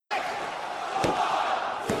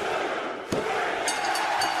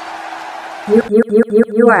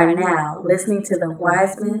You are now listening to the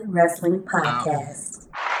Wiseman Wrestling Podcast.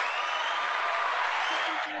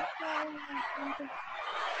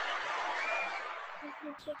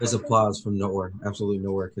 There's applause from nowhere, absolutely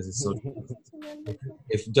nowhere, because it's so.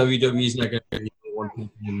 If WWE's not going to be one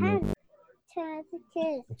people anymore.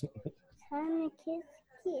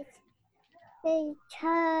 You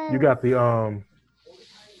got the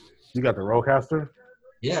Rodecaster.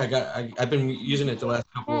 Yeah, I've been using it the last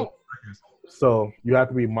couple of seconds. So you have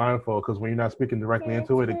to be mindful because when you're not speaking directly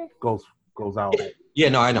into it, it goes out. Yeah,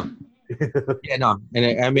 no, I know. Yeah, no,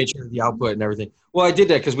 and I made sure the output and everything. Well, I did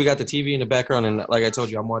that because we got the TV in the background, and like I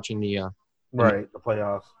told you, I'm watching the the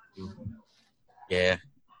playoffs. Yeah,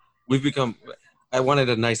 we've become. I wanted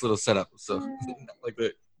a nice little setup, so like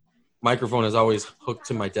the microphone is always hooked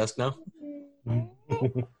to my desk now. I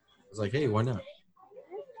was like, hey, why not?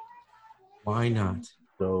 Why not?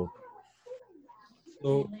 So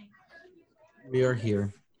we are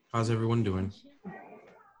here. How's everyone doing?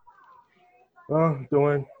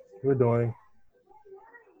 We're doing.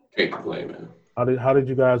 Can't complain, man. How did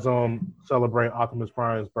you guys celebrate Optimus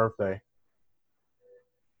Prime's birthday?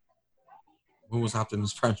 When was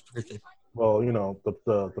Optimus Prime's birthday? Well, you know,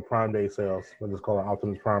 the Prime Day sales. We'll just call it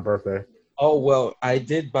Optimus Prime birthday. Oh well, I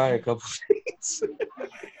did buy a couple things.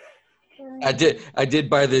 I did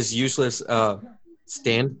buy this useless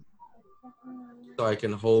stand so I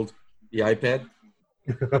can hold the iPad.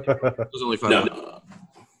 It was only $5. No.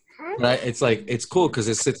 But it's cool because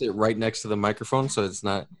it sits right next to the microphone, so it's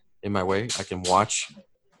not in my way. I can watch,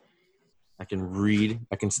 I can read,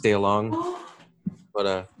 I can stay along.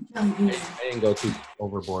 But I didn't go too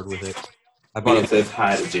overboard with it. I bought It says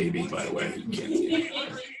hi to JB, by the way. You can't see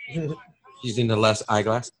it. using the less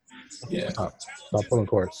eyeglass. Yeah. Stop pulling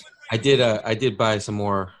cords. I did buy some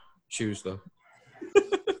more shoes though.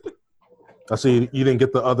 I see you didn't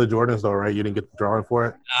get the other Jordans though, right? You didn't get the drawing for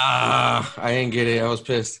it. I didn't get it. I was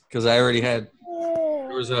pissed because I already had.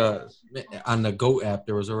 There was on the GOAT app.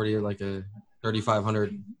 There was already like a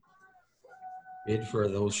 3,500 bid for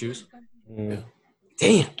those shoes. Mm.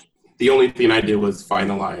 Damn. The only thing I did was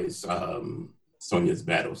finalize Sonya's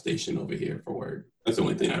battle station over here for work. That's the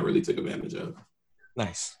only thing I really took advantage of.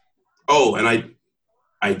 Nice. Oh, and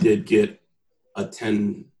I did get I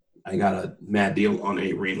got a mad deal on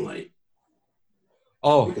a ring light.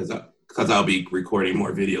 Oh, because I'll be recording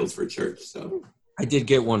more videos for church. So I did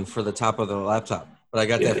get one for the top of the laptop, but I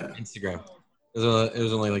got that Yeah. from Instagram. It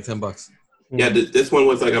was only like $10. yeah, this one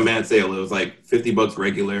was like a mad sale. It was like $50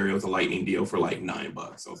 regular. It was a lightning deal for like $9.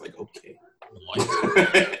 I was like, okay.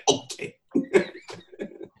 Okay.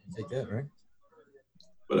 Take that, right?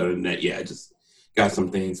 But other than that, yeah, I just got some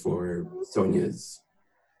things for Sonya's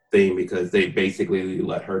thing because they basically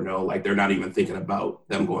let her know like they're not even thinking about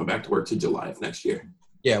them going back to work to July of next year.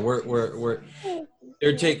 Yeah,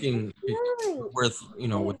 they're taking with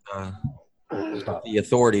the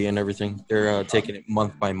authority and everything. They're taking it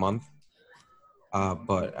month by month.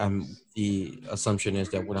 But the assumption is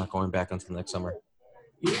that we're not going back until next summer.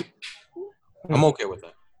 Yeah. I'm okay with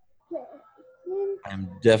that. I'm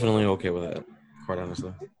definitely okay with that, quite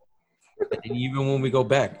honestly. And even when we go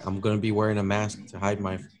back, I'm going to be wearing a mask to hide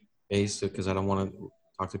my face because I don't want to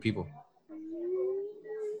talk to people.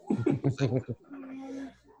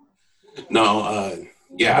 No,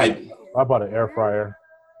 yeah, I bought an air fryer.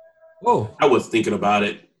 Oh, I was thinking about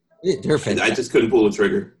it. they're I fantastic. just couldn't pull the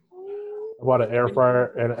trigger. I bought an air fryer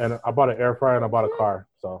and I bought an air fryer and I bought a car.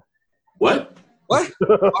 So What? What?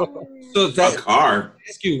 So A that car?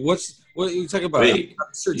 ask you what are you talking about? Wait,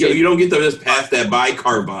 Sir you don't get to just pass that by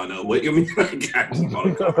Carvana. What you mean? I bought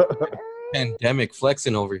a car. Pandemic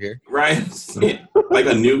flexing over here. Right? Like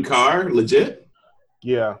a new car? Legit?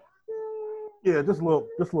 yeah, just a little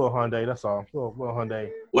Hyundai. That's all. Little Hyundai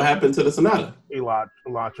What happened to the Sonata?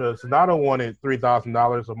 Elantra. Sonata wanted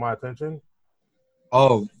 $3,000 of my attention.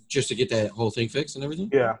 Oh, just to get that whole thing fixed and everything?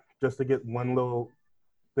 Yeah, just to get one little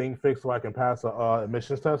thing fixed so I can pass a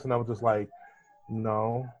emissions test, and I was just like,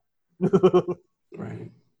 no. Right.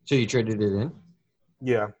 So you traded it in?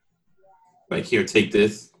 Yeah, Like, here, take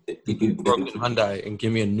this. Broken Hyundai and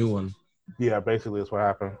give me a new one. yeah. Basically, that's what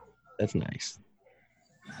happened. That's nice.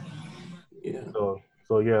 Yeah.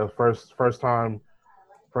 So yeah, first time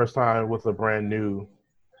with a brand new.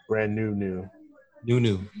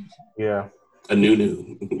 New. Yeah, A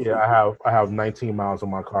new. yeah. I have 19 miles on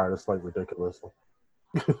my car. That's like ridiculous.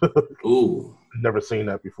 Ooh. Never seen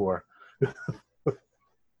that before.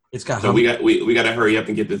 It's got So we got to hurry up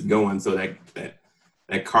and get this going so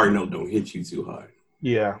that car note don't hit you too hard.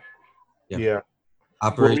 Yeah. Well,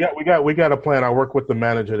 operation. we got a plan. I work with the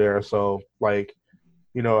manager there, so like,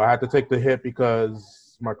 you know, I had to take the hit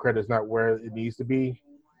because my credit's not where it needs to be.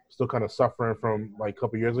 Still kind of suffering from like a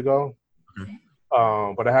couple years ago.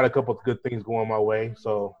 But I had a couple of good things going my way,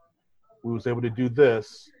 so we was able to do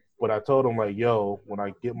this. But I told him like, yo, when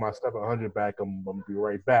I get my 700 back, I'm gonna be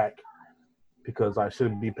right back because I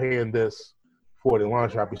shouldn't be paying this for the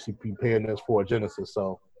launch. I should be paying this for a Genesis.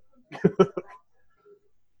 So,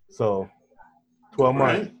 so 12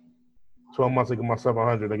 months. 12 months I get my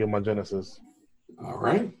 700, I get my Genesis. All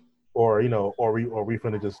right. Or we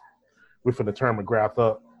finna turn McGrath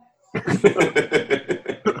up.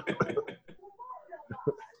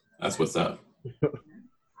 That's what's up.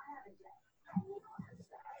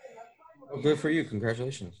 Oh, good for you.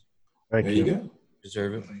 Congratulations. Thank There you. you go.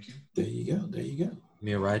 Deserve it. There you go. There you go. Give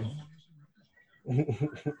me a ride.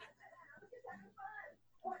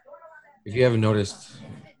 If you haven't noticed,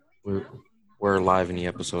 we're live in the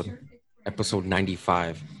episode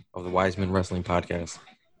 95 of the Wiseman Wrestling Podcast,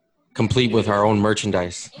 complete with our own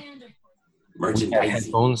merchandise. We have Merchandise.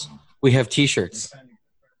 headphones. We have T-shirts.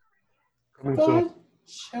 Coming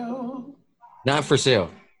Show. Not for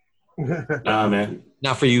sale. soon. Nah, man.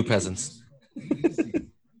 Not for you peasants.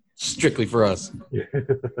 Strictly for us. We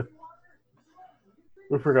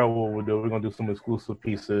figure out what we'll do. We're gonna do some exclusive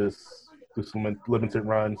pieces, do some limited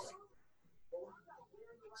runs,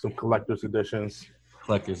 some collector's editions.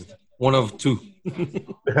 Collectors. One of two.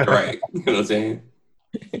 Right. You know what I'm saying?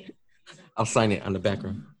 I'll sign it on the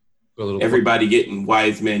background. Put a little Everybody getting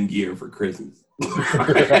wise men gear for Christmas.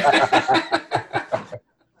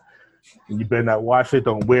 You better not wash it.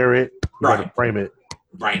 Don't wear it. You gotta Right. frame it.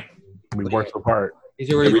 Right. We work so hard.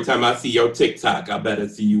 He's already Every time I see your TikTok, I better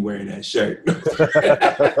see you wearing that shirt.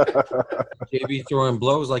 JB throwing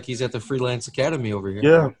blows like he's at the Freelance Academy over here.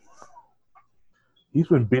 Yeah. He's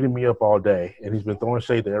been beating me up all day, and he's been throwing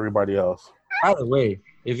shade to everybody else. By the way,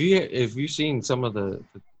 if you've seen some of the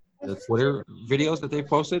Twitter videos that they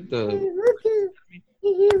posted,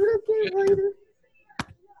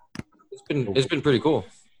 it's been pretty cool.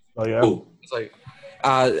 Oh yeah. Cool. It's like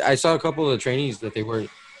I saw a couple of the trainees that they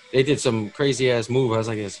did some crazy ass move. I was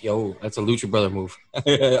like, yo, that's a Lucha Brother move.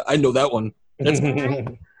 I know that one. That's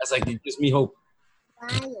like, it gives me hope.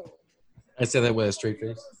 I said that with a straight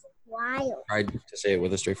face. Tried to say it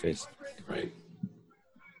with a straight face. Right.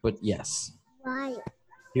 But yes,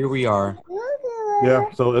 here we are.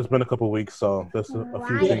 Yeah. So it's been a couple of weeks, so there's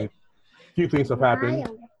a few things have happened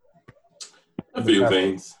A few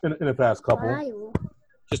things. in the past couple.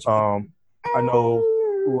 Just I know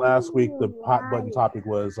last week the hot button topic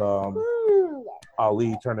was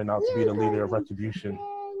Ali turning out to be the leader of Retribution.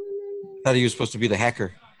 thought he was supposed to be the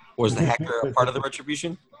hacker. Was the hacker a part of the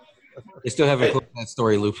Retribution? They still haven't closed that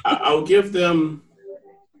story loop. I'll give them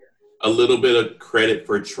a little bit of credit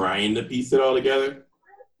for trying to piece it all together.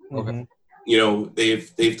 Okay. You know,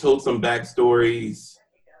 they've told some backstories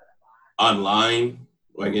online,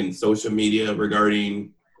 like in social media,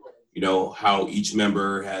 regarding, you know, how each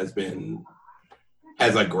member has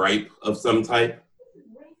a gripe of some type.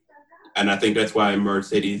 And I think that's why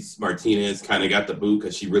Mercedes Martinez kind of got the boot,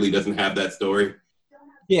 because she really doesn't have that story.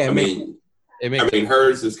 Yeah, I mean,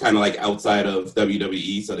 hers is kind of like outside of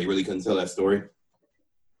WWE, so they really couldn't tell that story.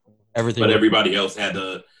 everything. But everybody else had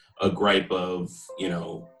a gripe of, you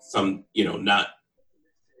know, some, you know, not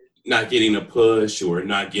getting a push or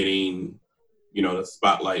not getting, you know, the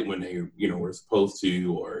spotlight when they, you know, were supposed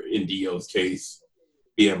to, or in Dio's case,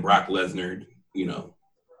 being Brock Lesnar, you know.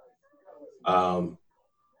 I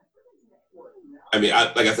mean,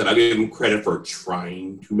 like I said, I give them credit for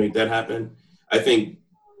trying to make that happen. I think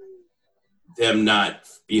them not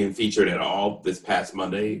being featured at all this past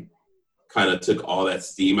Monday kind of took all that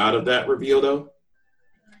steam out of that reveal, though.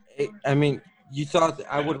 I mean,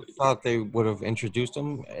 I would have thought they would have introduced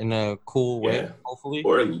him in a cool way, Yeah. hopefully.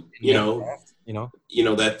 Or, you know,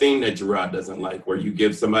 that thing that Gerard doesn't like, where you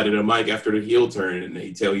give somebody the mic after the heel turn and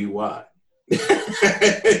they tell you why.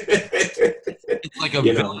 It's like a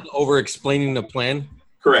villain over-explaining the plan.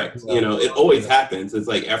 Correct. You know, it always happens. It's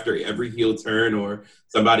like after every heel turn or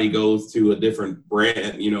somebody goes to a different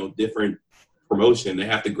brand, you know, different promotion, they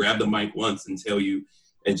have to grab the mic once and tell you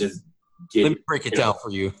and just get. Let me break it down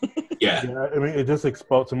for you. Yeah. Yeah, I mean, it just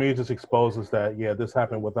exposes that this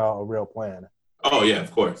happened without a real plan. Oh yeah,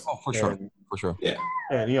 of course. Oh, for sure. Yeah.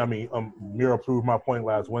 And I mean, Miro proved my point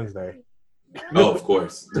last Wednesday. Oh, of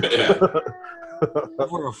course. Yeah.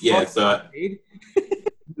 Over a Yeah, fucking so- arcade?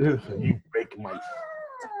 You break my.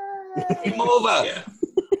 Game over. Yeah.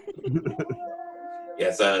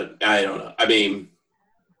 Yes, I don't know. I mean,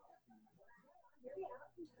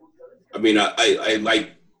 I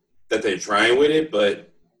like that they're trying with it, but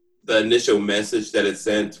the initial message that it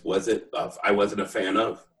sent I wasn't a fan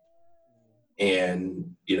of.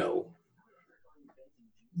 And,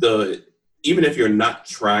 even if you're not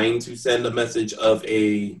trying to send a message of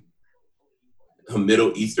a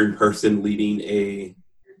Middle Eastern person leading a,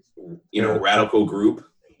 radical group,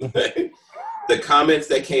 the comments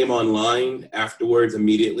that came online afterwards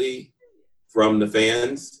immediately from the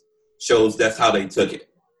fans shows that's how they took it.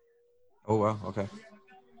 Oh, wow. Okay.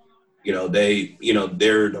 And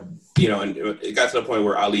it got to the point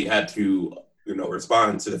where Ali had to,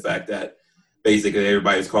 respond to the fact that basically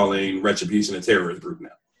everybody's calling Retribution a terrorist group now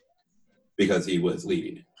because he was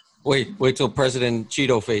leading it. Wait till President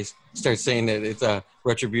Cheeto Face starts saying that it's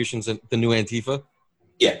Retribution's the new Antifa.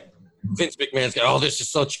 Yeah. Vince McMahon's got, this is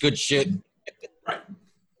such good shit.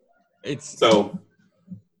 Right. So,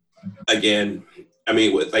 again,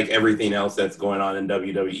 with like everything else that's going on in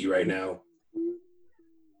WWE right now,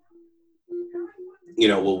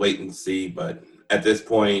 we'll wait and see. But at this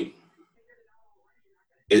point,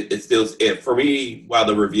 it's still, for me, while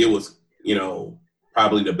the review was,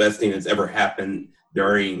 probably the best thing that's ever happened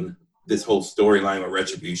during this whole storyline with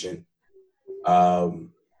Retribution,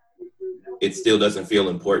 it still doesn't feel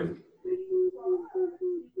important.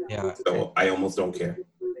 Yeah. So I almost don't care.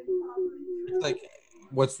 It's like,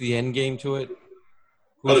 what's the end game to it?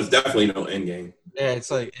 Well, there's definitely no end game. Yeah,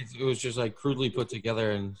 it's like it was just like crudely put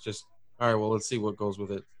together and just, all right, well, let's see what goes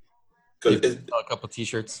with it. A couple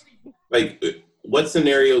T-shirts. Like, what's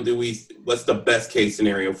the best case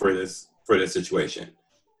scenario for this situation?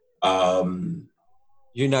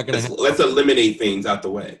 You're not gonna. Let's eliminate things out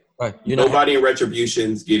the way. Right. Nobody in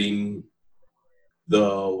Retribution's getting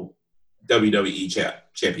the WWE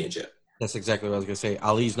championship. That's exactly what I was gonna say.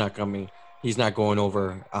 Ali's not coming. He's not going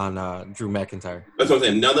over on Drew McIntyre. That's what I'm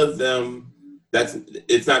saying. None of them.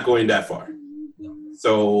 It's not going that far.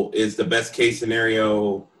 So is the best case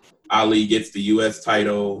scenario Ali gets the U.S.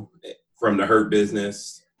 title from the Hurt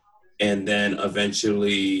Business, and then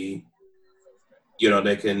eventually,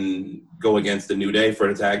 they can go against the New Day for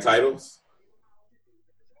the tag titles?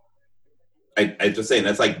 I'm just saying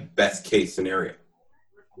that's like best case scenario.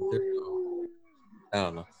 I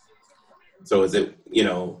don't know. So is it,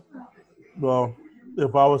 Well,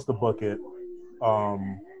 if I was to book it,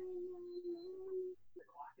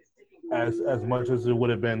 as much as it would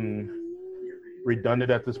have been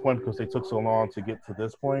redundant at this point because they took so long to get to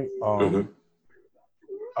this point,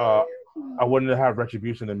 I wouldn't have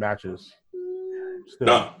Retribution in matches. Still,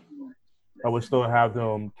 no. I would still have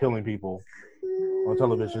them killing people on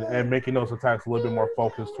television and making those attacks a little bit more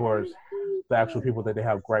focused towards the actual people that they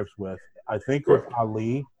have gripes with. I think with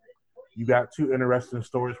Ali, you got two interesting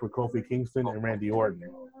stories with Kofi Kingston and Randy Orton.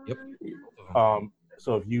 Yep.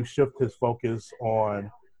 So if you shift his focus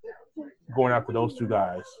on going after those two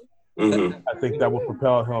guys, I think that would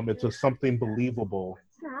propel him into something believable.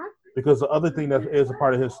 Because the other thing that is a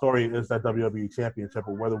part of his story is that WWE Championship,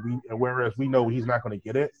 whereas we know he's not going to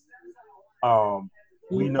get it,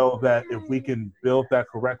 we know that if we can build that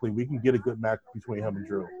correctly, we can get a good match between him and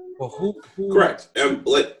Drew. Well, who? Correct.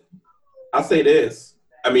 I'll say this.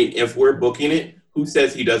 If we're booking it, who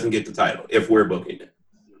says he doesn't get the title if we're booking it?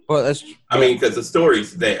 Well, that's. Because the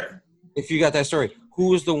story's there. If you got that story,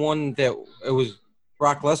 who was the one that it was?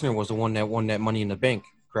 Brock Lesnar was the one that won that Money in the Bank,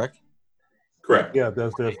 correct? Correct. Yeah,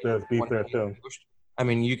 there's beef there too.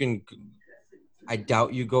 You can. I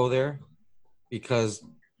doubt you go there, because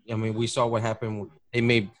we saw what happened. They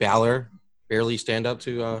made Balor barely stand up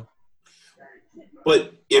to.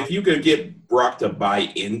 But if you could get Brock to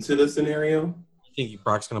buy into the scenario, you think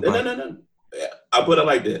Brock's gonna buy? No. I'll put it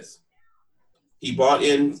like this: he bought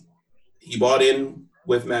in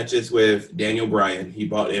with matches with Daniel Bryan. He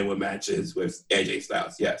bought in with matches with AJ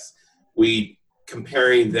Styles. Yes,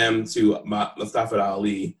 comparing them to Mustafa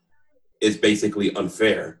Ali is basically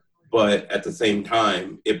unfair. But at the same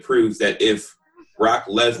time, it proves that if Brock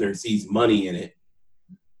Lesnar sees money in it,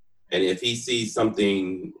 and if he sees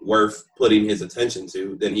something worth putting his attention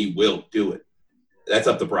to, then he will do it. That's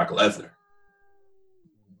up to Brock Lesnar.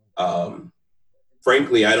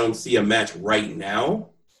 Frankly, I don't see a match right now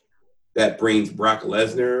that brings Brock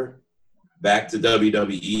Lesnar back to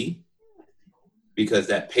WWE, because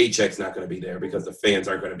that paycheck's not going to be there, because the fans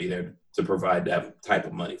aren't going to be there to provide that type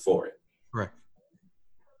of money for it. Right.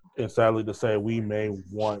 And sadly to say, we may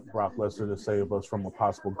want Brock Lesnar to save us from a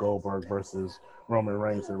possible Goldberg versus Roman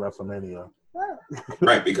Reigns in WrestleMania.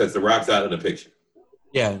 Right, because The Rock's out of the picture.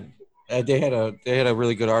 Yeah, they had a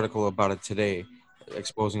really good article about it today,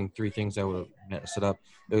 exposing 3 things that would mess it up.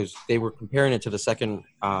 They were comparing it to the second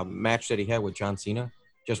match that he had with John Cena,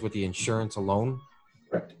 just with the insurance alone.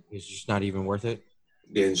 Right. It's just not even worth it.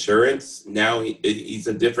 The insurance, now he's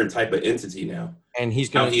a different type of entity now. And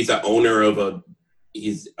he's an owner of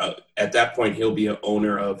he's at that point he'll be an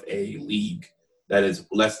owner of a league that is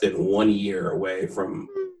less than 1 year away from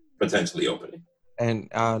potentially opening. And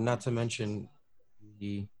not to mention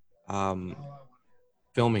the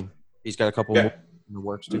filming. He's got a couple more in the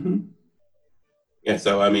works too. Mm-hmm. Yeah,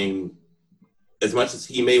 so I mean, as much as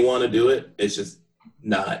he may want to do it, it's just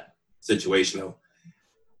not situational.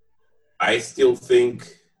 I still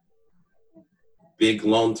think big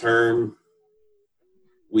long term,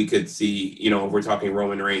 we could see, if we're talking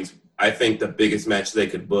Roman Reigns, I think the biggest match they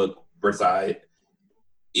could book beside,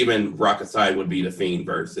 even Rock aside, would be The Fiend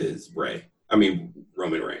versus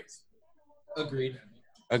Roman Reigns. Agreed.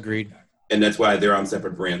 And that's why they're on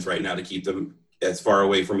separate brands right now, to keep them as far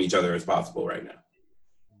away from each other as possible right now.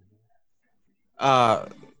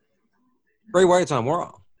 Bray Wyatt's on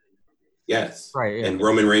Raw. Yes. Right, yeah. And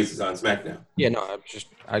Roman Reigns is on SmackDown. Yeah, no,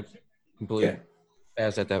 I completely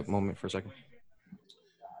passed at that moment for a second.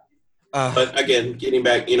 But again, getting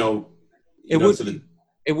back, it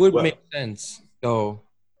would make sense though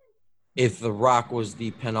if The Rock was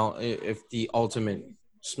if the ultimate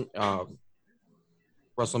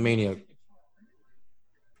WrestleMania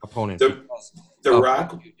opponent. The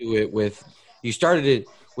Rock, you started it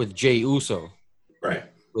with Jey Uso, right?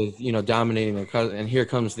 With dominating and here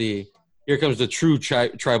comes the true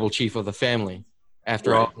tribal chief of the family.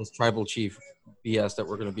 After all this tribal chief BS that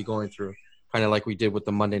we're going to be going through, kind of like we did with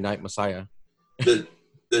the Monday Night Messiah.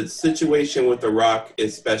 The situation with The Rock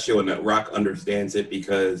is special, and that Rock understands it,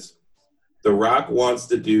 because The Rock wants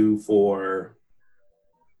to do for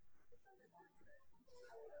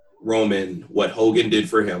Roman what Hogan did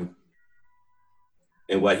for him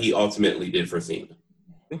and what he ultimately did for Cena.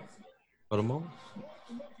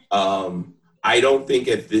 I don't think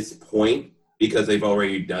at this point, because they've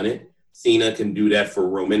already done it, Cena can do that for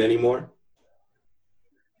Roman anymore.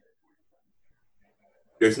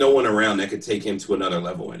 There's no one around that could take him to another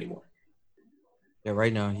level anymore. Yeah,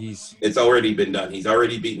 right now it's already been done. He's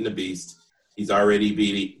already beaten the Beast. He's already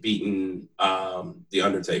beaten the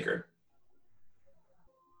Undertaker.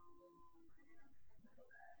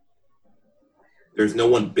 There's no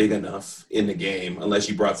one big enough in the game unless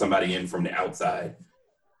you brought somebody in from the outside,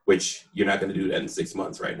 which you're not going to do that in 6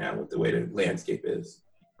 months right now with the way the landscape is.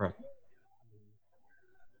 Right.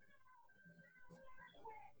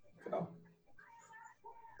 So.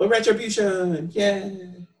 But Retribution, yeah.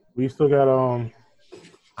 We still got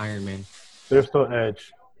Iron Man. There's still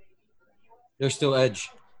Edge.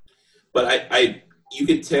 But you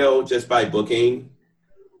could tell just by booking,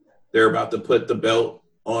 they're about to put the belt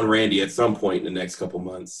on Randy at some point in the next couple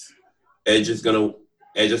months. Edge is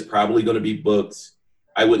probably gonna be booked.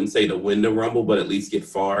 I wouldn't say to win the Rumble, but at least get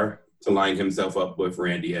far to line himself up with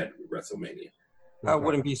Randy at WrestleMania. I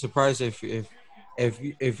wouldn't be surprised if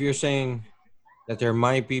you're saying that there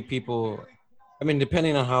might be people. I mean,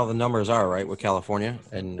 depending on how the numbers are, right, with California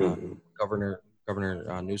and Governor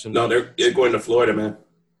Newsom. No, they're going to Florida, man.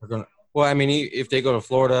 Well, I mean, if they go to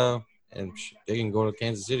Florida, and they can go to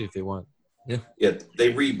Kansas City if they want. Yeah,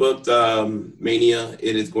 they rebooked Mania.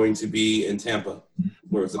 It is going to be in Tampa,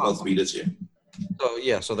 where it's supposed to be this year.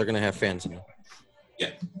 So they're going to have fans in it. Yeah.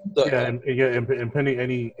 And pending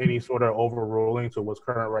any sort of overruling to what's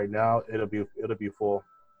current right now, it'll be full.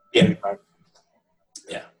 Yeah.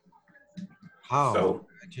 Yeah. How? So,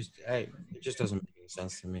 it just doesn't make any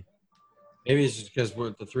sense to me. Maybe it's just because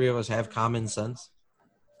the three of us have common sense.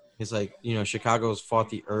 It's like, Chicago's fought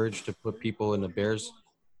the urge to put people in the Bears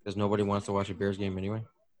because nobody wants to watch a Bears game anyway.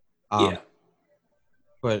 Yeah.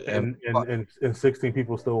 But and 16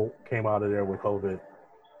 people still came out of there with COVID.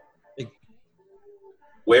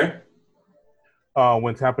 Where?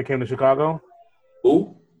 When Tampa came to Chicago.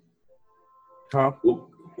 Who? Huh? Who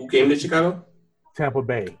came to Chicago? Tampa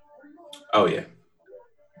Bay. Oh, yeah.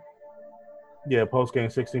 Yeah, post game,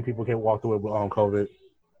 16 people walked away with COVID.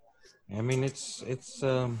 I mean, it's.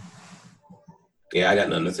 Yeah, I got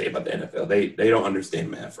nothing to say about the NFL. They don't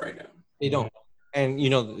understand math right now. They don't, and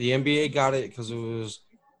the NBA got it because it was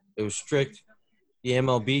strict. The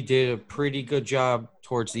MLB did a pretty good job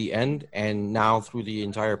towards the end, and now through the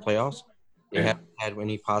entire playoffs, they haven't had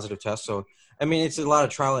any positive tests. So, I mean, it's a lot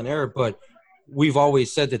of trial and error, but we've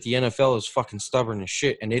always said that the NFL is fucking stubborn as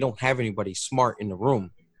shit, and they don't have anybody smart in the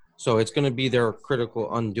room. So it's going to be their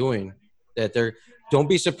critical undoing. Don't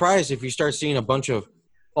be surprised if you start seeing a bunch of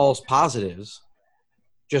false positives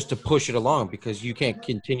just to push it along, because you can't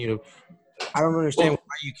continue to. I don't understand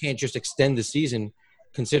why you can't just extend the season,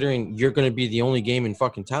 considering you're going to be the only game in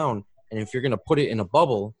fucking town. And if you're going to put it in a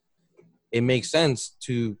bubble, it makes sense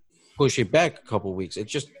to push it back a couple weeks.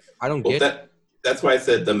 It's just, I don't get it. That's why I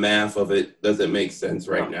said the math of it doesn't make sense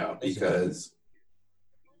right now, because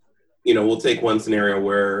we'll take one scenario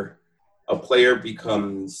where a player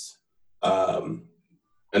becomes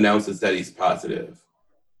announces that he's positive,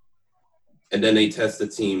 and then they test the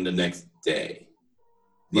team the next day,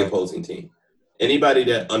 the opposing team. Anybody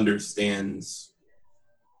that understands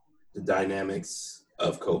the dynamics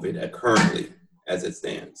of COVID currently as it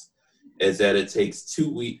stands is that it takes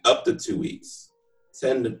up to 2 weeks,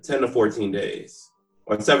 10 to 14 days,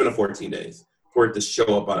 or 7 to 14 days for it to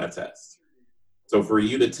show up on a test. So for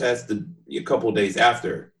you to test a couple of days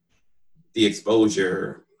after, the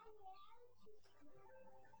exposure,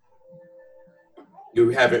 you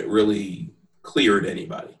haven't really cleared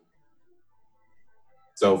anybody.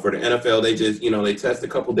 So for the NFL, they just, they test a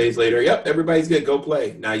couple days later. Yep, everybody's good. Go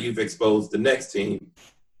play. Now you've exposed the next team.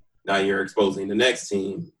 Now you're exposing the next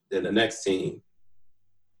team, then the next team.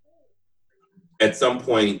 At some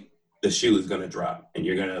point, the shoe is going to drop, and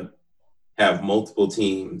you're going to have multiple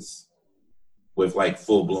teams with like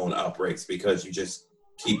full-blown outbreaks because you just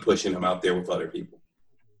keep pushing them out there with other people.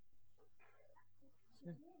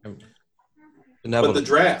 But the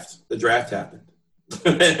draft happened.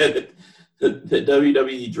 The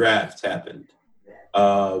WWE draft happened.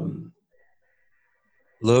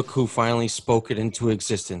 Look who finally spoke it into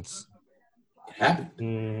existence. It happened.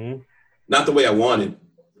 Mm-hmm. Not the way I wanted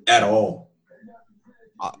at all.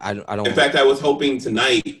 I don't. In fact, I was hoping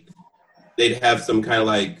tonight they'd have some kind of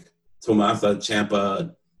like Tommaso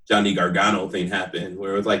Ciampa, Johnny Gargano thing happen,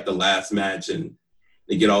 where it was like the last match and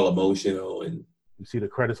they get all emotional and you see the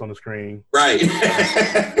credits on the screen. Right.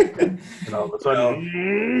 And all of a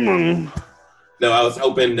sudden, no, I was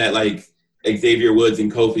hoping that like Xavier Woods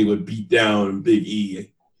and Kofi would beat down Big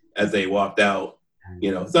E as they walked out.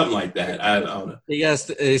 Something like that. I don't know.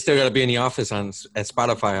 They still got to be in the office at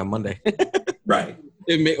Spotify on Monday. Right.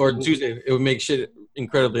 Or Tuesday. It would make shit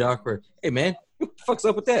incredibly awkward. Hey, man, what the fuck's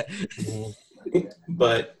up with that?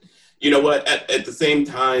 But you know what? At the same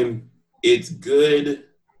time, it's good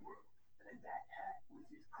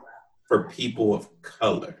for people of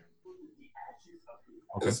color,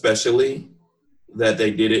 especially that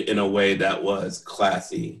they did it in a way that was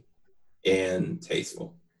classy and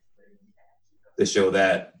tasteful to show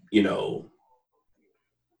that,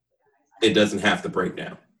 it doesn't have to break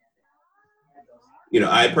down.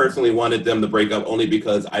 I personally wanted them to break up only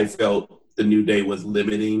because I felt the New Day was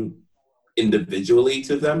limiting individually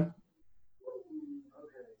to them,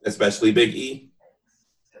 especially Big E.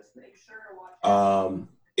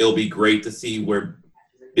 It'll be great to see where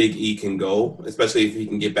Big E can go, especially if he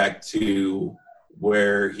can get back to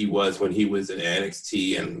where he was when he was in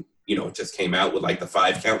NXT and, just came out with like the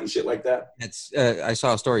 5 count and shit like that. I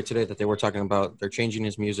saw a story today that they were talking about. They're changing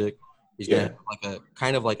his music. He's going to have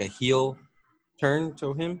kind of like a heel turn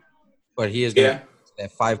to him, but he is going to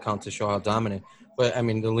that 5 count to show how dominant. But I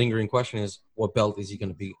mean, the lingering question is, what belt is he going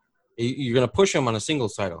to be? You're going to push him on a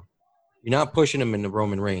singles title. You're not pushing him in the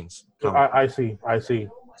Roman Reigns. I see.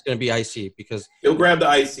 It's going to be IC because he'll grab the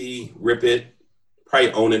IC, rip it,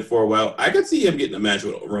 probably own it for a while. I could see him getting a match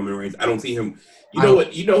with Roman Reigns. I don't see him. You know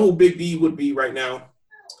what? You know who Big E would be right now?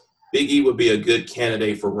 Big E would be a good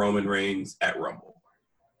candidate for Roman Reigns at Rumble.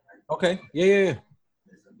 Okay. Yeah.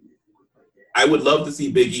 I would love to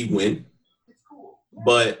see Big E win.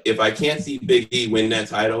 But if I can't see Big E win that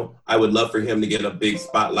title, I would love for him to get a big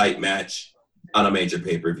spotlight match on a major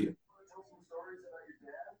pay-per-view.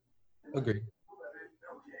 Agree.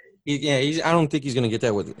 I don't think he's going to get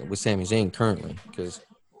that with Sami Zayn currently because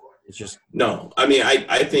it's just no. I mean,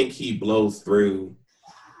 I think he blows through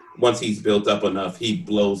once he's built up enough. He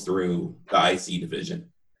blows through the IC division,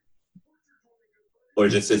 or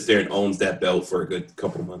just sits there and owns that belt for a good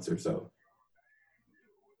couple months or so.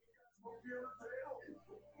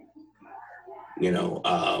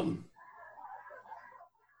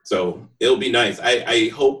 So it'll be nice. I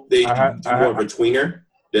hope they do more of a tweener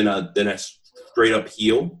than a straight up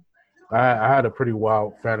heel. I had a pretty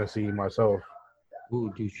wild fantasy myself.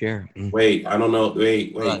 Ooh, do share. Wait, I don't know.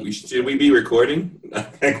 Wait. Should we be recording?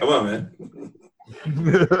 Come on, man.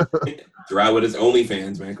 Gerard with his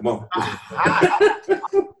OnlyFans, man. Come on.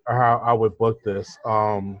 How I would book this.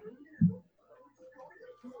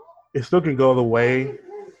 It still can go the way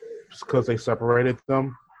just because they separated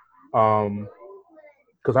them.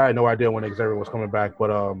 Because I had no idea when Xavier was coming back,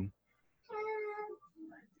 but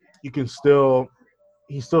you can still.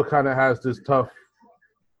 He still kind of has this tough,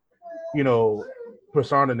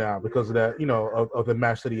 persona now because of that, of the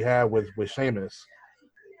match that he had with Sheamus.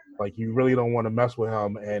 Like, you really don't want to mess with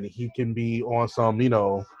him, and he can be on some,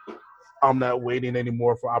 I'm not waiting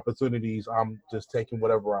anymore for opportunities. I'm just taking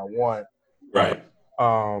whatever I want. Right.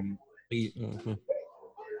 He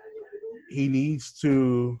needs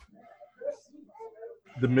to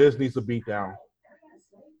The Miz needs a beat down.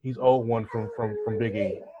 He's owed one from Big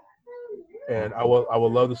E, and I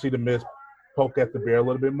would love to see the Miz poke at the bear a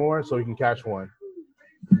little bit more so he can catch one.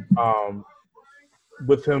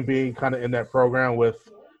 With him being kind of in that program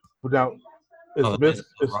without Oh, is Miz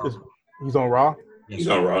is he's on Raw. He's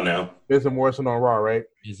on Raw now. Miz and Morrison on Raw, right?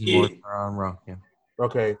 Morrison on Raw. Yeah.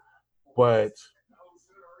 Okay, but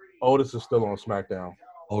Otis is still on SmackDown.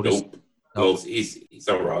 Nope. No, he's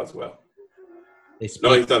on Raw as well.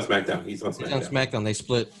 No, he's on SmackDown. He's on SmackDown.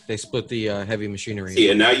 They split the heavy machinery. See,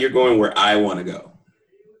 and now you're going where I want to go.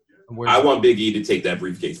 I want Big E to take that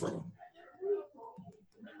briefcase from him.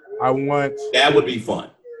 That would be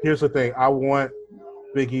fun. Here's the thing. I want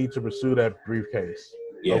Big E to pursue that briefcase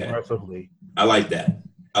aggressively. I like that.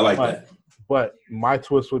 But my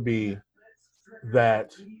twist would be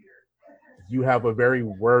that you have a very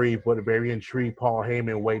worried but a very intrigued Paul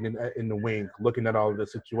Heyman waiting in the wing, looking at all of the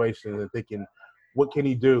situations and thinking, what can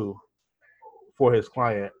he do for his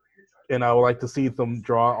client? And I would like to see them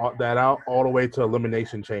draw that out all the way to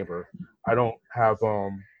Elimination Chamber. I don't have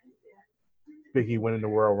Big E winning the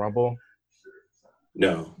Royal Rumble.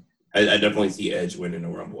 No, I definitely see Edge winning the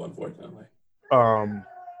Rumble, unfortunately.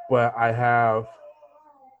 But I have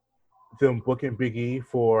them booking Big E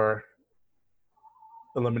for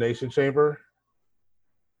Elimination Chamber.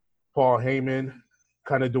 Paul Heyman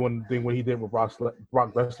kind of doing the thing what he did with Brock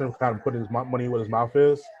Lesnar, kind of putting his money where his mouth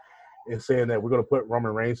is, and saying that we're going to put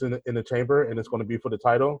Roman Reigns in the chamber, and it's going to be for the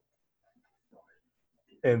title.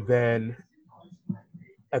 And then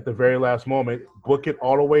at the very last moment, book it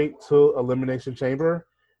all the way to Elimination Chamber,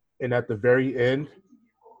 and at the very end,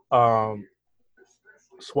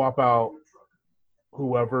 swap out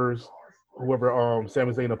whoever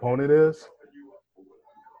Sami Zayn opponent is,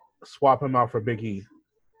 swap him out for Big E.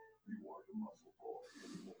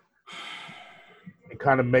 And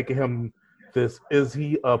kind of making him is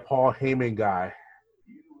he a Paul Heyman guy?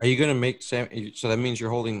 Are you going to make Sam? So that means you're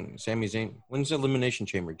holding Sami Zayn. When's the Elimination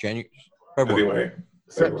Chamber? February.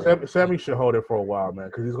 Sami should hold it for a while, man,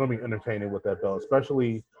 because he's going to be entertaining with that belt,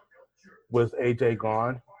 especially with AJ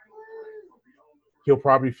gone. He'll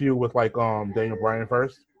probably feud with Daniel Bryan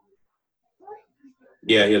first.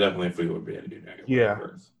 Yeah, he'll definitely feud with Daniel Bryan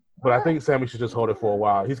first. But I think Sami should just hold it for a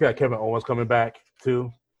while. He's got Kevin Owens coming back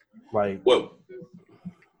too.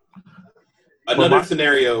 Another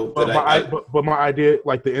scenario but my idea,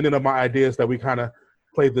 like the ending of my idea, is that we kind of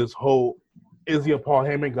played this whole is he a Paul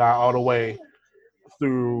Heyman guy all the way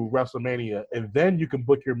through WrestleMania, and then you can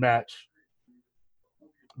book your match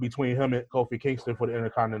between him and Kofi Kingston for the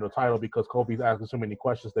Intercontinental title because Kofi's asking so many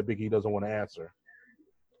questions that Big E doesn't want to answer.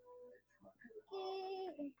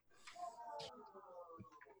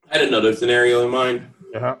 I had another scenario in mind.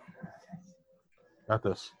 Yeah. Got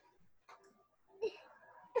this.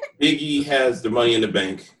 Big E has the Money in the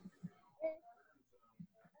Bank.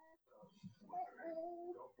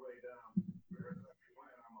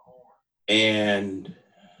 And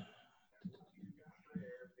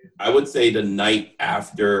I would say the night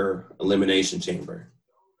after Elimination Chamber,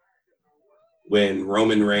 when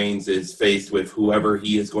Roman Reigns is faced with whoever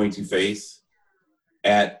he is going to face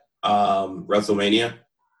at WrestleMania,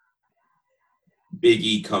 Big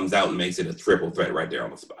E comes out and makes it a triple threat right there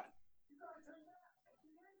on the spot.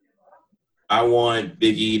 I want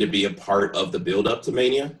Big E to be a part of the build-up to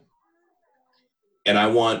Mania. And I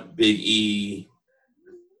want Big E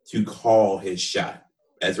to call his shot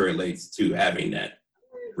as it relates to having that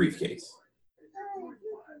briefcase.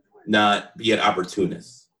 Not be an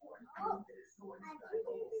opportunist.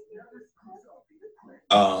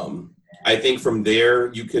 I think from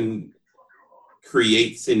there you can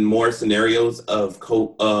create some more scenarios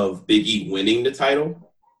of Big E winning the title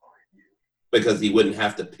because he wouldn't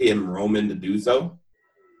have to pin Roman to do so.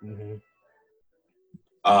 Mm-hmm.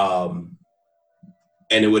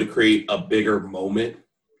 And it would create a bigger moment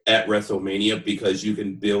at WrestleMania because you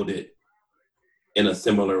can build it in a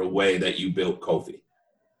similar way that you built Kofi.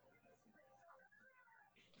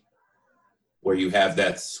 Where you have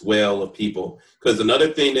that swell of people. Because another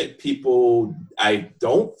thing that people, I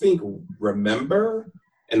don't think remember,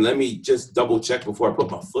 and let me just double check before I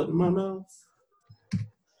put my foot in my mouth.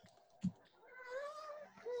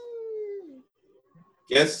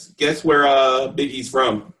 Guess where Big E's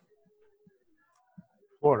from?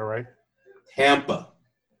 Florida, right? Tampa,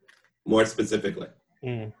 more specifically.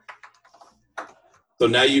 Mm. So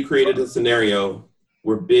now you created a scenario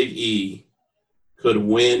where Big E could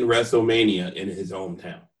win WrestleMania in his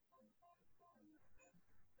hometown.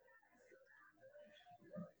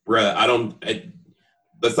 Bruh,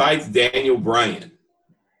 besides Daniel Bryan,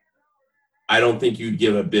 I don't think you'd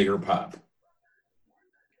give a bigger pop.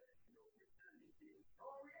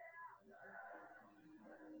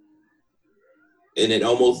 and it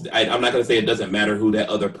almost, I'm not going to say it doesn't matter who that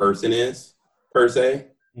other person is, per se,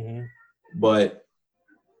 but,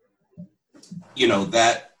 you know,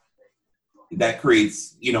 that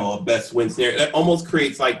creates, you know, a best win scenario. That almost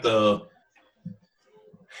creates like the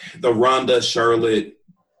Ronda, Charlotte,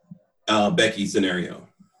 Becky scenario.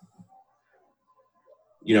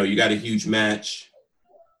 You know, you got a huge match.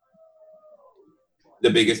 The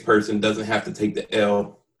biggest person doesn't have to take the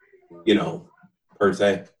L, you know, per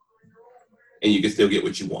se. And you can still get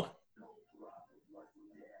what you want.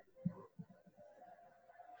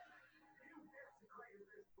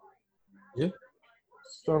 Yeah.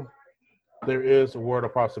 So there is a world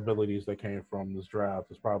of possibilities that came from this draft.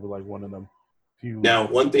 It's probably like one of them few. Now,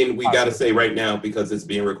 one thing we got to say right now, because it's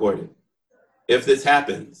being recorded. If this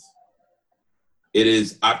happens, it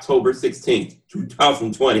is October 16th,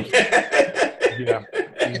 2020. Yeah.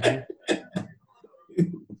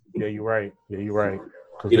 Yeah, you're right. Yeah, you're right.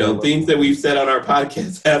 You know, things that we've said on our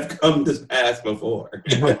podcast have come to pass before.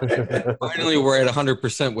 Finally, we're at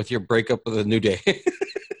 100% with your breakup of the New Day.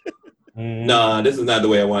 Nah, this is not the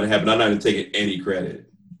way I want it to happen. I'm not even taking any credit.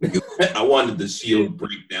 I wanted the Shield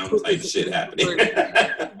breakdown type shit happening.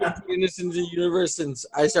 This in the universe since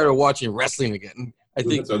I started watching wrestling again. I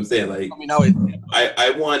think that's what I'm saying. Like, I mean,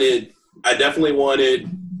 I definitely wanted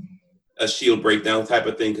a Shield breakdown type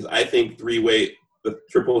of thing because I think the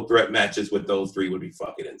triple threat matches with those three would be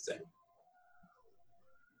fucking insane.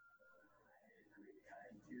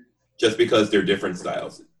 Just because they're different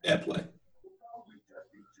styles at play.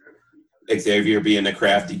 Xavier being a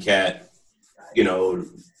crafty cat, you know,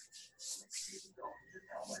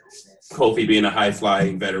 Kofi being a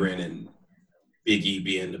high-flying veteran, and Big E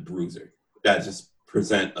being the bruiser. That just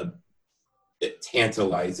present a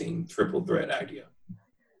tantalizing triple threat idea.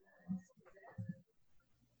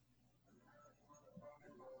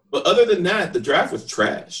 But other than that, the draft was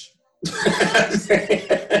trash.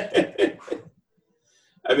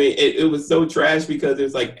 I mean, it was so trash because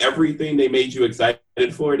it's like everything they made you excited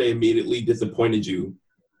for, they immediately disappointed you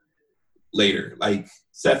later. Like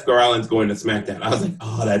Seth Rollins going to SmackDown. I was like,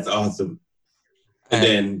 oh, that's awesome. And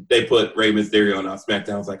then they put Rey Mysterio on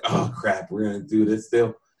SmackDown. I was like, oh, crap, we're going to do this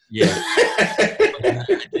still? Yeah. I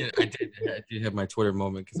did have my Twitter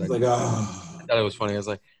moment because I thought it was funny. I was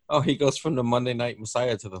like, oh, he goes from the Monday Night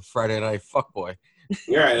Messiah to the Friday Night Fuckboy.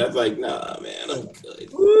 You're right. I was like, nah, man, I'm good.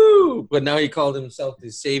 Woo! But now he called himself the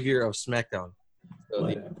savior of SmackDown. So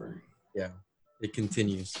Whatever. It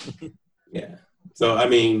continues. Yeah. So, I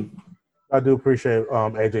mean, I do appreciate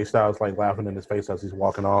AJ Styles like laughing in his face as he's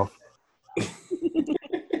walking off.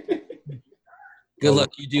 Good luck.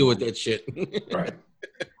 You deal with that shit. Right.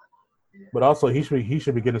 But also, he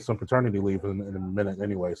should be getting some paternity leave in a minute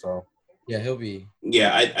anyway. So yeah, he'll be.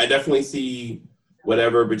 Yeah, I definitely see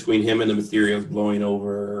whatever between him and the Mysterios blowing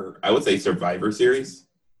over, I would say, Survivor Series.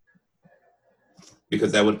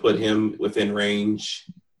 Because that would put him within range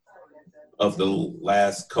of the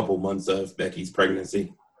last couple months of Becky's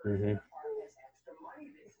pregnancy. Mm-hmm.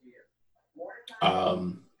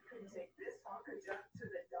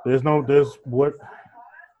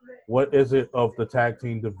 What is it of the tag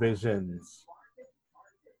team divisions?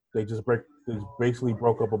 They basically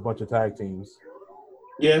broke up a bunch of tag teams.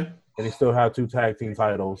 Yeah. And they still have 2 tag team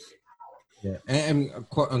titles. Yeah, and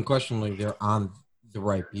unquestionably, they're on the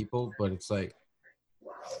right people, but it's like.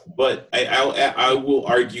 But I will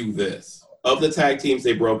argue this. Of the tag teams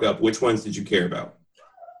they broke up, which ones did you care about?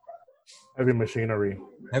 Heavy Machinery.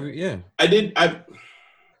 Yeah. I did.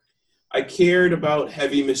 I cared about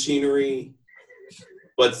Heavy Machinery,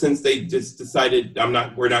 but since they just decided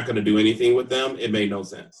we're not going to do anything with them, it made no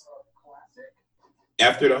sense.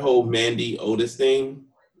 After the whole Mandy Otis thing,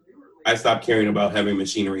 I stopped caring about Heavy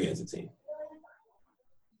Machinery as a team.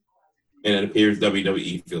 And it appears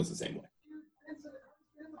WWE feels the same way.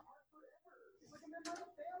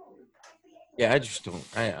 Yeah, I just don't.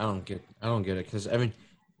 I don't get it because I mean,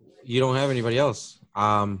 you don't have anybody else.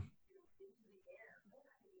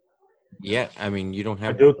 Yeah, I mean, you don't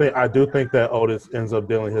have. I do think that Otis ends up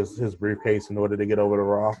dealing his briefcase in order to get over to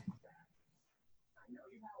Raw.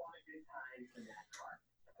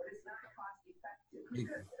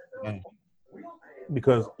 Yeah.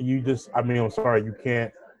 Because I'm sorry, you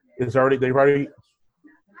can't. They've already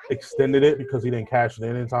extended it because he didn't cash it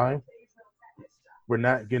in time. We're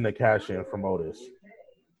not getting a cash in from Otis.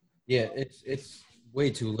 Yeah, it's way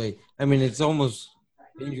too late. I mean, it's almost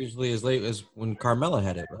dangerously as late as when Carmella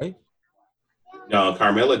had it, right? No,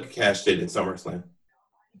 Carmella cashed it in SummerSlam.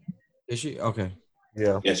 Is she? Okay.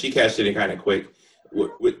 Yeah. Yeah, she cashed it in kind of quick.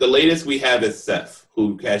 With the latest we have is Seth,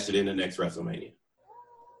 who cashed it in the next WrestleMania.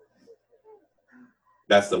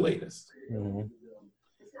 That's the latest. Mm-hmm.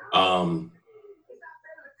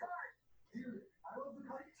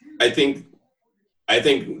 think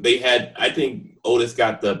Otis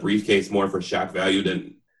got the briefcase more for shock value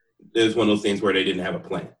than it was one of those things where they didn't have a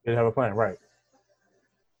plan. Didn't have a plan, right?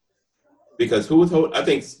 Because who was I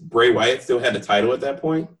think Bray Wyatt still had the title at that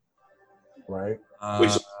point, Right.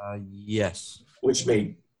 Yes. which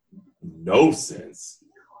made no sense.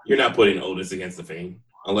 You're not putting Otis against the Fiend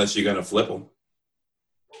unless you're gonna flip him,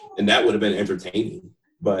 and that would have been entertaining.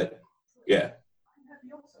 But yeah.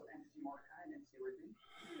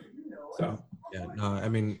 So Yeah. No, I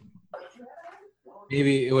mean,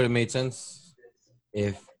 maybe it would have made sense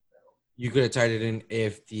if you could have tied it in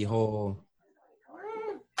if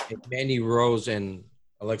Mandy Rose and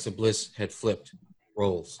Alexa Bliss had flipped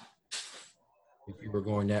roles. If you were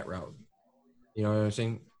going that route. You know what I'm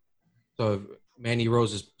saying? So if Mandy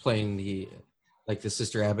Rose is playing the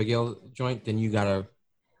Sister Abigail joint, then you gotta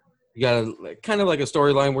kind of like a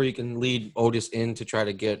storyline where you can lead Otis in to try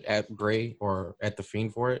to get at Bray or at the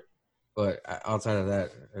Fiend for it. But outside of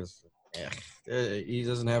that, he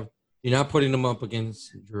doesn't have. You're not putting him up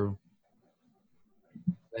against Drew.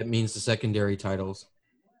 That means the secondary titles.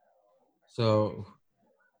 So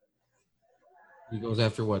he goes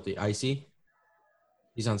after what, the IC?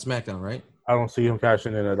 He's on SmackDown, right? I don't see him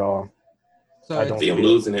cashing in at all. So I don't see him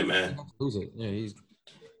losing it, man. lose it. Yeah, he's.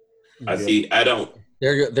 I don't.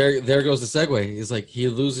 There goes the segue. It's like he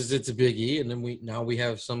loses it to Big E, and then we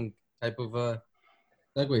have some type of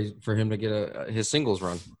segue for him to get his singles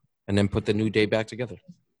run, and then put the New Day back together.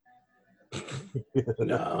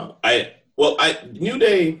 No, New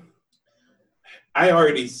Day. I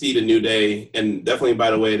already see the New Day, and definitely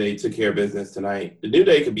by the way they took care of business tonight. The New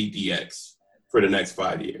Day could be DX for the next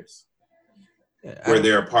 5 years, where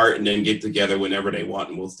they're apart and then get together whenever they want,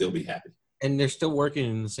 and we'll still be happy. And they're still working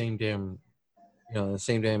in the same damn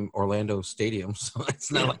Orlando stadium. So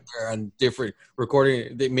it's not like they're on different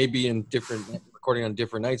recording. They may be in different recording on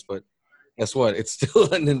different nights, but guess what? It's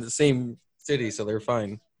still in the same city, so they're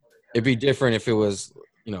fine. It'd be different if it was,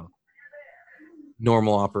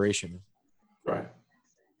 normal operation. Right.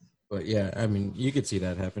 But yeah, I mean, you could see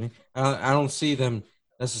that happening. I don't see them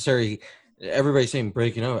necessarily. Everybody's saying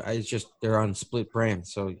breaking up. It's just they're on split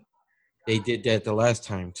brands. So they did that the last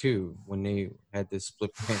time too when they had this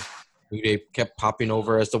split brand. They kept popping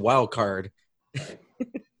over as the wild card.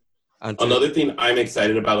 Another thing I'm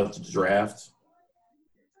excited about the draft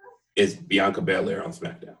is Bianca Belair on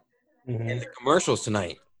SmackDown. Mm-hmm. And the commercials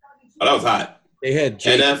tonight. Oh, that was hot. They had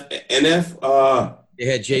NF. They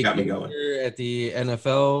had Jake got me going at the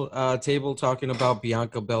NFL table talking about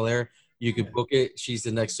Bianca Belair. You could book it. She's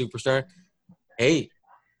the next superstar. Hey,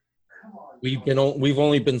 we've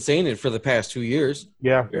only been saying it for the past 2 years.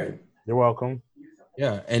 Yeah, right. You're welcome.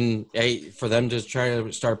 Yeah, and hey, for them to try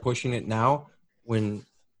to start pushing it now when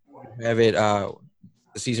we have it the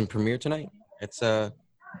season premiere tonight, it's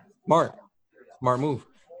smart move.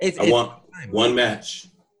 I want one match.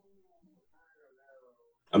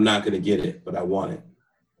 I'm not gonna get it, but I want it.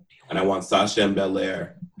 And I want Sasha and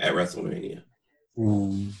Belair at WrestleMania.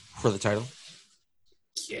 Ooh. For the title?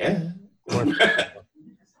 Yeah.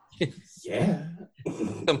 Yeah.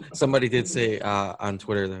 Somebody did say on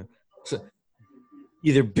Twitter that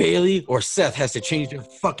either Bailey or Seth has to change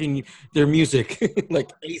their music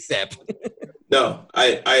like ASAP. No,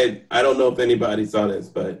 I don't know if anybody saw this,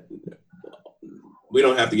 but we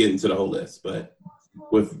don't have to get into the whole list. But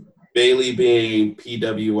with Bailey being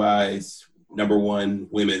PWI's #1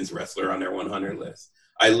 women's wrestler on their 100 list,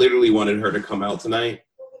 I literally wanted her to come out tonight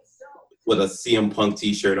with a CM Punk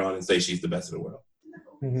T-shirt on and say she's the best in the world.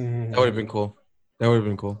 That would have been cool.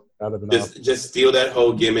 Just steal that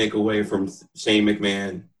whole gimmick away from Shane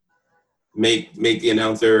McMahon. Make the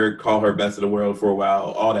announcer call her best in the world for a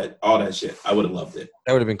while. All that shit. I would have loved it.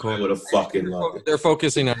 That would have been cool. I would have fucking loved it. They're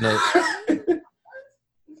focusing on the.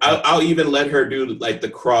 I'll even let her do like the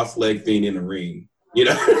cross leg thing in the ring.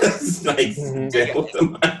 It's like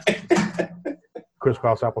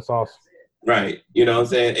crisscross applesauce. Right. You know what I'm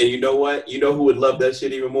saying? And you know what? You know who would love that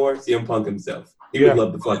shit even more? CM Punk himself. He would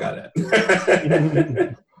love the fuck out of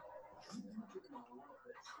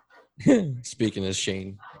that. Speaking of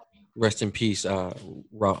Shane, rest in peace,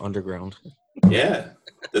 Raw Underground. Yeah.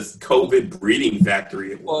 This COVID breeding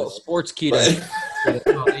factory. Well, Sportskeeda.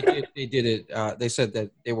 They did it. They said that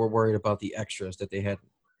they were worried about the extras that they had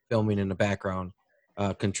filming in the background.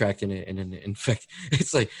 Contracting it and then infect.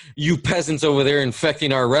 It's like you peasants over there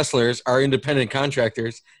infecting our wrestlers, our independent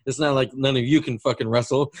contractors. It's not like none of you can fucking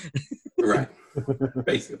wrestle. Right.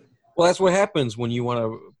 Basically. Well, that's what happens when you want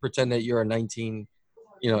to pretend that you're a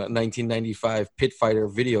 1995 Pit Fighter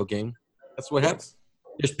video game. That's what happens.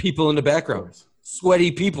 There's people in the background, sweaty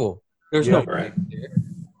people. There's no. Right.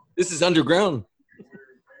 This is underground.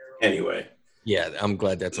 Anyway, Yeah, I'm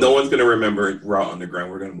glad that's no over. one's gonna remember Raw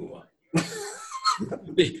Underground. We're gonna move on.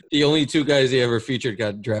 The only two guys they ever featured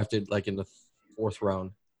got drafted like in the 4th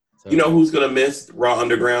round. So, You know who's gonna miss Raw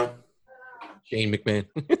Underground? Shane McMahon.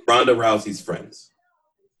 Ronda Rousey's friends.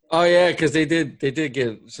 Oh yeah, because they did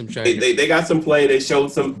get some shine. They got some play. They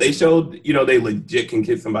showed they legit can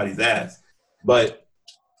kick somebody's ass. But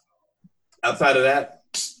outside of that,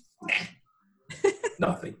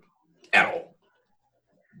 nothing at all.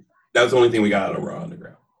 That was the only thing we got out of Raw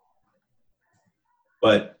Underground.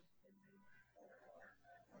 But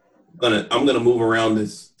I'm gonna move around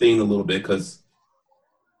this thing a little bit because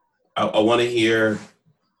I want to hear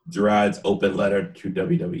Gerard's open letter to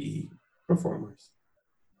WWE performers.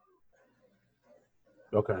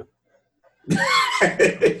 Okay.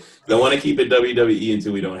 I want to keep it WWE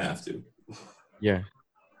until we don't have to. Yeah.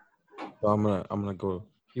 So I'm gonna go.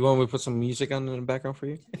 You want me to put some music on in the background for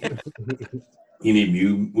you? You need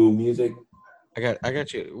move music? I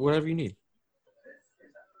got you. Whatever you need.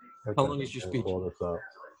 How long is your speech? Pull this up.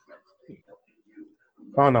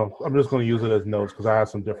 I don't know. I'm just going to use it as notes because I have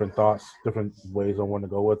some different thoughts, different ways I want to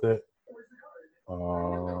go with it.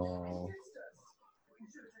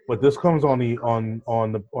 But this comes on the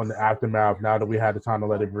aftermath. Now that we had the time to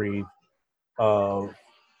let it breathe, of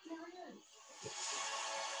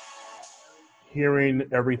hearing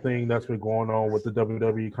everything that's been going on with the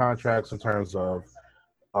WWE contracts in terms of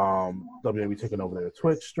WWE taking over their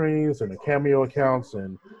Twitch streams and the Cameo accounts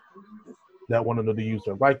and that wanted to use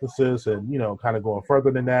their likenesses and, kind of going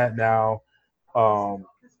further than that now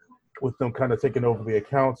with them kind of taking over the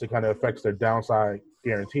accounts, it kind of affects their downside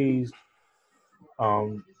guarantees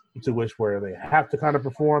to which where they have to kind of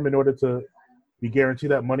perform in order to be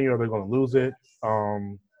guaranteed that money or they're going to lose it.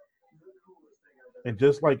 And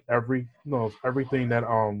just like everything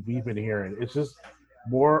that we've been hearing, it's just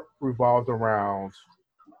more revolved around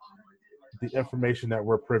the information that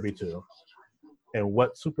we're privy to and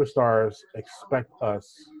what superstars expect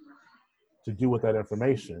us to do with that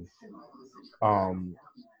information. I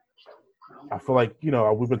feel like,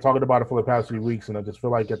 we've been talking about it for the past few weeks, and I just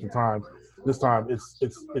feel like this time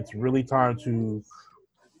it's really time to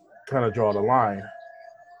kind of draw the line.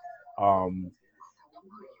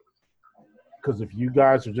 Because if you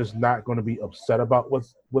guys are just not going to be upset about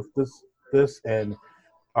what's with this, and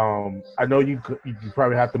I know you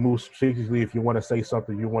probably have to move strategically if you want to say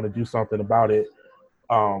something, you want to do something about it.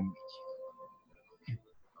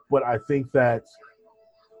 But I think that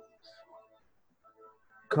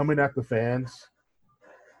coming at the fans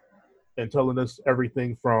and telling us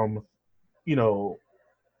everything from,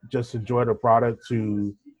 just enjoy the product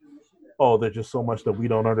to, there's just so much that we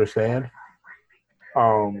don't understand.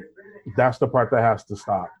 That's the part that has to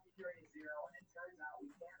stop.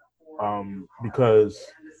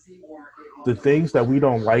 Because the things that we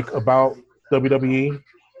don't like about WWE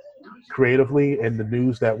creatively and the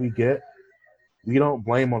news that we get, we don't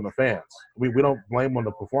blame on the fans. We don't blame on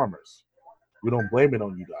the performers. We don't blame it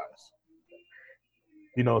on you guys.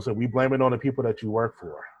 So we blame it on the people that you work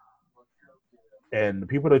for. And the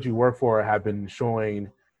people that you work for have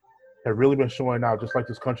really been showing out, just like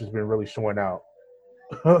this country's been really showing out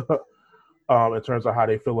in terms of how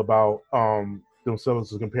they feel about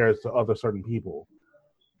themselves as compared to other certain people.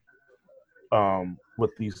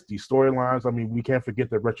 With these storylines, I mean, we can't forget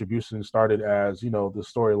that Retribution started as, the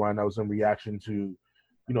storyline that was in reaction to,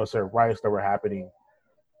 certain riots that were happening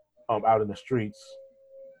out in the streets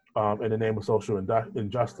in the name of social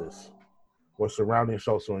injustice or surrounding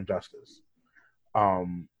social injustice.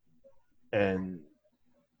 And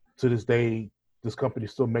to this day, this company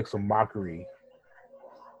still makes a mockery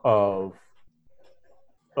of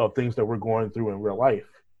things that we're going through in real life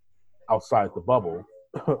outside the bubble.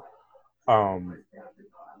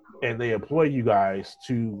 And they employ you guys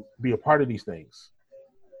to be a part of these things,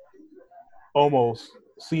 almost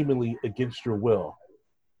seemingly against your will.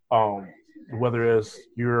 Whether it's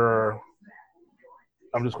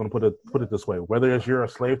I'm just going to put it this way, whether it's you're a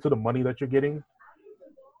slave to the money that you're getting,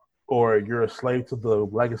 or you're a slave to the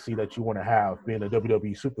legacy that you want to have, being a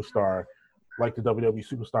WWE superstar, like the WWE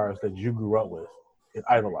superstars that you grew up with and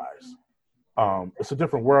idolized. It's a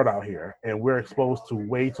different world out here, and we're exposed to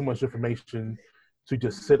way too much information to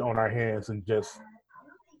just sit on our hands and just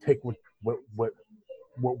take what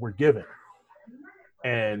we're given.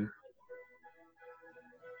 And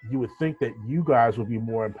you would think that you guys would be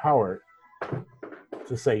more empowered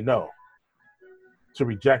to say no, to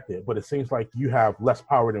reject it, but it seems like you have less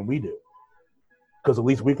power than we do, because at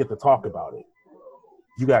least we get to talk about it.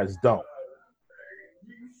 You guys don't.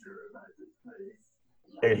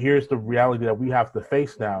 And here's the reality that we have to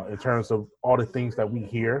face now in terms of all the things that we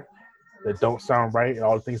hear that don't sound right and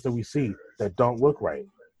all the things that we see that don't look right.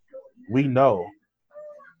 We know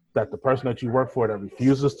that the person that you work for that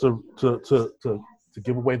refuses to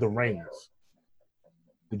give away the reins,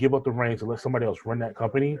 to give up the reins and let somebody else run that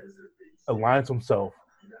company, aligns himself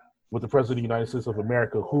with the President of the United States of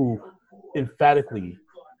America, who emphatically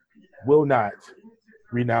will not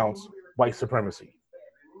renounce white supremacy.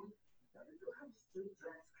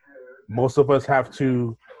 Most of us have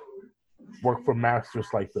to work for masters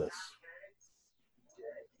like this.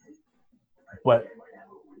 But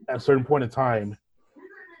at a certain point in time,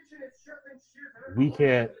 we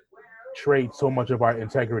can't trade so much of our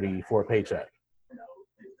integrity for a paycheck.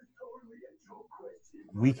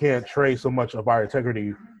 We can't trade so much of our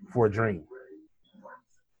integrity for a dream.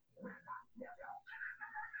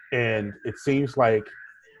 And it seems like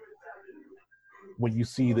when you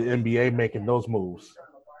see the NBA making those moves,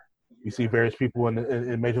 you see various people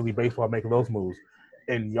in Major League Baseball making those moves,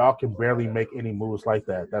 and y'all can barely make any moves like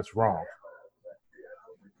that. That's wrong.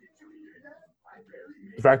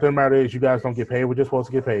 The fact of the matter is, you guys don't get paid what you're supposed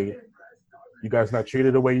to get paid. You guys are not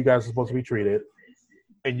treated the way you guys are supposed to be treated.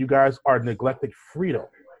 And you guys are neglecting freedom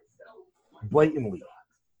blatantly.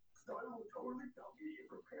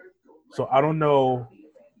 So I don't know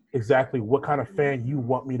exactly what kind of fan you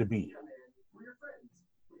want me to be.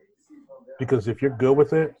 Because if you're good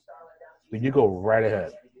with it, then you go right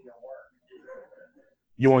ahead.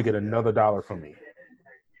 You won't get another dollar from me.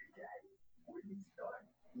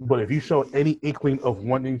 But if you show any inkling of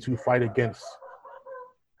wanting to fight against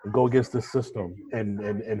and go against this system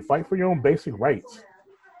and fight for your own basic rights,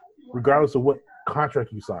 regardless of what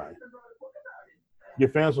contract you sign, your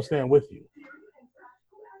fans will stand with you.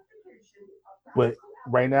 But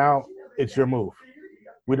right now, it's your move.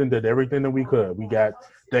 We done did everything that we could. We got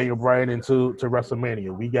Daniel Bryan into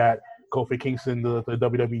WrestleMania. We got Kofi Kingston the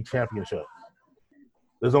WWE Championship.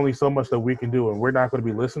 There's only so much that we can do, and we're not going to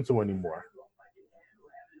be listened to anymore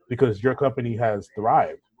because your company has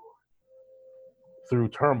thrived through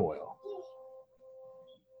turmoil.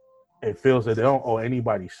 It feels that they don't owe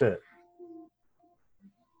anybody shit.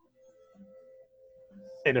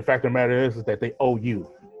 And the fact of the matter is that they owe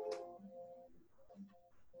you.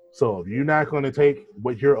 So if you're not going to take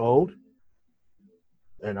what you're owed,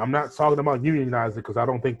 and I'm not talking about unionizing because I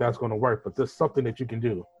don't think that's going to work, but there's something that you can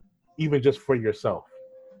do, even just for yourself.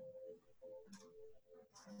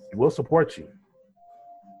 We'll support you.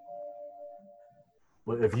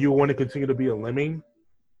 But if you want to continue to be a lemming,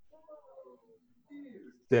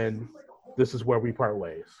 then this is where we part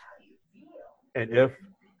ways. And if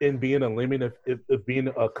in being a lemming, if being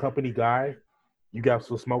a company guy, you got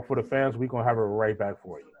some smoke for the fans, we're going to have it right back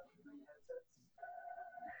for you.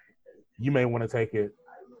 You may want to take it,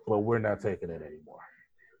 but we're not taking it anymore.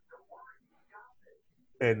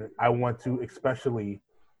 And I want to especially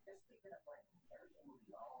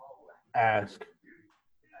ask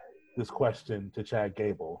this question to Chad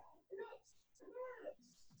Gable.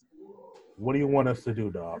 What do you want us to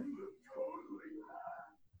do, dog?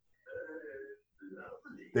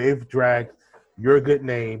 They've dragged your good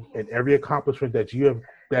name and every accomplishment that you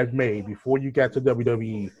have made before you got to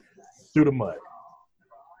WWE through the mud.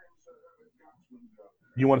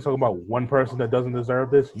 You want to talk about one person that doesn't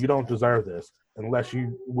deserve this? You don't deserve this unless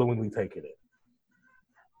you willingly taking it.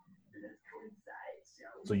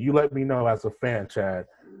 So you let me know as a fan, Chad,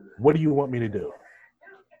 what do you want me to do?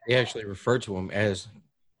 They actually referred to him as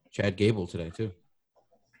Chad Gable today, too.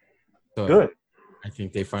 So Good. I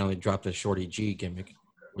think they finally dropped the Shorty G gimmick,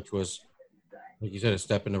 which was, like you said, a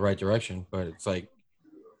step in the right direction. But it's like,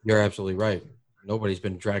 you're absolutely right. Nobody's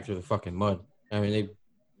been dragged through the fucking mud. I mean,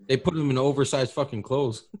 they put him in oversized fucking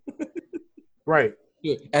clothes. Right.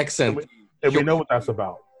 Accent. And we know what that's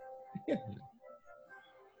about. Yeah.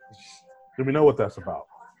 And we know what that's about.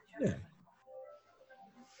 Yeah.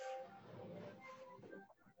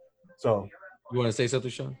 So. You want to say something,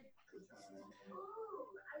 Sean?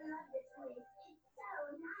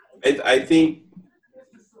 I think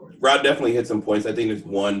Rod definitely hit some points. I think there's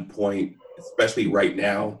one point, especially right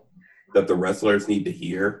now, that the wrestlers need to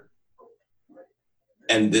hear.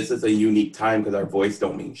 And this is a unique time because our voice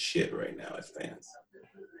don't mean shit right now as fans.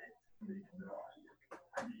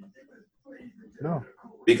 No.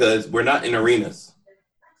 Because we're not in arenas.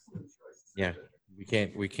 Yeah. We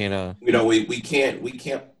can't we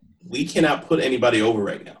cannot put anybody over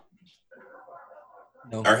right now.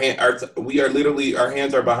 No. Our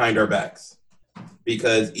hands are behind our backs.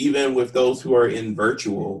 Because even with those who are in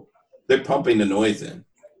virtual, they're pumping the noise in.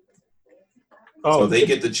 Oh, so they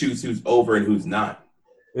get to choose who's over and who's not.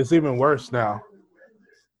 It's even worse now.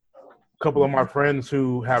 A couple of my friends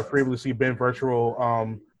who have previously been virtual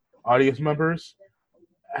audience members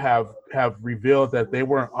have revealed that they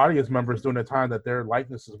weren't audience members during the time that their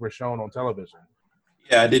likenesses were shown on television.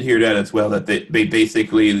 Yeah, I did hear that as well, that they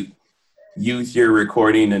basically use your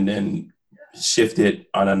recording and then shift it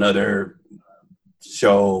on another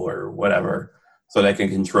show or whatever so they can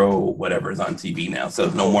control whatever's on TV now. So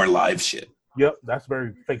no more live shit. Yep, that's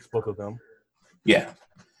very Facebook of them. Yeah.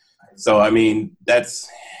 So, I mean, that's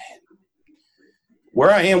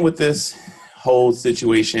where I am with this whole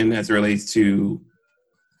situation as it relates to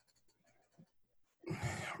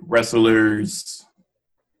wrestlers'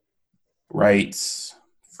 rights,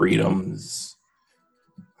 freedoms.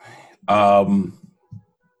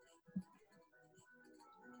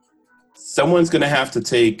 Someone's going to have to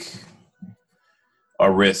take a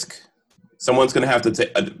risk. Someone's going to have to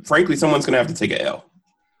take, frankly, someone's going to have to take an L.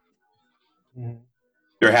 Mm-hmm.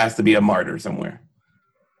 There has to be a martyr somewhere,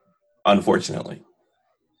 unfortunately,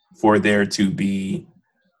 for there to be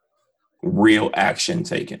real action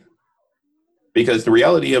taken. Because the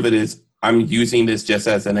reality of it is, I'm using this just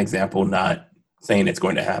as an example, not saying it's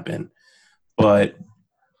going to happen. But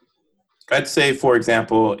I'd say, for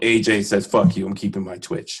example, AJ says, fuck you, I'm keeping my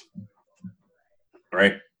Twitch.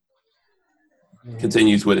 Right? Mm-hmm.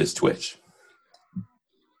 Continues with his Twitch.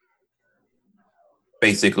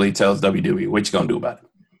 Basically tells WWE, what you gonna do about it?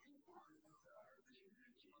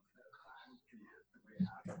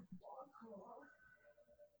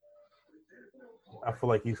 I feel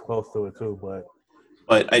like he's close to it too, but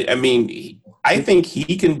I mean, I think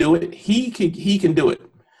he can do it. He can do it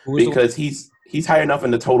because he's high enough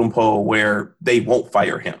in the totem pole where they won't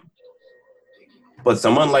fire him. But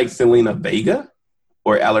someone like Selena Vega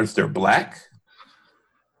or Aleister Black,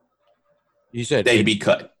 you said they'd be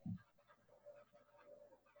cut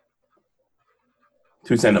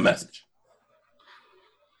to send a message.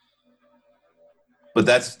 But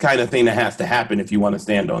that's the kind of thing that has to happen if you want to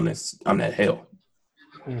stand on that hill.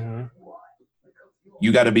 Mm-hmm.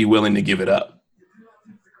 You got to be willing to give it up.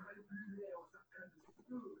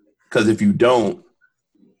 Because if you don't,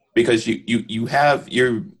 because you have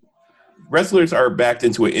your wrestlers are backed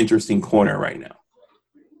into an interesting corner right now.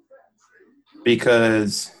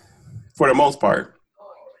 Because for the most part,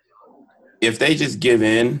 if they just give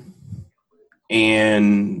in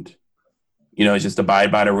and, you know, just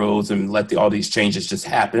abide by the rules and let all these changes just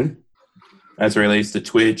happen as it relates to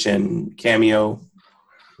Twitch and Cameo,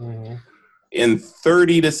 mm-hmm. in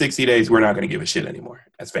 30 to 60 days, we're not going to give a shit anymore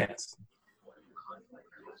as fans.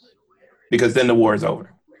 Because then the war is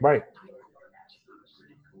over. Right.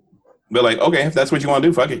 They're like, okay, if that's what you want to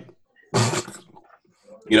do, fuck it.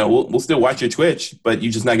 You know, we'll still watch your Twitch, but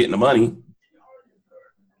you're just not getting the money.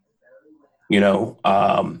 You know,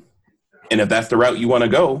 and if that's the route you want to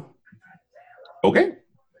go, okay.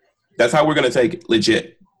 That's how we're going to take it,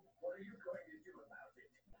 legit.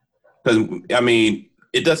 Because, I mean,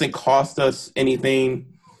 it doesn't cost us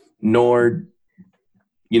anything, nor,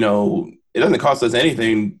 you know, it doesn't cost us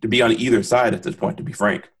anything to be on either side at this point, to be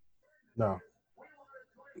frank. No.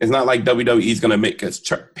 It's not like WWE's going to make us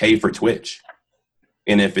pay for Twitch.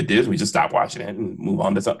 And if it is, we just stop watching it and move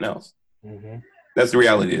on to something else. Mm-hmm. That's the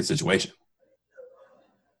reality of the situation.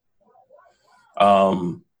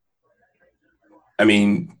 I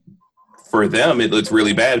mean, for them, it looks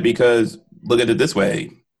really bad because look at it this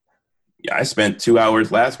way. Yeah, I spent 2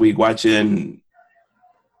 hours last week watching,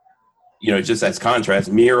 you know, just as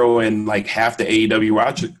contrast, Miro and like half the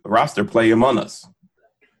AEW roster play Among Us.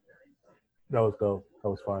 That was dope. That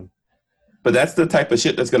was fun. But that's the type of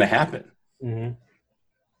shit that's going to happen. Mm-hmm.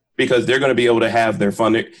 Because they're going to be able to have their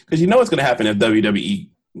fun. Because you know what's going to happen if WWE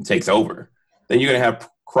takes over. Then you're going to have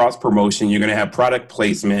cross promotion. You're going to have product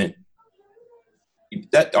placement.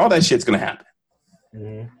 All that shit's going to happen.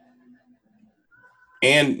 Mm-hmm.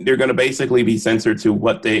 And they're going to basically be censored to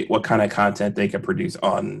what kind of content they can produce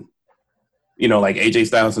on, you know, like AJ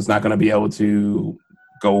Styles is not going to be able to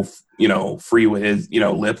go, you know, free with his, you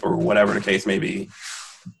know, lip or whatever the case may be.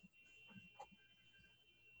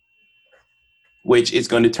 Which is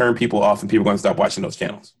going to turn people off and people are going to stop watching those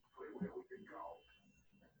channels.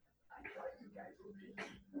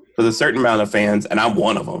 Because a certain amount of fans, and I'm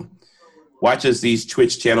one of them, watches these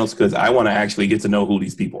Twitch channels because I want to actually get to know who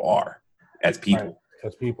these people are as people. Right.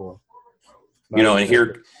 As people. You know, and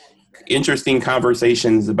hear interesting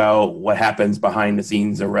conversations about what happens behind the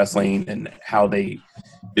scenes of wrestling and how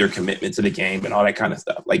their commitment to the game and all that kind of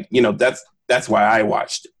stuff. Like, you know, that's why I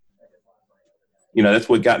watched it. You know, that's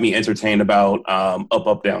what got me entertained about Up,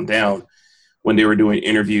 Up, Down, Down when they were doing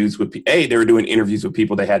interviews with they were doing interviews with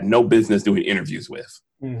people they had no business doing interviews with.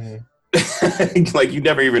 Mm-hmm. Like, you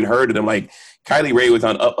never even heard of them. Like, Kylie Rae was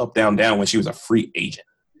on Up, Up, Down, Down when she was a free agent.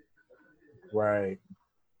 Right.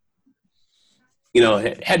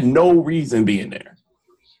 had no reason being there.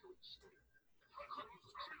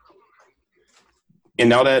 And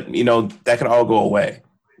now that, that can all go away,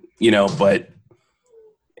 but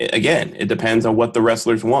again, it depends on what the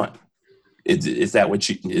wrestlers want. Is that what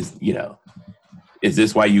is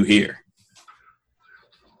this why you here?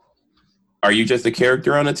 Are you just a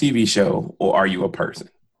character on a TV show, or are you a person?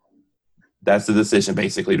 That's the decision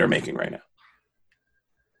basically they're making right now.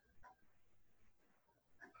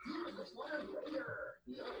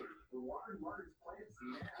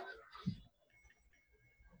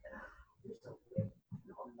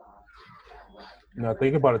 Now,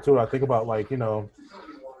 think about it too. I think about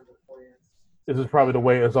this is probably the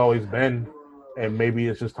way it's always been, and maybe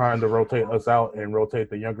it's just time to rotate us out and rotate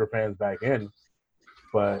the younger fans back in.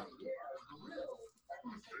 But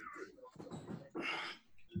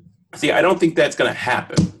see, I don't think that's going to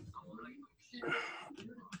happen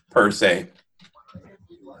per se,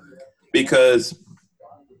 because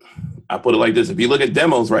I put it like this: if you look at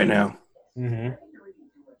demos right now,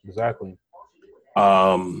 exactly.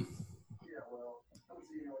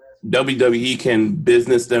 WWE can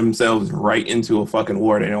business themselves right into a fucking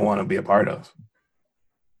war they don't want to be a part of.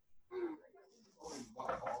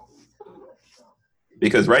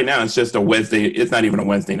 Because right now it's just it's not even a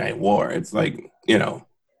Wednesday night war. It's like, it's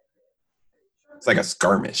like a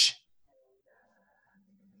skirmish.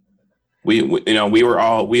 We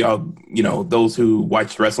all, those who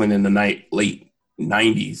watched wrestling in the late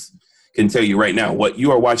 90s can tell you right now, what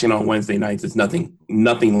you are watching on Wednesday nights is nothing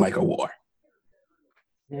like a war.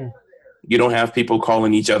 You don't have people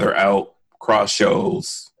calling each other out, cross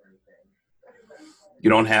shows. You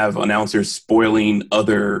don't have announcers spoiling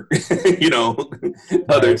other,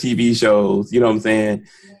 other TV shows. You know what I'm saying?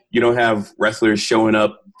 You don't have wrestlers showing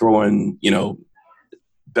up throwing,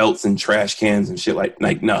 belts and trash cans and shit like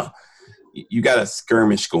no. You got a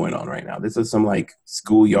skirmish going on right now. This is some like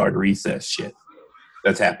schoolyard recess shit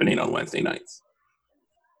that's happening on Wednesday nights.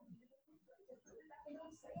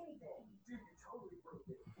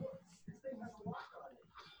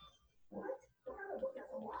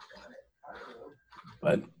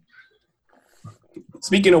 But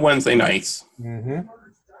speaking of Wednesday nights,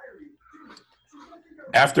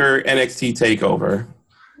 after NXT TakeOver,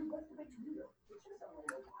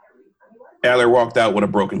 Balor walked out with a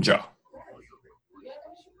broken jaw.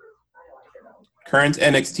 Current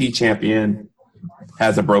NXT champion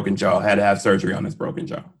has a broken jaw, had to have surgery on his broken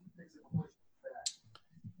jaw.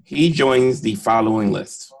 He joins the following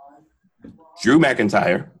list: Drew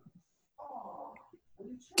McIntyre,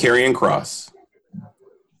 Karrion Kross,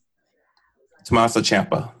 Tommaso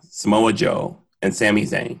Ciampa, Samoa Joe, and Sami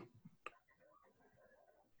Zayn,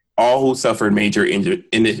 all who suffered major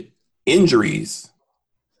injuries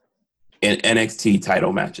in NXT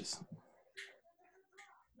title matches.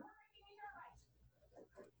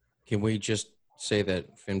 Can we just say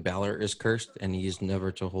that Finn Balor is cursed and he is never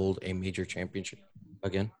to hold a major championship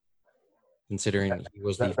again? Considering he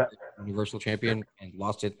was the Universal Champion and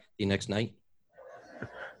lost it the next night.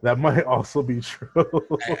 That might also be true.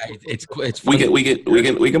 It's we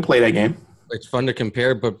can play that game. It's fun to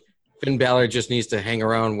compare, but Finn Balor just needs to hang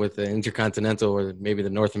around with the Intercontinental or maybe the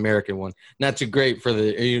North American one. Not too great for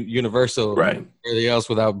the Universal, right? Or anything else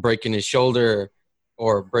without breaking his shoulder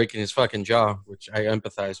or breaking his fucking jaw, which I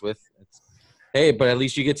empathize with. Hey, but at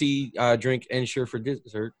least you get to eat, drink, and share for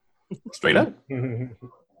dessert. Straight up.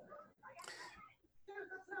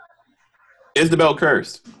 Is the belt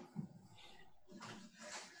cursed?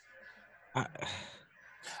 I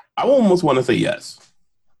almost want to say yes.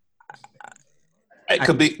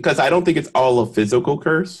 Because I don't think it's all a physical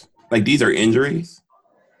curse. Like, these are injuries.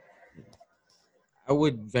 I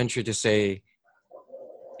would venture to say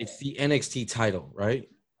it's the NXT title, right?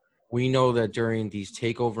 We know that during these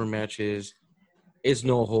takeover matches, it's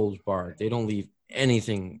no holds barred. They don't leave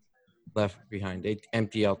anything left behind. They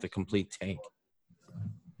empty out the complete tank.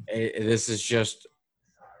 This is just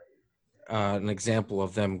an example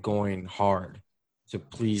of them going hard to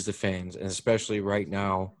please the fans, and especially right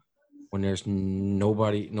now when there's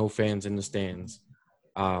no fans in the stands.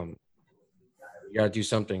 You got to do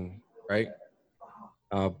something, right?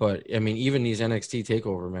 But, I mean, even these NXT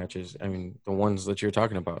TakeOver matches, I mean, the ones that you're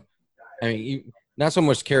talking about, I mean, not so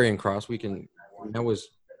much Karrion Kross. That was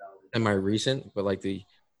semi-recent, but like the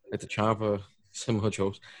Ciampa, Samoa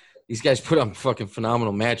Joe, these guys put on fucking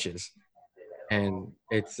phenomenal matches. And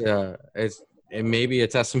it's maybe a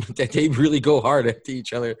testament that they really go hard at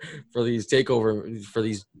each other for these for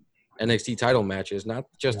these NXT title matches, not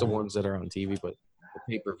just the ones that are on TV, but the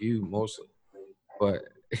pay-per-view mostly. But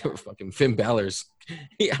fucking Finn Balor's,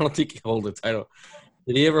 I don't think he hold the title.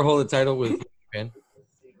 Did he ever hold the title with Japan?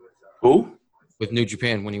 Who? with New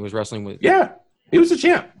Japan when he was wrestling with. Yeah, he was a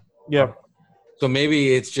champ. Yeah. So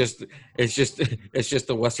maybe it's just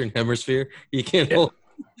the Western Hemisphere. He can't hold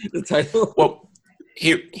the title. Well,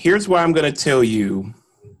 here's why I'm going to tell you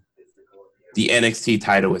the NXT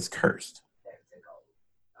title is cursed.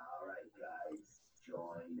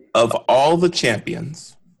 Of all the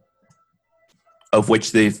champions, of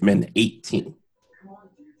which they've been 18,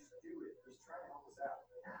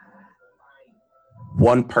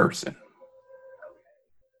 one person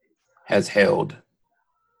has held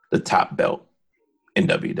the top belt in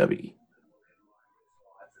WWE.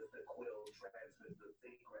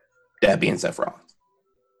 That being Seth Rollins,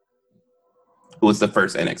 who was the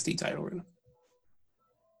first NXT title winner.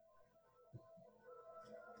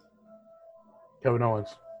 Kevin Owens.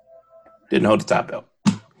 Didn't hold the top belt.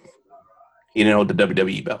 He didn't hold the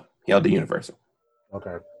WWE belt. He held the Universal.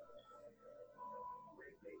 Okay.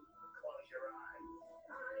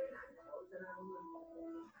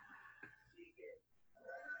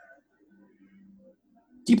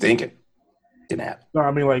 Keep thinking. Didn't happen. No,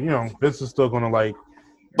 I mean, like, this is still going to, like.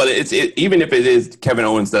 But even if it is Kevin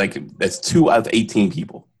Owens, that's 2 out of 18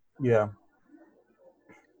 people. Yeah.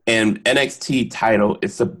 And NXT title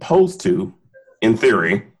is supposed to, in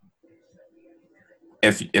theory,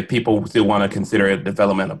 if people still want to consider it a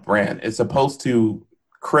developmental brand, it's supposed to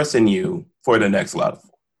christen you for the next level.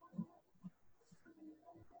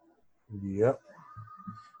 Yep.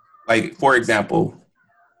 Like, for example,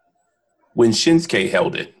 when Shinsuke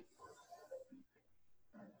held it,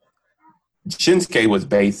 Shinsuke was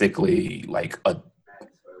basically like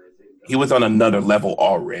he was on another level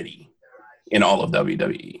already in all of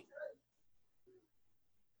WWE.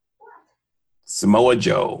 Samoa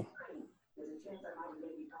Joe,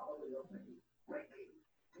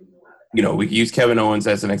 we use Kevin Owens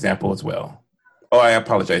as an example as well. Oh, I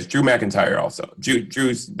apologize. Drew McIntyre also.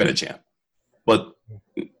 Drew's been a champ. But,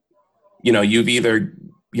 you've either,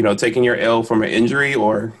 taken your L from an injury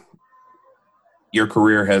or your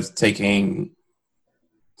career has taken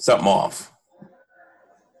something off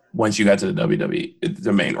once you got to the WWE,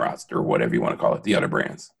 the main roster, or whatever you want to call it, the other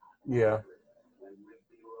brands. Yeah.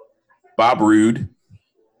 Bob Roode.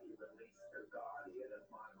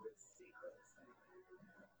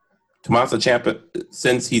 Tommaso Ciampa,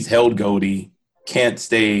 since he's held Goldie, can't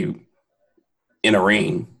stay in a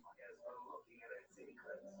ring.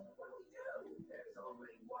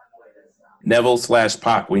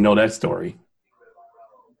 Neville/Pac, we know that story.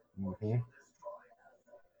 Mm-hmm.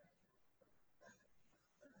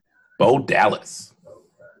 Bo Dallas.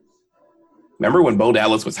 Remember when Bo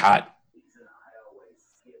Dallas was hot?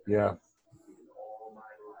 Yeah.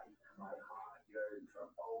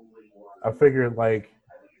 I figured, like,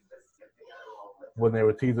 when they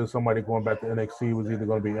were teasing somebody going back to NXT, it was either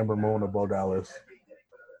going to be Ember Moon or Bo Dallas.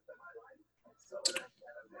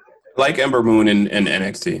 Like Ember Moon in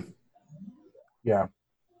NXT. Yeah.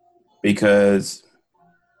 Because,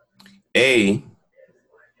 to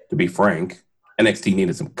be frank, NXT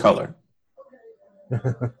needed some color.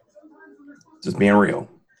 Just being real.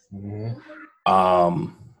 Mm-hmm.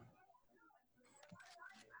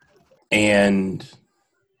 And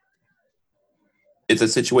it's a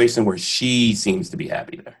situation where she seems to be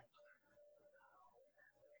happy there.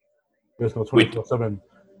 There's no 24/7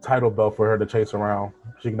 title belt for her to chase around.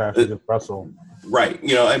 She can actually just wrestle. Right.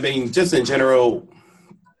 Just in general,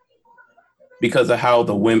 because of how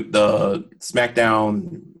the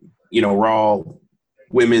SmackDown, Raw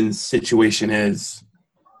women's situation is,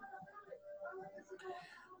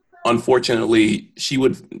 unfortunately,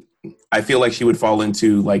 I feel like she would fall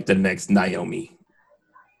into like the next Naomi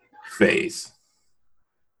phase,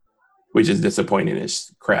 which is disappointing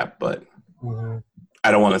as crap, but Mm-hmm.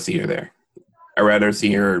 I don't want to see her there. I'd rather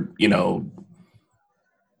see her,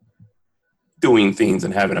 doing things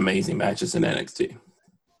and having amazing matches in NXT.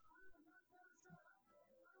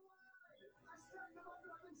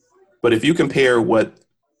 But if you compare what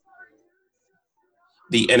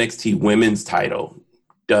the NXT women's title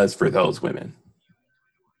does for those women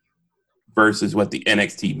versus what the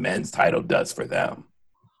NXT men's title does for them,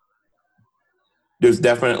 there's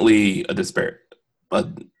definitely a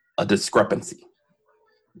discrepancy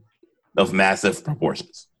of massive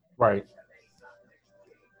proportions. Right.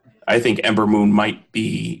 I think Ember Moon might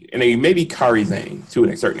be, and maybe Kairi Sane to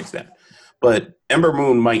a certain extent, but Ember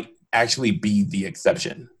Moon might actually be the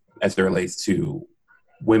exception as it relates to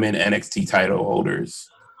women NXT title holders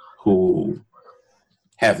who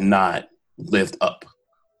have not lived up,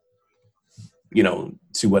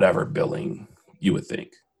 to whatever billing you would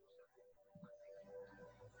think.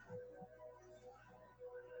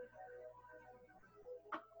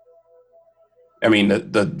 I mean,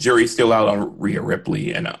 the jury's still out on Rhea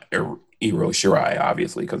Ripley and Io Shirai,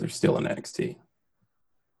 obviously, because they're still in NXT.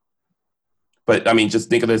 But I mean, just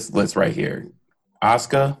think of this list right here: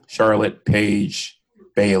 Asuka, Charlotte, Paige,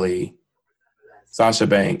 Bayley, Sasha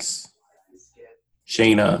Banks,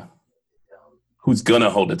 Shayna, who's gonna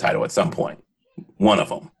hold the title at some point. One of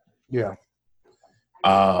them. Yeah.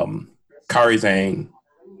 Kairi Sane,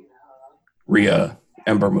 Rhea,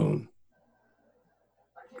 Ember Moon,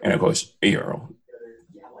 and of course, Io,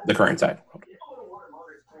 the current title.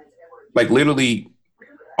 Like literally,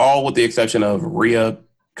 all with the exception of Rhea,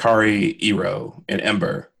 Kairi, Io, and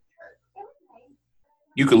Ember.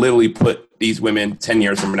 You could literally put these women 10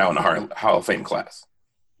 years from now in the Hall of Fame class,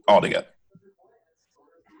 all together.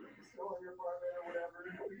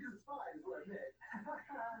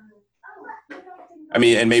 I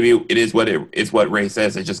mean, and maybe it is it's what Ray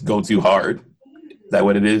says. It just go too hard. Is that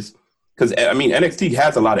what it is? Because I mean, NXT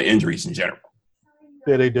has a lot of injuries in general.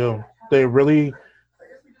 Yeah, they do. They really.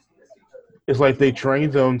 It's like they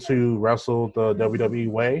trained them to wrestle the WWE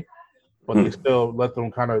way, but they still let them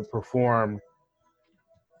kind of perform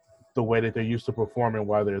the way that they're used to performing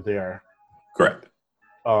while they're there. Correct.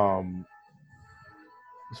 So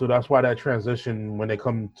that's why that transition when they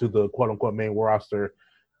come to the quote unquote main roster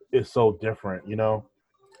is so different, you know?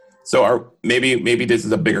 So maybe this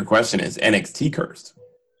is a bigger question: is NXT cursed?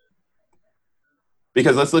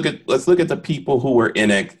 Because let's look at the people who were in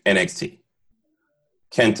NXT.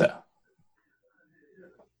 Kenta,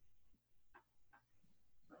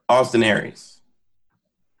 Austin Aries.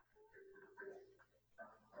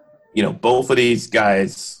 You know, both of these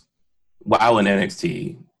guys, while in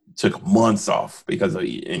NXT, took months off because of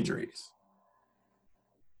injuries.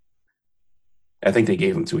 I think they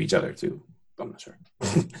gave them to each other too. I'm not sure.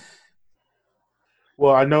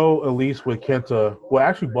 Well, I know at least with Kenta, well,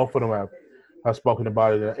 actually both of them have spoken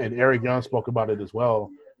about it, and Eric Young spoke about it as well,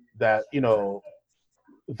 that, you know,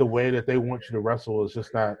 the way that they want you to wrestle is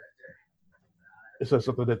just not, it's just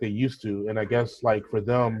something that they used to. And I guess, like, for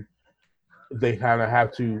them, they kind of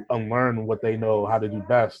have to unlearn what they know how to do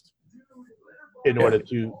best in order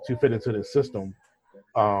to fit into the system.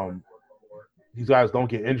 These guys don't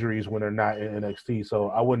get injuries when they're not in NXT, so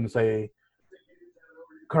I wouldn't say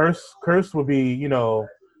curse would be, you know,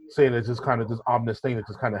 saying it's just kind of this ominous thing that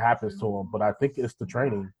just kind of happens to them. But I think it's the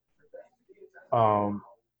training. WWE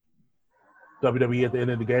at the end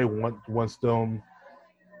of the day wants them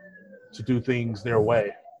to do things their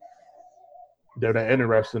way. They're not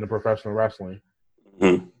interested in professional wrestling.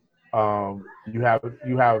 Mm-hmm.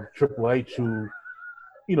 You have Triple H, who,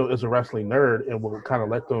 you know, is a wrestling nerd and will kind of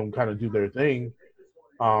let them kind of do their thing,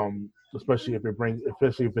 especially if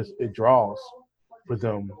it draws for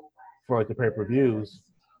them for like the pay-per-views.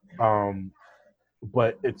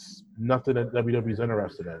 But it's nothing that WWE's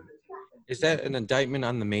interested in. Is that an indictment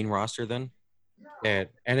on the main roster then?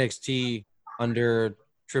 That NXT under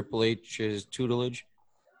Triple H's tutelage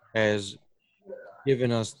has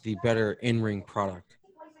given us the better in-ring product,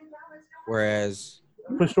 whereas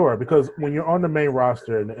for sure, because when you're on the main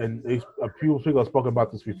roster, and a few people have spoken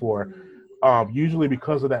about this before, usually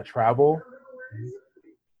because of that travel,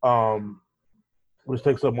 which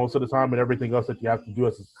takes up most of the time and everything else that you have to do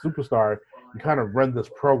as a superstar, you kind of run this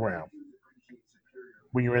program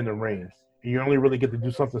when you're in the ring. And you only really get to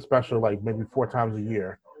do something special like maybe 4 times a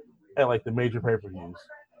year at like the major pay-per-views.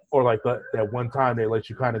 Or like that one time they let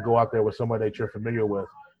you kind of go out there with somebody that you're familiar with,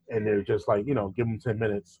 and they're just like, you know, give them 10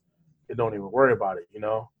 minutes and don't even worry about it, you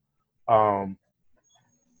know? You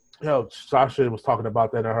know, Sasha was talking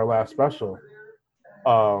about that in her last special,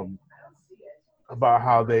 about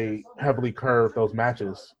how they heavily curved those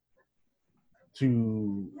matches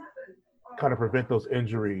to kind of prevent those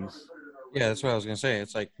injuries. yeah, that's what I was gonna say.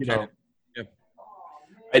 It's like, You know,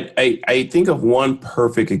 I think of one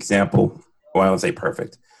perfect example. Well, I don't say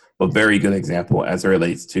perfect, but very good example as it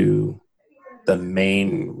relates to the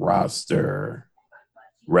main roster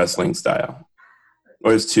wrestling style.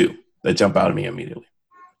 Or there's two that jump out at me immediately.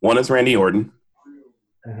 One is Randy Orton,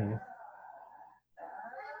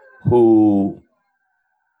 who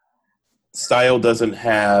style doesn't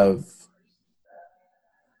have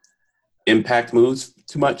impact moves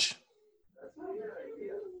too much.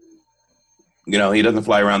 You know, he doesn't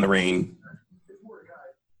fly around the ring.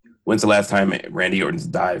 When's the last time Randy Orton's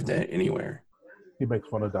dived anywhere? he makes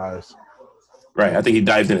fun of dives. Right. I think he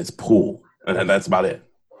dives in his pool, and that's about it.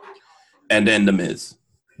 And then The Miz.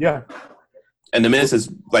 Yeah. And The Miz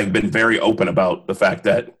has like been very open about the fact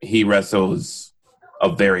that he wrestles a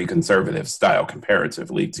very conservative style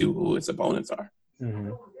comparatively to who his opponents are.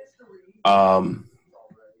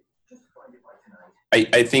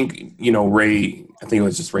 I think, you know, Ray I think it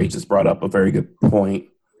was just Ray just brought up a very good point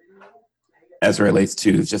as it relates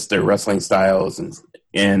to just their wrestling styles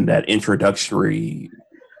and that introductory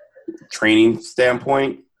training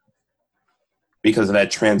standpoint, because of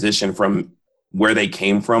that transition from where they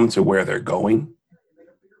came from to where they're going.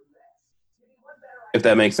 If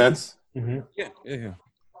that makes sense. Mm-hmm. Yeah.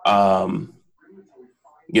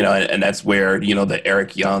 You know, and that's where, you know, the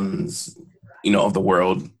Eric Youngs, you know, of the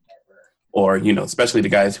world, or, you know, especially the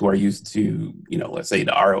guys who are used to, you know, let's say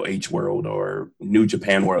the ROH world or New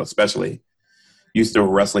Japan world, especially used to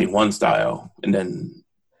wrestling one style and then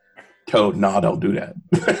told, nah, don't do that.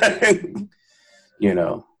 You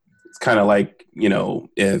know, it's kind of like, you know,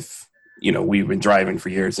 if, you know, we've been driving for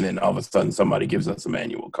years and then all of a sudden somebody gives us a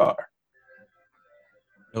manual car.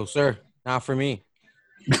 No, sir. Not for me.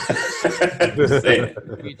 Just saying.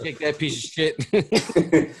 You take that piece of shit.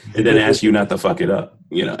 And then ask you not to fuck it up.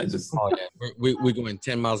 You know, it's just, Oh, yeah. We're going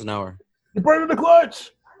 10 miles an hour. You're burning the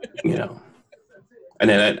clutch. you know. And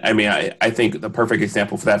then, I mean, I think the perfect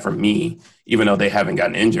example for that for me, even though they haven't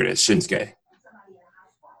gotten injured, is Shinsuke,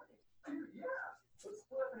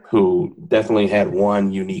 who definitely had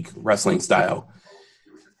one unique wrestling style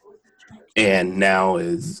and now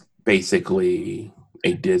is basically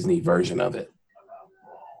a Disney version of it.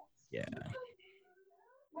 Yeah.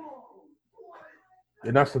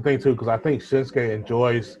 And that's the thing too, because I think Shinsuke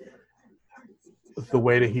enjoys the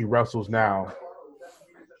way that he wrestles now.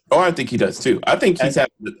 Oh, I think he does too. I think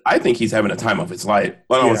he's having a time of his life.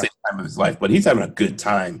 Well, I don't want to say time of his life, but he's having a good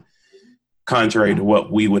time, contrary to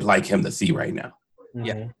what we would like him to see right now.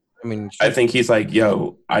 Yeah. I mean, I think he's like,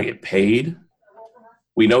 yo, I get paid.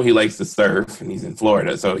 We know he likes to surf, and he's in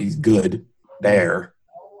Florida, so he's good there.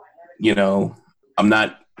 You know, I'm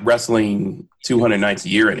not wrestling 200 nights a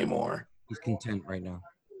year anymore. he's content right now.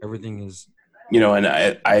 Everything is. You know, and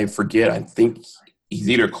I forget, I think he's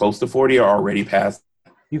either close to 40 or already past.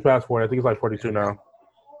 He's past 40. I think he's like 42 now.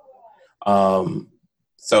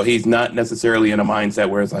 So he's not necessarily in a mindset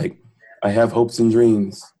where it's like, I have hopes and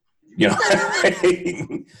dreams. You know,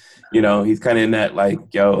 you know, he's kind of in that like,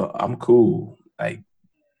 yo, I'm cool. Like,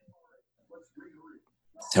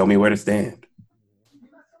 tell me where to stand.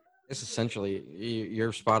 It's essentially,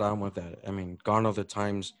 you're spot on with that. I mean, gone are the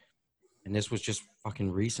times, and this was just fucking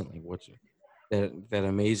recently. What's that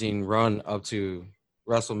amazing run up to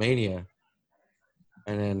WrestleMania,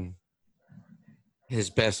 and then his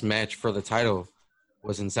best match for the title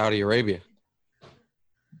was in Saudi Arabia.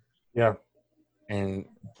 Yeah. And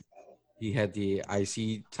he had the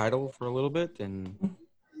IC title for a little bit and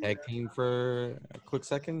tag team for a quick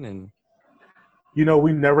second. And you know,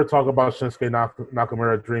 we never talk about Shinsuke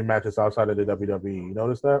Nakamura dream matches outside of the WWE. You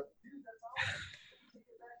notice that?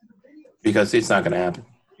 Because it's not going to happen.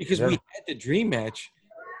 because we had the dream match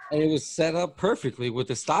and it was set up perfectly with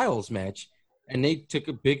the Styles match, and they took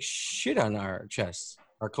a big shit on our chests,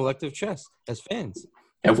 our collective chest as fans.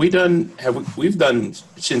 We've done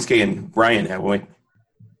Shinsuke and Bryan, haven't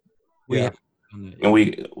we? Yeah. And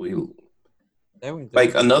we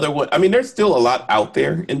like another one. I mean, there's still a lot out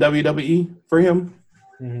there in WWE for him.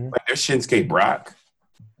 Mm-hmm. Like there's Shinsuke Brock.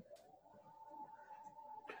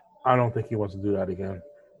 I don't think he wants to do that again.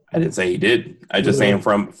 I didn't say he did. I just saying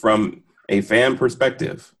from a fan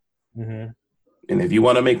perspective. Mm-hmm. And if you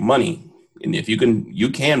want to make money, and if you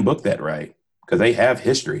can book that right, because they have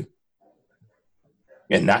history,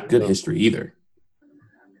 and not good history either.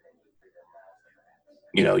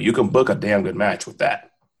 You know, you can book a damn good match with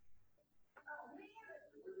that.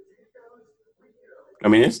 I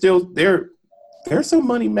mean, it's still there's some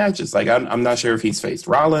money matches. Like I'm not sure if he's faced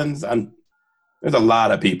Rollins. There's a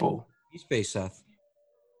lot of people. He's faced Seth.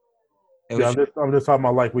 Yeah, I'm just talking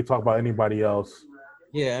about like we talk about anybody else.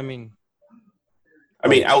 Yeah, I mean,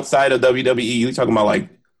 outside of WWE, you talking about like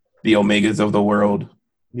the Omegas of the world.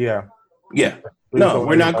 Yeah. Yeah. No,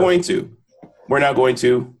 we're not going to. We're not going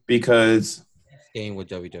to because staying with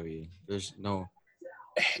WWE. There's no.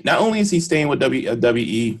 Not only is he staying with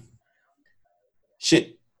WWE,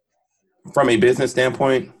 shit, from a business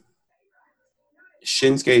standpoint,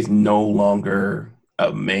 Shinsuke is no longer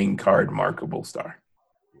a main card marketable star.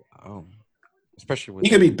 Oh, especially with he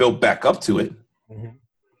could be built back up to it,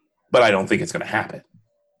 but I don't think it's going to happen.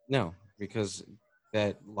 No, because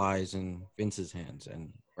that lies in Vince's hands,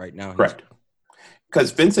 and right now, correct.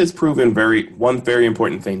 Because Vince has proven one very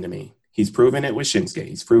important thing to me. He's proven it with Shinsuke.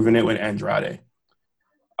 He's proven it with Andrade.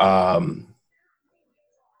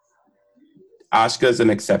 Asuka's an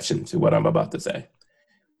exception to what I'm about to say.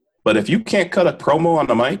 But if you can't cut a promo on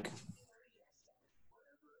the mic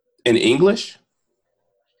in English,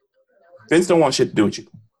 Vince don't want shit to do with you.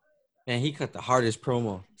 Man, he cut the hardest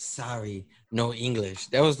promo. Sorry, no English.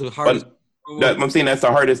 That was the hardest I'm saying that's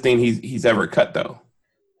the hardest thing he's ever cut, though.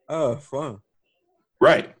 Oh, fun.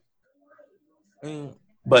 Right. Mm.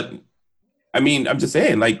 But I mean, I'm just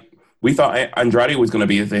saying, like, we thought Andrade was going to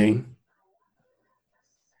be a thing,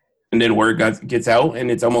 and then word gets out, and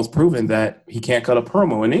it's almost proven that he can't cut a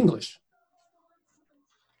promo in English.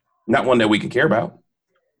 Not one that we can care about.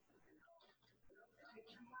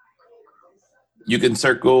 You can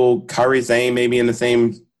circle Kairi Sane maybe in the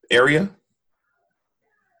same area.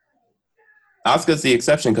 Asuka's the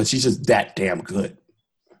exception because she's just that damn good.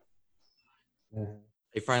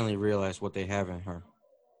 They finally realized what they have in her.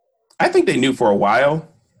 I think they knew for a while.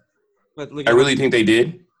 But look I really think they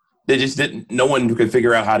did. They just didn't. No one could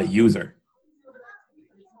figure out how to use her.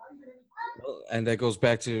 And that goes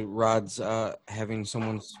back to Rod's having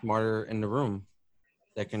someone smarter in the room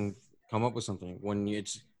that can come up with something. When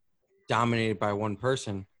it's dominated by one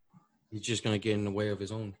person, he's just going to get in the way of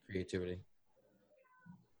his own creativity.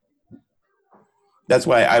 That's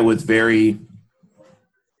why I was very,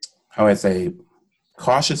 how I say,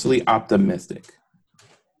 cautiously optimistic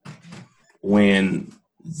when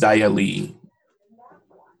Xia Li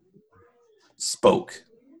spoke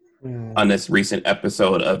on this recent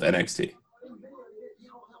episode of NXT.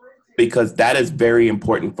 Because that is very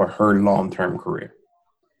important for her long-term career.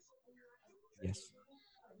 Yes.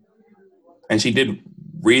 And she did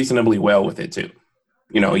reasonably well with it, too.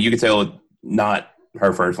 You know, you could tell not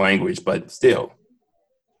her first language, but still.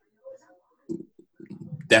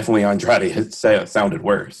 Definitely Andrade has sounded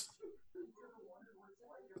worse.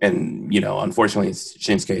 And, you know, unfortunately, it's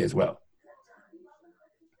Shinsuke as well.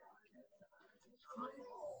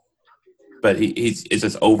 But it's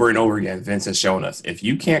just over and over again, Vince has shown us, if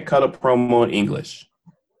you can't cut a promo in English,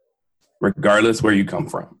 regardless where you come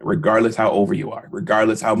from, regardless how over you are,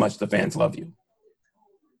 regardless how much the fans love you,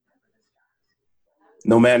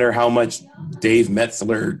 no matter how much Dave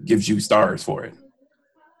Metzler gives you stars for it,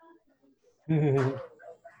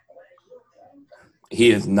 he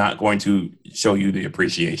is not going to show you the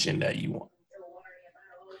appreciation that you want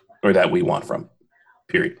or that we want from,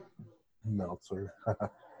 period. No, sir.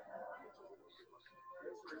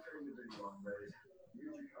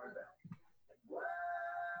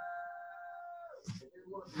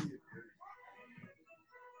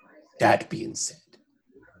 That being said,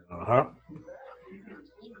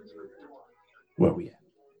 where are we at?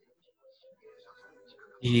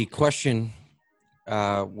 The question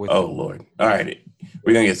with Oh, Lord. All right.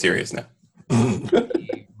 We're going to get serious now.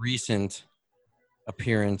 the recent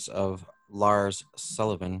appearance of Lars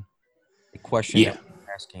Sullivan, the question that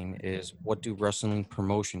we're asking is, what do wrestling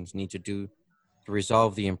promotions need to do to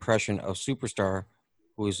resolve the impression of superstar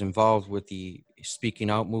who is involved with the speaking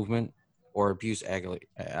out movement or abuse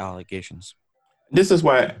allegations? This is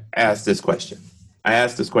why I asked this question. I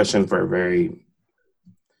asked this question for a very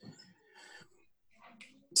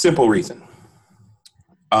simple reason.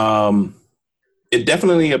 It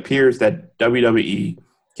definitely appears that WWE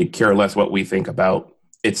could care less what we think about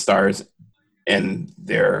its stars and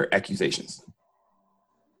their accusations.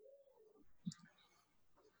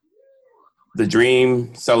 The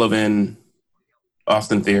Dream, Sullivan,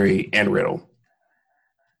 Austin Theory, and Riddle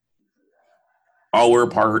all were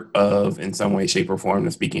part of, in some way, shape, or form,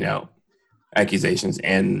 the speaking out accusations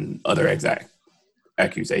and other exact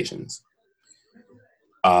accusations.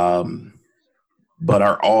 But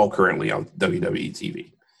are all currently on WWE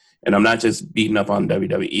TV. And I'm not just beating up on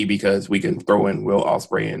WWE because we can throw in Will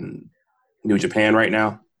Ospreay in New Japan right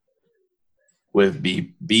now with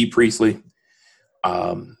B. Priestley.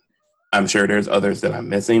 I'm sure there's others that I'm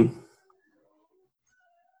missing.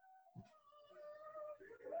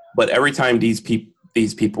 But every time these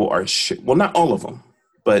people are well, not all of them,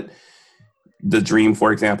 but the Dream,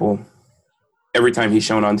 for example, every time he's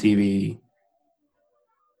shown on TV,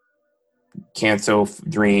 cancel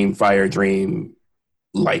Dream, fire Dream,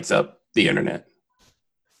 lights up the internet.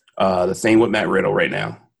 The same with Matt Riddle right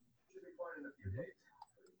now.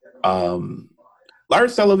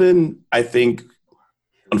 Lars Sullivan,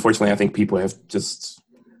 unfortunately, I think people have just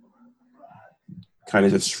kind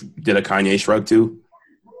of just did a Kanye shrug too.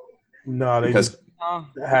 No, they just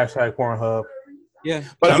hashtag Pornhub. Yeah,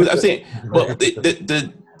 but I'm saying, well,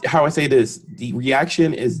 the how I say this, the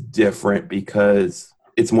reaction is different because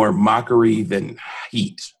it's more mockery than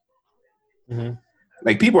heat. Mm-hmm.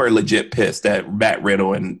 Like, people are legit pissed that Matt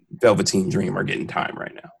Riddle and Velveteen Dream are getting time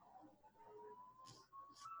right now.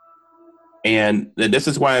 And this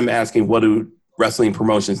is why I'm asking, what do wrestling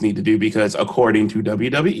promotions need to do? Because according to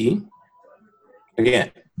WWE,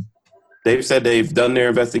 again, they've said they've done their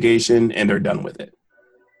investigation and they're done with it.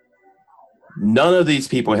 None of these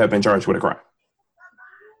people have been charged with a crime.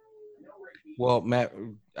 Well, Matt,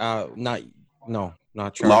 not No,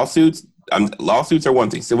 not charged. Lawsuits are one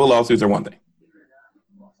thing. Civil lawsuits are one thing.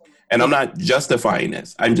 And I'm not justifying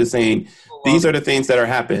this. I'm just saying these are the things that are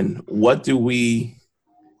happening. What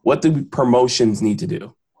do promotions need to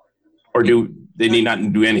do? Or do they need not to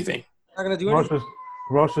do anything? Not gonna do anything.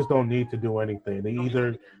 Promotions don't need to do anything. They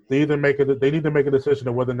either make it. They need to make a decision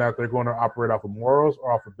of whether or not they're going to operate off of morals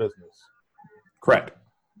or off of business. Correct.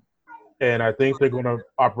 And I think they're going to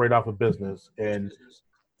operate off of business. And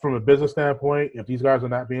from a business standpoint, if these guys are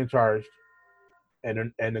not being charged,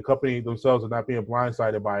 and the company themselves are not being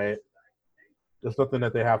blindsided by it, there's something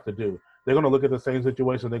that they have to do. They're going to look at the same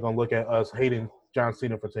situation. They're going to look at us hating John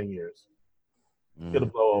Cena for 10 years. It'll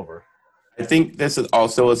blow over. I think this is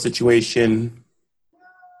also a situation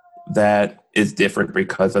that is different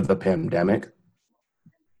because of the pandemic.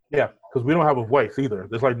 Yeah, because we don't have a voice either.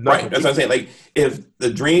 There's like nothing. Right. That's what I'm saying. Like, if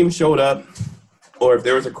the Dream showed up, or if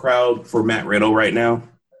there was a crowd for Matt Riddle right now,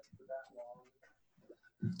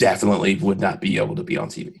 definitely would not be able to be on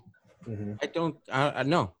TV. Mm-hmm.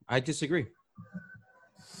 No, I disagree.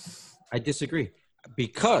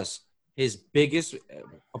 Because his biggest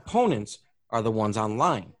opponents are the ones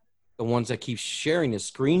online, the ones that keep sharing the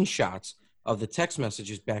screenshots of the text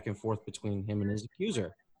messages back and forth between him and his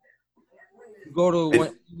accuser. You go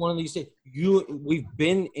to one of these we've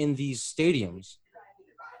been in these stadiums.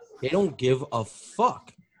 They don't give a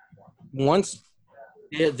fuck. Once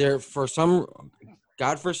they're for some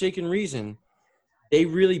godforsaken reason, they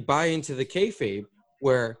really buy into the kayfabe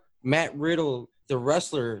where Matt Riddle, the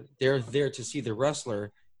wrestler, they're there to see the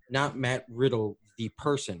wrestler, not Matt Riddle, the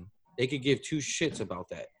person. They could give two shits about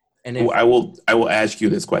that. And I will ask you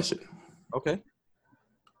this question. Okay.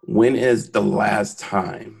 When is the last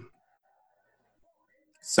time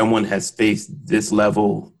someone has faced this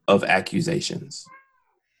level of accusations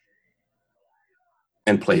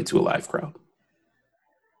and played to a live crowd?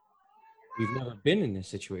 We've never been in this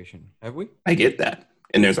situation, have we? I get that.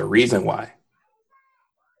 And there's a reason why.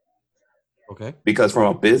 Okay. Because from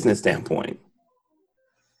a business standpoint,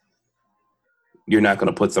 you're not going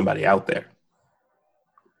to put somebody out there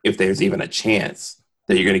if there's even a chance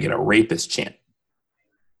that you're going to get a rapist chant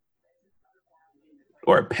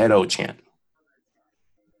or a pedo chant.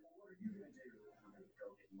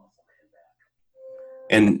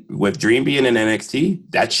 And with Dream being in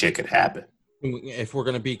NXT, that shit could happen. If we're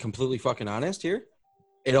going to be completely fucking honest here,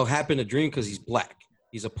 it'll happen to Dream because he's black.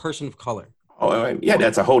 He's a person of color. Oh, yeah,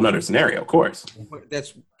 that's a whole nother scenario, of course.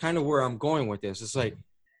 That's kind of where I'm going with this. It's like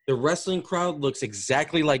the wrestling crowd looks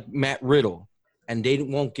exactly like Matt Riddle, and they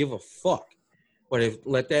won't give a fuck. But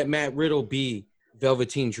let that Matt Riddle be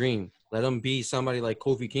Velveteen Dream. Let him be somebody like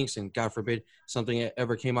Kofi Kingston. God forbid something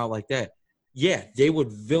ever came out like that. Yeah, they would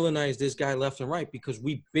villainize this guy left and right because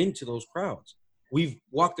we've been to those crowds. We've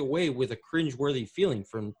walked away with a cringeworthy feeling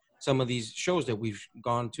from some of these shows that we've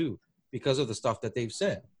gone to because of the stuff that they've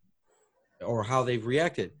said or how they've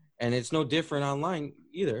reacted. And it's no different online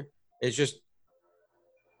either. It's just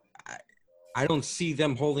I don't see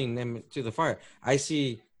them holding them to the fire. I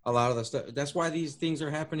see a lot of the stuff. That's why these things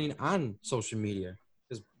are happening on social media,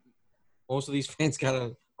 because most of these fans got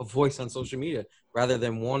a voice on social media rather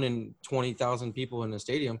than 1 in 20,000 people in the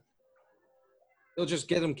stadium. They'll just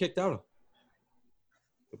get them kicked out.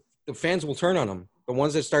 The fans will turn on them. The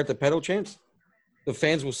ones that start the pedo chants, the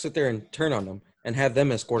fans will sit there and turn on them and have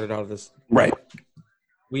them escorted out of this. Right.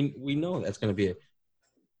 We know that's going to be it.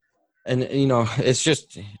 And, you know, it's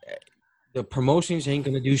just the promotions ain't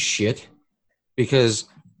going to do shit because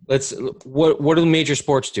what do major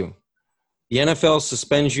sports do? The NFL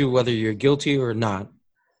suspends you whether you're guilty or not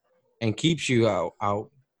and keeps you out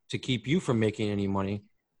to keep you from making any money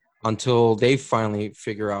until they finally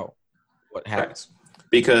figure out what happens.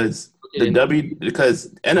 Because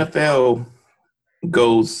because NFL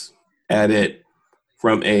goes at it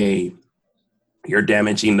from you're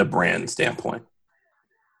damaging the brand standpoint.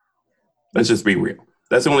 Let's just be real.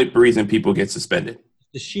 That's the only reason people get suspended.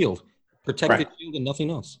 The shield. Protect the shield and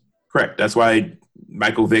nothing else. Correct. That's why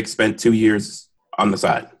Michael Vick spent 2 years on the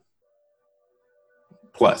side.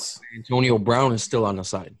 Plus. Antonio Brown is still on the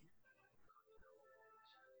side.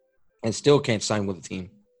 And still can't sign with the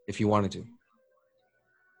team if he wanted to.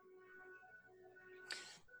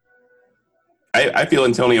 I feel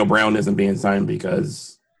Antonio Brown isn't being signed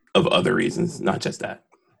because of other reasons, not just that.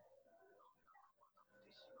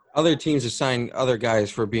 Other teams have signed other guys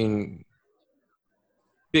for being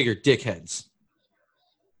bigger dickheads.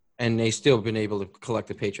 And they still been able to collect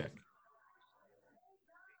a paycheck.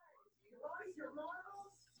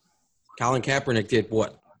 Colin Kaepernick did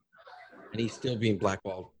what? And he's still being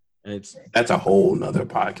blackballed. And that's a whole nother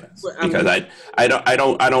podcast because mean,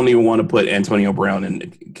 I don't even want to put Antonio Brown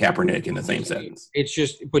and Kaepernick in the same sentence. It's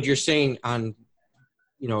just, but you're saying on,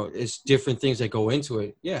 it's different things that go into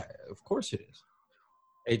it. Yeah, of course it is.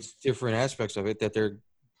 It's different aspects of it that they're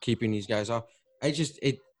keeping these guys off.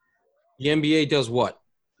 The NBA does what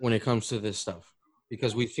when it comes to this stuff?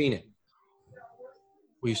 Because we've seen it.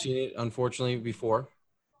 We've seen it, unfortunately, before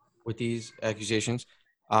with these accusations.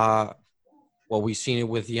 We've seen it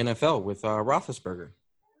with the NFL with Roethlisberger.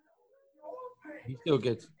 He still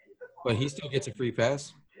gets a free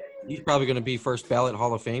pass. He's probably going to be first ballot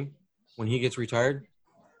Hall of Fame when he gets retired.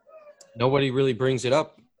 Nobody really brings it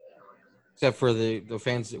up except for the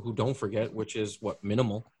fans who don't forget, which is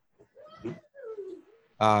minimal.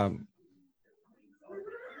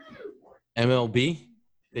 MLB,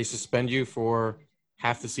 they suspend you for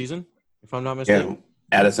half the season, if I'm not mistaken.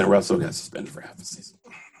 Yeah, Addison Russell got suspended for half the season.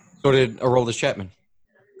 So did Aroldis Chapman.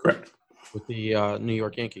 Correct. With the New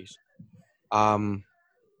York Yankees. And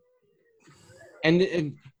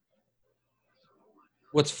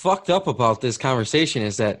what's fucked up about this conversation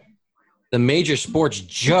is that the major sports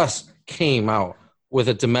just came out with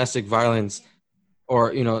a domestic violence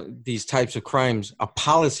or, these types of crimes, a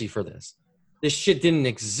policy for this. This shit didn't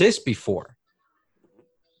exist before.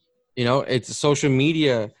 It's social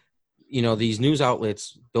media, these news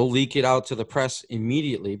outlets, they'll leak it out to the press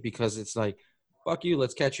immediately because it's like, fuck you,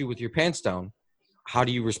 let's catch you with your pants down. How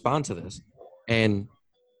do you respond to this? And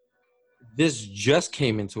this just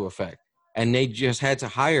came into effect. And they just had to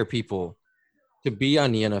hire people to be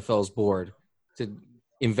on the NFL's board to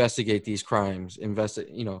investigate these crimes,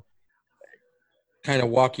 kind of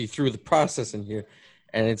walk you through the process in here.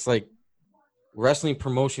 And it's like wrestling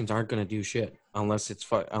promotions aren't going to do shit unless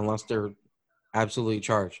they're absolutely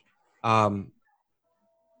charged.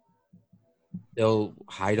 They'll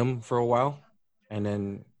hide them for a while, and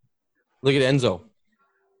then look at Enzo.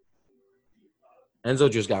 Enzo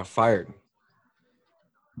just got fired.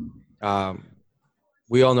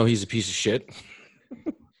 We all know he's a piece of shit.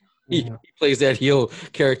 He plays that heel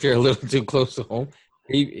character a little too close to home.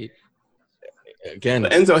 Enzo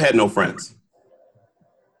had no friends.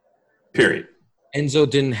 Period. Enzo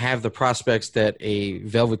didn't have the prospects that a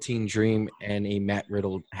Velveteen Dream and a Matt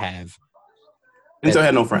Riddle have. Enzo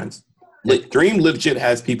had no friends. Dream legit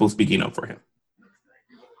has people speaking up for him.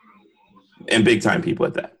 And big time people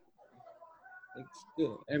at that.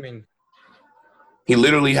 He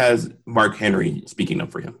literally has Mark Henry speaking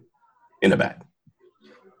up for him in the back.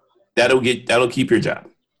 That'll keep your job.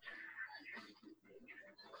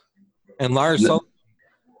 And Lars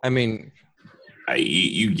Sullivan,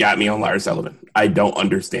 you got me on Lars Sullivan. I don't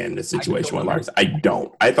understand the situation with Lars. I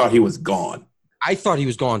don't. I thought he was gone. I thought he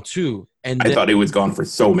was gone too. And I thought he was gone for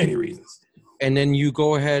so many reasons. And then you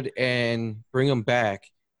go ahead and bring him back.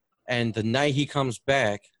 And the night he comes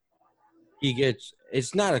back,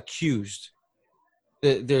 it's not accused.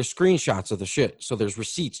 There's screenshots of the shit. So there's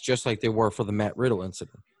receipts just like there were for the Matt Riddle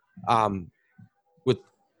incident.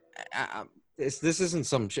 This isn't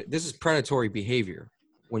some shit. This is predatory behavior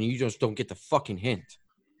when you just don't get the fucking hint.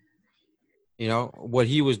 What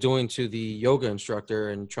he was doing to the yoga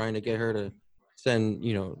instructor and trying to get her to send,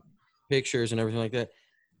 pictures and everything like that.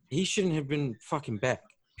 He shouldn't have been fucking back.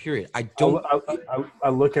 Period. I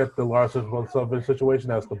look at the Lars Sullivan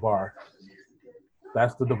situation as the bar.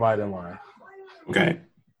 That's the dividing line. Okay.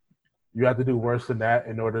 You have to do worse than that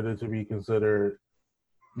in order to be considered,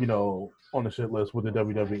 on the shit list with the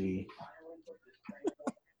WWE.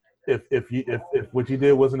 If what you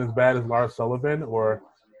did wasn't as bad as Lars Sullivan, or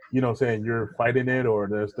saying you're fighting it,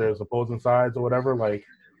 or there's opposing sides or whatever, like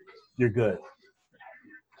you're good.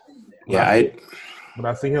 When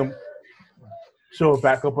I see him show it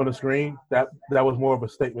back up on the screen, that was more of a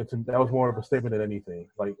statement. That was more of a statement than anything.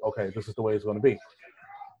 Like, okay, this is the way it's going to be.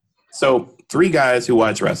 So 3 guys who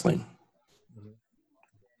watch wrestling,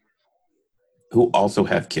 who also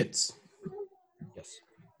have kids, yes,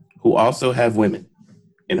 who also have women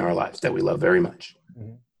in our lives that we love very much.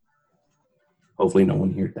 Mm-hmm. Hopefully no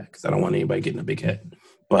one heard that because I don't want anybody getting a big head.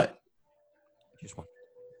 But just one.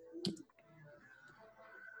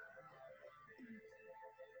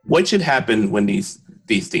 What should happen when these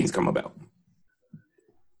things come about?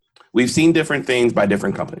 We've seen different things by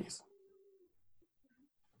different companies.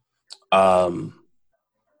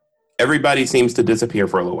 Everybody seems to disappear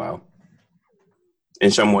for a little while in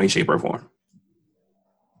some way, shape, or form.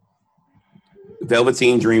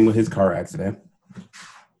 Velveteen Dream with his car accident.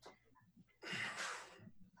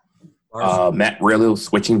 Matt Riddle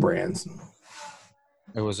switching brands.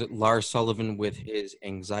 Or was it Lars Sullivan with his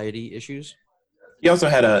anxiety issues? He also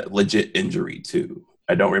had a legit injury too.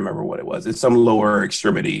 I don't remember what it was. It's some lower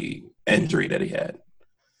extremity injury that he had.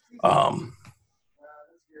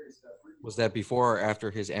 Was that before or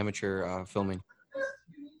after his amateur filming?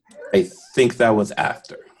 I think that was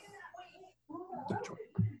after.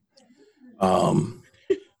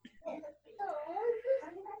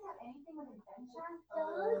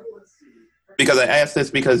 Because I asked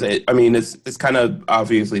this because it's kind of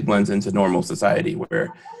obviously blends into normal society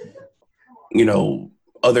where, you know,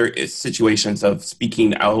 other situations of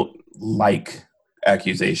speaking out like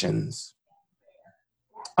accusations,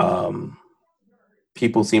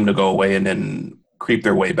 people seem to go away and then creep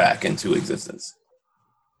their way back into existence.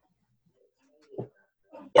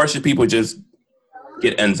 Or should people just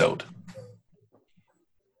get Enzo'd?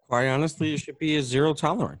 Quite honestly, it should be a zero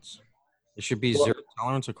tolerance. It should be zero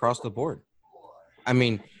tolerance across the board. I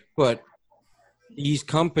mean, but these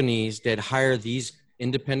companies that hire these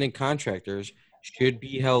independent contractors should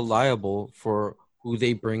be held liable for who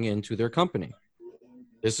they bring into their company.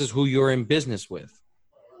 This is who you're in business with.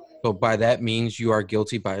 So by that means you are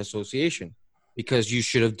guilty by association because you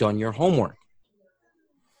should have done your homework.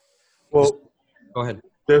 Well, go ahead.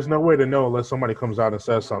 There's no way to know unless somebody comes out and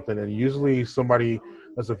says something. And usually somebody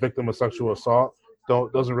that's a victim of sexual assault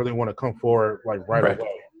doesn't really want to come forward like right away.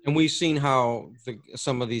 And we've seen how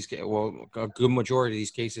some of these, well, a good majority of these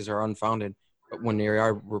cases are unfounded when they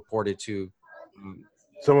are reported to.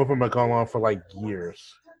 Some of them have gone on for like years.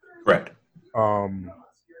 Right.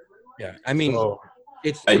 Yeah. I mean, so,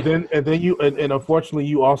 it's and then you unfortunately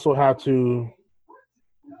you also have to.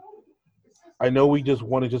 I know we just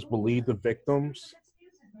want to just believe the victims.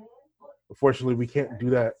 Unfortunately, we can't do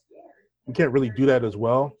that. We can't really do that as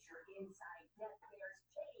well.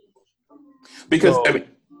 Because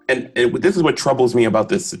and this is what troubles me about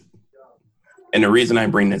this, and the reason I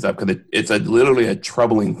bring this up because it's literally a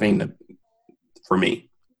troubling thing for me.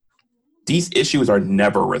 These issues are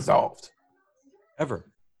never resolved, ever.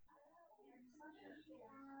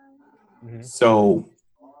 Mm-hmm. So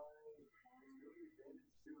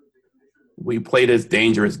we play this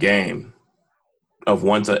dangerous game of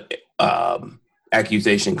once a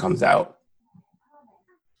accusation comes out,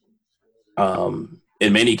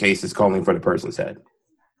 in many cases calling for the person's head.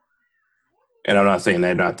 And I'm not saying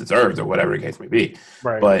they're not deserved or whatever the case may be,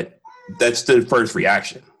 right. But that's the first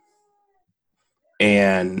reaction.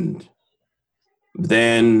 And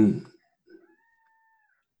then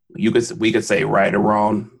we could say right or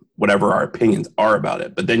wrong, whatever our opinions are about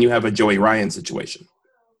it. But then you have a Joey Ryan situation.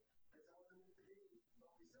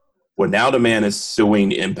 Well, now the man is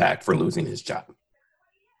suing Impact for losing his job,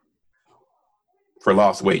 for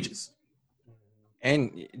lost wages.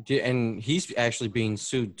 And he's actually being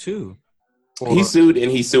sued too. He's sued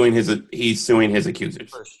and he's suing his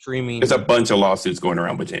accusers. For streaming. There's a bunch of lawsuits going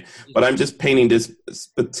around between. But I'm just painting this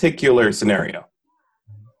particular scenario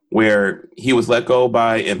where he was let go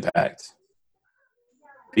by Impact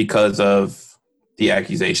because of the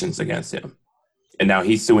accusations against him. And now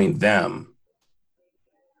he's suing them,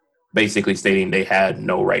 basically stating they had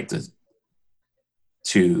no right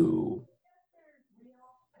to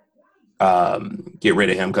get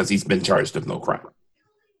rid of him because he's been charged of no crime.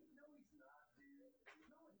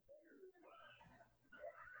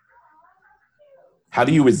 How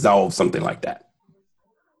do you resolve something like that?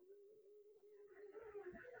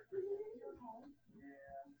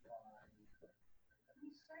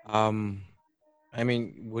 I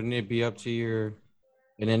mean, wouldn't it be up to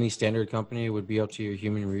in any standard company, it would be up to your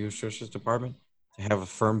human resources department to have a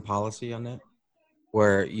firm policy on that,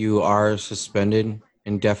 where you are suspended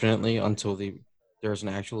indefinitely until there's an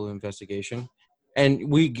actual investigation.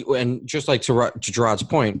 And just like to Gerard's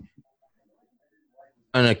point,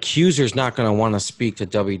 an accuser is not going to want to speak to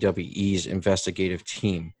WWE's investigative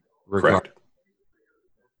team. Correct.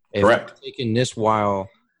 If it's taking this while,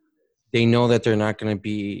 they know that they're not going to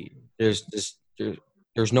be. There's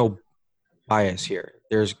no bias here.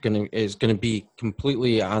 Is going to be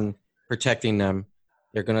completely on protecting them.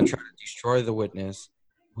 They're going to try to destroy the witness.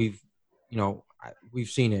 We've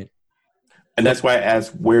seen it. And that's why I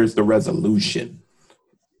asked, where's the resolution?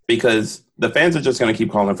 Because the fans are just going to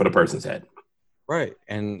keep calling for the person's head. Right.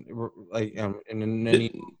 And I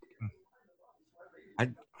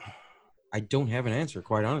don't have an answer,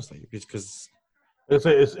 quite honestly, because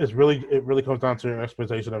it really comes down to your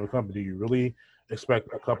expectation of a company. Do you really expect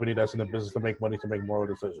a company that's in the business to make money to make moral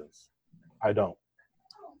decisions? I don't.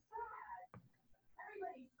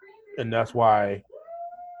 And that's why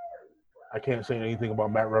I can't say anything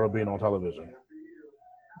about Matt Riddle being on television.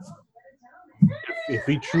 If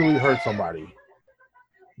he truly hurt somebody,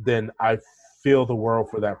 then I feel the world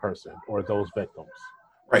for that person or those victims.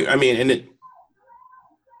 Right. I mean,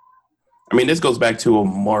 I mean, this goes back to a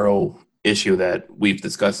moral issue that we've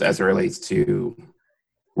discussed as it relates to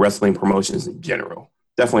wrestling promotions in general.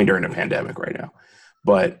 Definitely during the pandemic right now.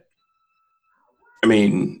 But, I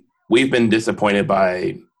mean, we've been disappointed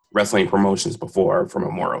by wrestling promotions before from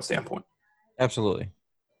a moral standpoint. Absolutely.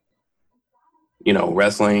 You know,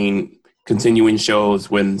 wrestling, continuing shows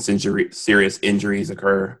when serious injuries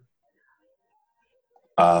occur.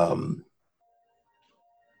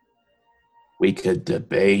 We could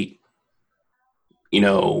debate, you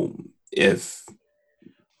know, if,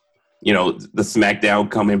 you know, the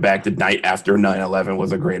SmackDown coming back the night after 9/11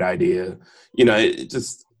 was a great idea. You know, it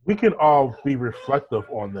just... We can all be reflective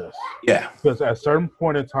on this. Yeah. Because at a certain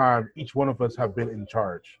point in time, each one of us have been in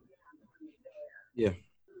charge. Yeah.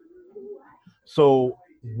 So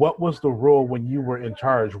what was the rule when you were in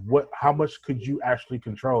charge? How much could you actually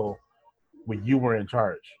control when you were in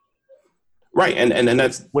charge? Right. And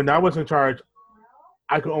that's... When I was in charge,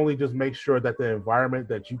 I could only just make sure that the environment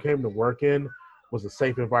that you came to work in was a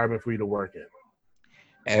safe environment for you to work in.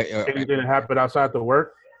 Anything that happened outside the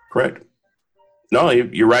work? Correct. No,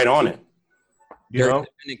 you're right on it. They're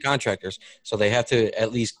independent contractors, so they have to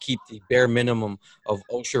at least keep the bare minimum of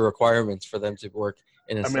OSHA requirements for them to work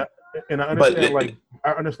in a...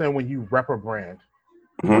 I understand when you rep a brand,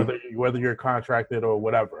 whether you're contracted or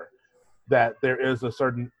whatever, that there is a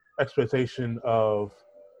certain expectation of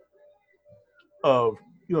you know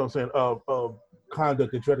what I'm saying, of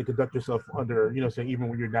conduct that you have to conduct yourself under, you know what I'm saying, even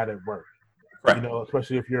when you're not at work. Right. You know,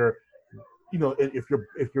 especially if you're, you know, if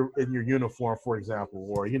you're in your uniform, for example,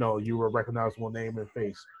 or, you know, you were a recognizable name and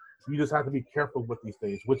face. You just have to be careful with these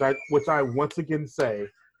things, which I once again say,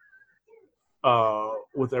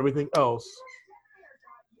 with everything else,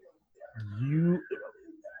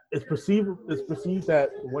 it's perceived that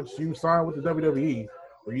once you sign with the WWE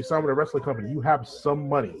or you sign with a wrestling company, you have some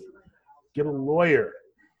money. Get a lawyer.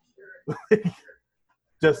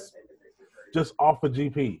 just off a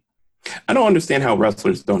GP. I don't understand how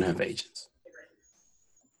wrestlers don't have agents.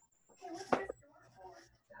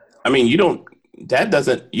 I mean, you don't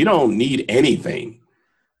need anything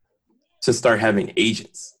to start having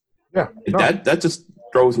agents. Yeah. No. That just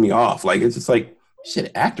throws me off. Like, it's just like,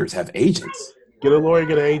 shit, actors have agents. Get a lawyer,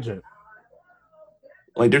 get an agent.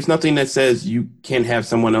 Like, there's nothing that says you can't have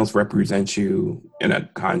someone else represent you in a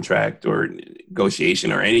contract or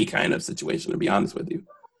negotiation or any kind of situation, to be honest with you.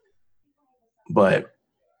 But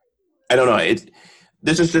I don't know. It's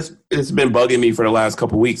been bugging me for the last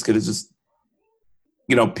couple of weeks because it's just,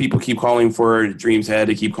 you know, people keep calling for Dream's head.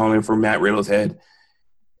 They keep calling for Matt Riddle's head.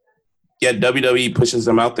 Yet WWE pushes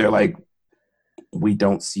them out there like, we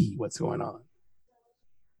don't see what's going on.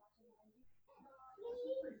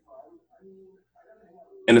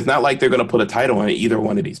 And it's not like they're going to put a title on either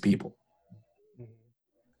one of these people.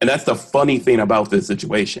 And that's the funny thing about this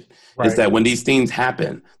situation, is that when these things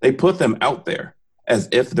happen, they put them out there as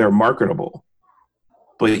if they're marketable,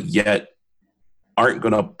 but yet aren't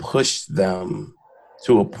going to push them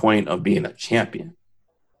to a point of being a champion.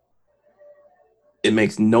 It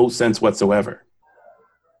makes no sense whatsoever.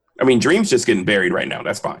 I mean, Dream's just getting buried right now.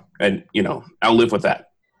 That's fine. And, you know, I'll live with that.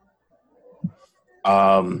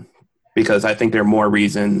 Because I think there are more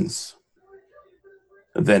reasons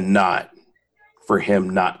than not for him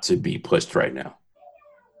not to be pushed right now.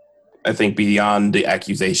 I think beyond the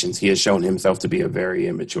accusations, he has shown himself to be a very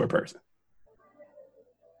immature person.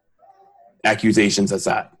 Accusations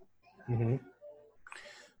aside. Mm-hmm.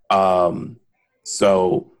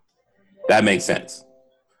 So that makes sense.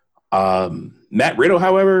 Matt Riddle,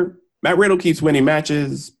 however, keeps winning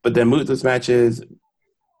matches, but then loses matches.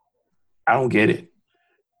 I don't get it.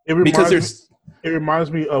 It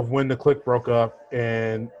reminds me of when the Clique broke up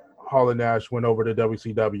and Hall and Nash went over to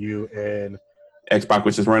WCW and X-Pac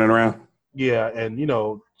was just running around. Yeah, and you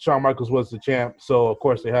know, Shawn Michaels was the champ, so of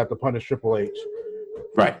course they had to punish Triple H.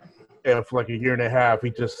 Right. And for like a year and a half, he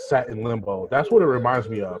just sat in limbo. That's what it reminds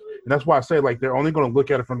me of. And that's why I say, like, they're only going to look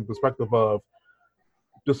at it from the perspective of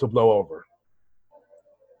just a blow over.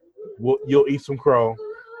 You'll eat some crow.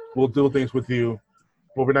 We'll do things with you,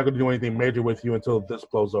 but we're not going to do anything major with you until this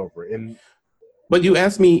blows over. But you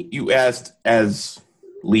asked as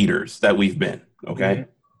leaders that we've been, okay?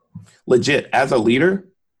 Mm-hmm. Legit, as a leader,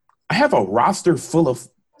 I have a roster full of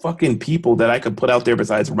fucking people that I could put out there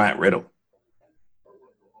besides Matt Riddle.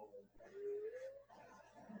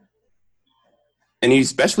 And you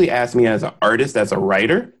especially asked me as an artist, as a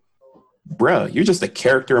writer, bruh, you're just a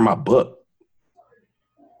character in my book.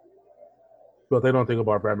 But they don't think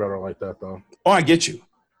about Brad Riddle like that, though. Oh, I get you.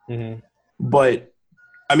 Mm-hmm. But,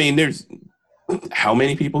 I mean, there's how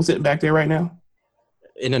many people sitting back there right now?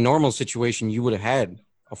 In a normal situation, you would have had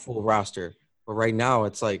a full roster. But right now,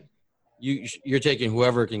 it's like you're taking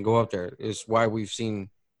whoever can go up there. Is why we've seen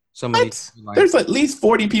some of these. There's at least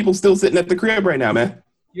 40 people still sitting at the crib right now, man.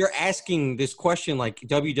 You're asking this question like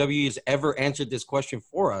WWE has ever answered this question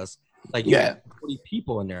for us. Like, you Yeah. have 40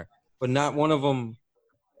 people in there, but not one of them.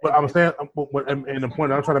 But I'm saying, and the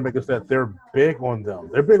point I'm trying to make is that they're big on them.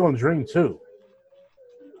 They're big on Dream too,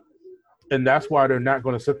 and that's why they're not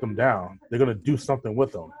going to sit them down. They're going to do something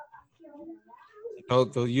with them.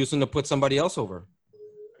 They'll use them to put somebody else over.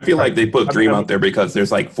 I feel like they put Dream out there because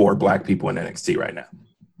there's like 4 black people in NXT right now.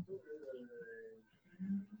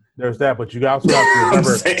 There's that, but you also have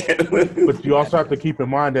to remember. But you also have to keep in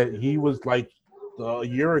mind that he was like a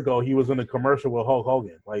year ago. He was in a commercial with Hulk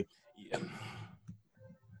Hogan. Like, Yeah.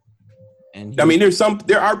 And I mean,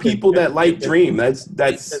 there are people that like Dream. That's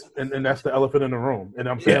and that's the elephant in the room. And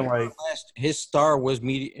I'm saying, like, his star was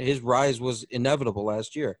his rise was inevitable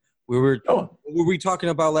last year. What were we talking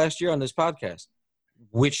about last year on this podcast?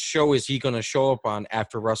 Which show is he going to show up on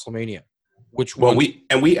after WrestleMania? Which one?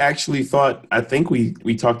 Well, we actually thought, I think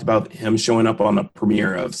we talked about him showing up on the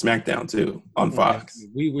premiere of SmackDown too on Fox.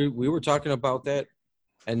 We were talking about that,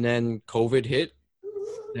 and then COVID hit.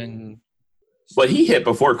 But he hit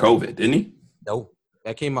before COVID, didn't he? No,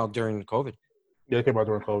 that came out during COVID. Yeah, it came out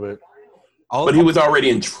during COVID. But he was already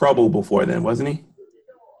in trouble before then, wasn't he?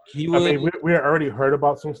 I mean, we had already heard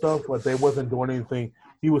about some stuff, but they wasn't doing anything.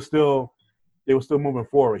 They were still moving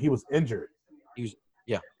forward. He was injured.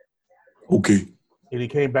 Okay. And he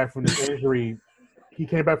came back from this injury. He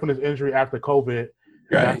came back from this injury after COVID. Right.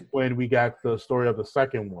 That's when we got the story of the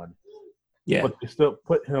second one. Yeah. But they still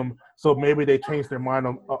put him. So maybe they changed their mind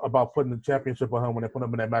about putting the championship on him when they put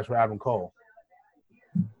him in that match with Adam Cole.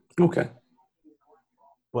 Okay.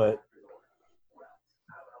 But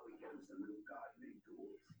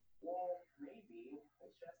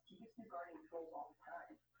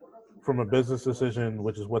from a business decision,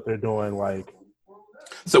 which is what they're doing, like.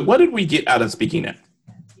 So what did we get out of Speaking Now?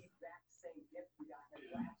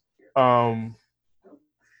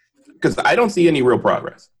 Because I don't see any real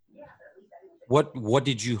progress. What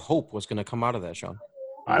did you hope was going to come out of that, Sean?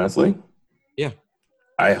 Honestly? Yeah.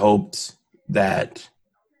 I hoped that,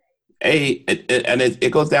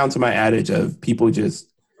 it goes down to my adage of people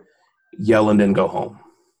just yell and then go home.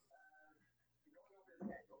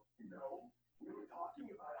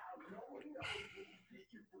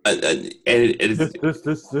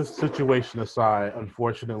 This situation aside,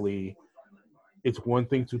 unfortunately, it's one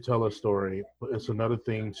thing to tell a story, but it's another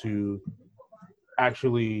thing to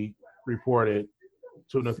actually report it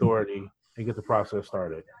to an authority and get the process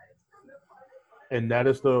started. And that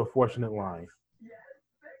is the unfortunate line.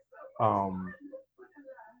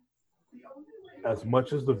 As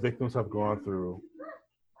much as the victims have gone through,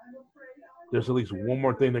 there's at least one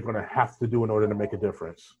more thing they're going to have to do in order to make a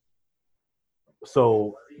difference.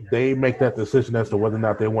 So they make that decision as to whether or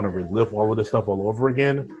not they want to relive all of this stuff all over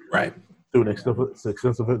again. Right. Through an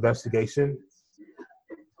extensive investigation.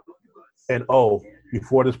 And,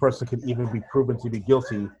 before this person can even be proven to be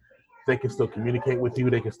guilty, they can still communicate with you.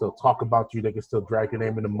 They can still talk about you. They can still drag your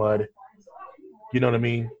name in the mud. You know what I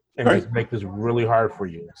mean? And right. Just make this really hard for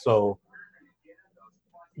you. So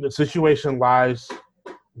the situation lies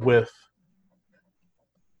with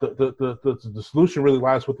the solution really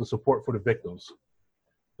lies with the support for the victims,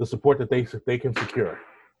 the support that they can secure.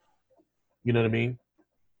 You know what I mean?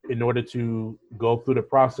 In order to go through the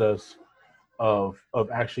process of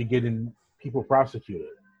actually getting people prosecuted.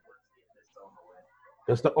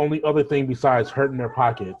 That's the only other thing besides hurting their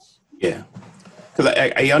pockets. Yeah, because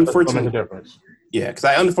I unfortunately make a difference. Yeah, because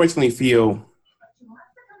I unfortunately feel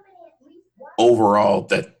overall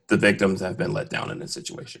that the victims have been let down in this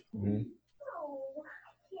situation. Mm-hmm.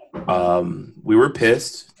 We were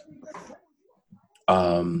pissed.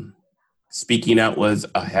 Speaking Out was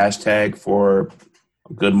a hashtag for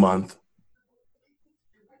a good month.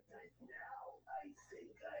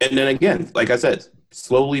 And then again, like I said,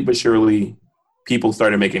 slowly but surely, people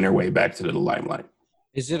started making their way back to the limelight.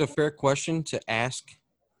 Is it a fair question to ask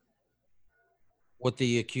what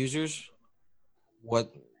the accusers,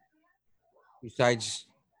 besides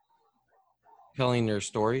telling their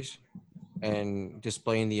stories and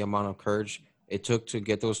displaying the amount of courage it took to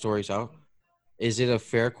get those stories out, is it a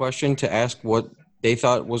fair question to ask what they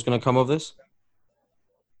thought was going to come of this?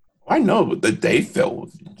 I know that they felt.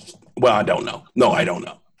 Well, I don't know. No, I don't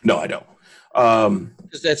know. No, I don't. I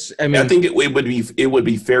think it would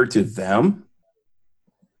be fair to them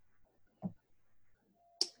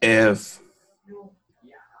if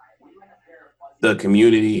the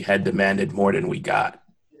community had demanded more than we got.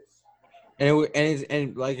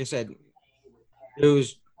 And like I said, it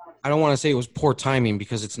was. I don't want to say it was poor timing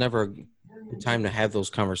because it's never the time to have those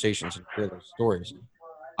conversations and share those stories.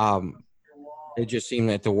 It just seemed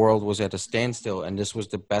that the world was at a standstill, and this was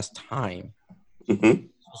the best time. Mm-hmm. It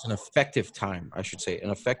was an effective time, I should say, an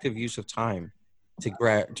effective use of time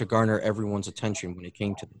to garner everyone's attention when it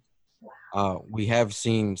came to this. We have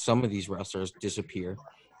seen some of these wrestlers disappear.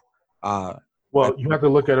 Well, you have to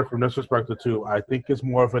look at it from this perspective too. I think it's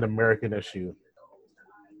more of an American issue.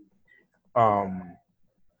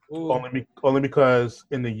 Only because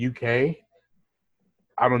in the UK,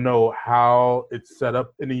 I don't know how it's set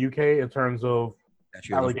up in the UK in terms of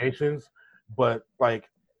allegations, but like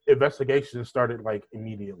investigations started like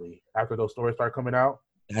immediately after those stories started coming out.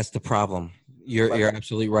 That's the problem. You're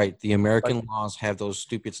absolutely right. The American laws have those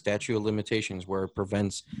stupid statute of limitations where it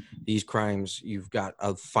prevents these crimes. You've got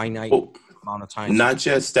a finite amount of time. Not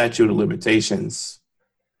just statute of limitations.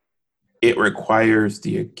 It requires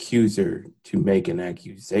the accuser to make an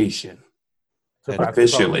accusation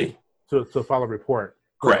officially. To file a report.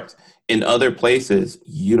 Correct. In other places,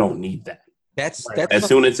 you don't need that. That's as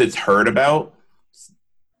soon as it's heard about,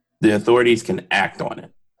 the authorities can act on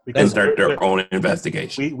it and start their own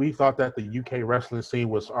investigation. We thought that the UK wrestling scene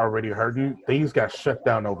was already hurting. Things got shut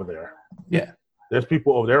down over there. Yeah.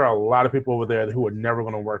 There are a lot of people over there who are never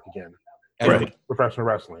going to work again. Correct. Professional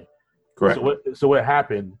wrestling. Correct. So what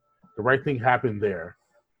happened? The right thing happened there.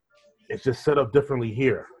 It's just set up differently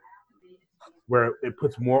here, where it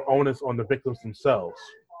puts more onus on the victims themselves.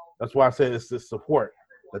 That's why I said it's the support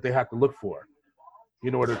that they have to look for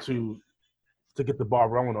in order to get the ball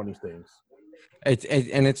rolling on these things.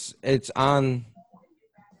 It's on.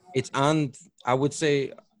 I would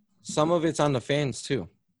say some of it's on the fans too.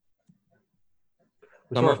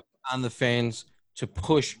 Some of it's on the fans to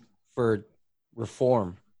push for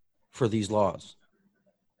reform for these laws.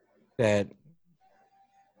 That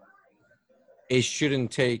it shouldn't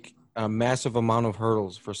take a massive amount of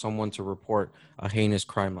hurdles for someone to report a heinous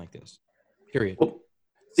crime like this. Period. Well,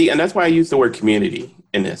 see, and that's why I use the word community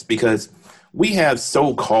in this, because we have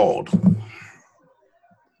so-called,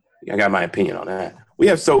 I got my opinion on that. We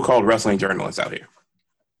have so-called wrestling journalists out here,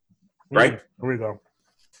 right? Here we go.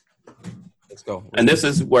 Let's go. And this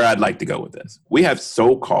is where I'd like to go with this. We have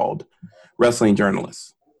so-called wrestling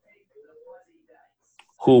journalists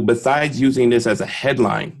who, besides using this as a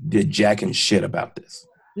headline, did jack and shit about this.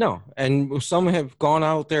 No, and some have gone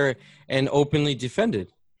out there and openly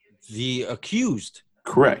defended the accused.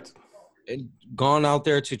 Correct. And gone out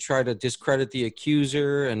there to try to discredit the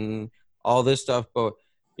accuser and all this stuff. But,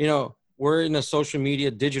 we're in a social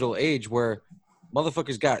media digital age where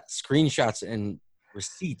motherfuckers got screenshots and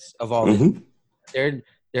receipts of all this.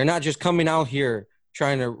 They're not just coming out here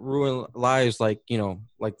trying to ruin lives like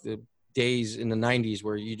the days in the 90s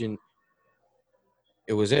where you didn't.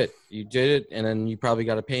 It was it. You did it, and then you probably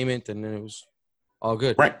got a payment, and then it was all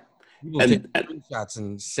good. Right. People take screenshots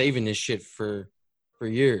and saving this shit for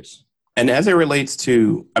years. And as it relates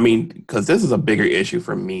to, because this is a bigger issue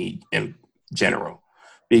for me in general,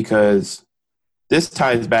 because this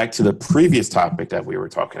ties back to the previous topic that we were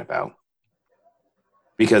talking about.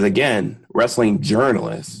 Because again, wrestling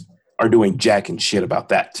journalists are doing jack and shit about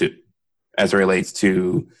that too, as it relates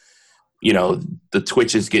to, the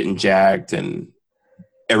Twitches getting jacked and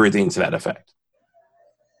everything to that effect.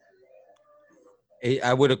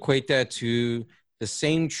 I would equate that to the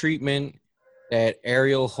same treatment that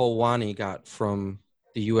Ariel Helwani got from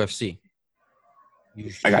the UFC.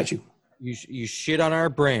 I got you. You shit on our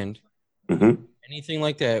brand. Mm-hmm. Anything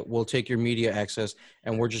like that, we'll take your media access,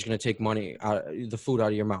 and we're just going to take money the food out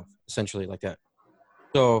of your mouth, essentially like that.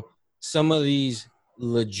 So some of these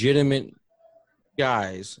legitimate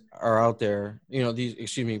guys are out there,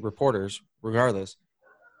 reporters, regardless,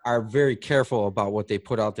 are very careful about what they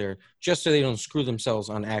put out there just so they don't screw themselves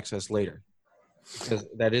on access later, because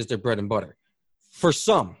that is their bread and butter. For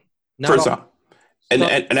some. For some.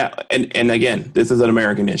 And again, this is an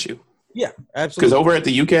American issue. Yeah, absolutely. Because over at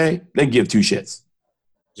the UK, they give two shits.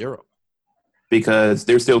 Zero. Because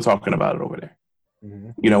they're still talking about it over there.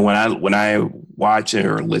 Mm-hmm. When I watch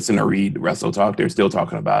or listen or read Wrestle Talk, they're still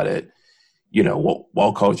talking about it.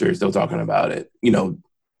 Wall culture is still talking about it. And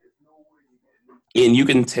you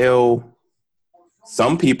can tell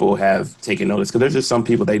some people have taken notice, because there's just some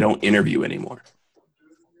people they don't interview anymore.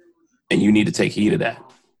 And you need to take heed of that.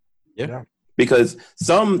 Yeah. Because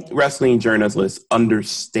some wrestling journalists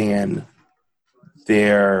understand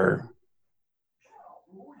their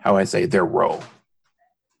role.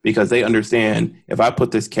 Because they understand, if I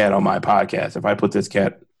put this cat on my podcast, if I put this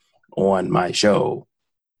cat on my show,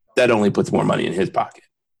 that only puts more money in his pocket.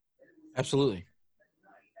 Absolutely.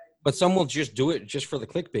 But some will just do it just for the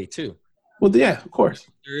clickbait too. Well, yeah, of course.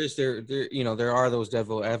 There are those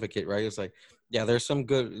devil advocate, right? It's like, yeah, there's some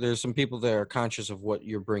people that are conscious of what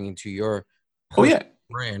you're bringing to your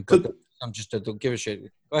brand, but I'm just don't give a shit.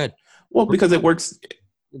 Go ahead. Well, because it works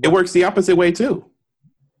the opposite way too.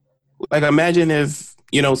 Like, imagine if,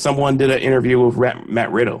 someone did an interview with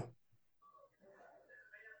Matt Riddle.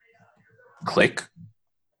 Click.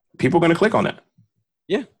 People are going to click on that.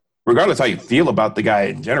 Yeah. Regardless how you feel about the guy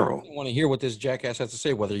in general. You want to hear what this jackass has to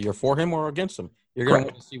say, whether you're for him or against him. You're going to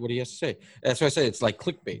want to see what he has to say. That's why I say it's like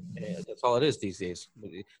clickbait. That's all it is these days.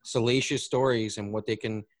 Salacious stories and what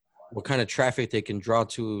kind of traffic they can draw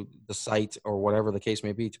to the site or whatever the case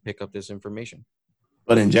may be to pick up this information.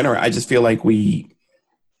 But in general, I just feel like we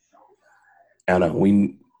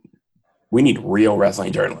need real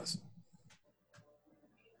wrestling journalists.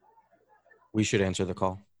 We should answer the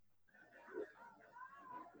call.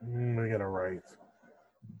 We got it right.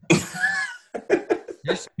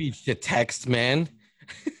 Your speech to text, man.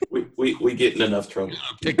 We get in enough trouble.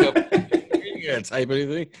 Pick up. You gotta type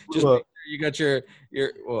anything. Just look, you got your.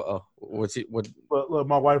 Well, what's it? What? But look,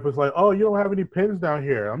 my wife was like, "Oh, you don't have any pins down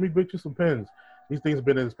here. Let me get you some pins." These things have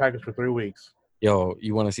been in this package for 3 weeks. Yo,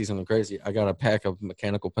 you want to see something crazy? I got a pack of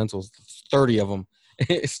mechanical pencils, 30 of them.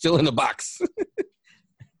 It's still in the box.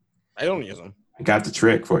 I don't use them. I got the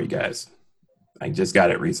trick for you guys. I just got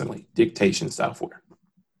it recently. Dictation software.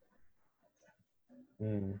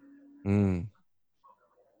 Something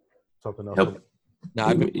else. Now,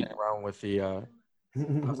 I've been playing around with the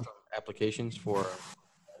custom applications where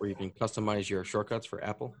you can customize your shortcuts for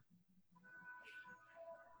Apple.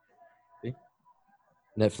 See?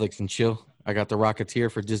 Netflix and chill. I got the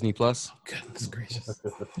Rocketeer for Disney Plus. Goodness gracious.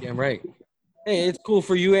 Damn right. Hey, it's cool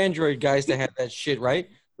for you Android guys to have that shit, right?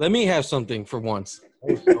 Let me have something for once.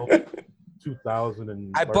 2000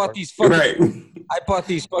 and I bought these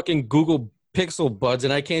fucking Google Pixel buds,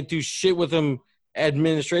 and I can't do shit with them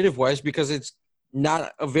administrative wise because it's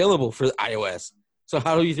not available for iOS. So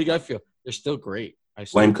how do you think I feel? They're still great.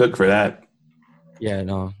 Blame Cook for that. Yeah,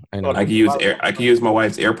 no, I know. I can use my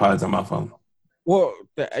wife's AirPods on my phone. Well,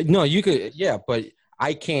 no, you could, yeah, but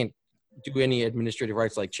I can't do any administrative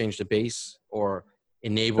rights like change the base or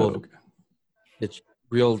enable the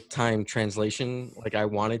real-time translation like I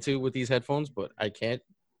wanted to with these headphones, but I can't.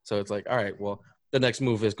 So it's like, all right, well, the next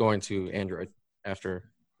move is going to Android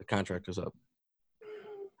after the contract is up.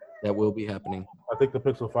 That will be happening. I think the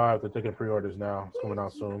Pixel 5, they're taking pre-orders now. It's coming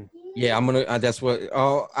out soon. Yeah, I'm going to,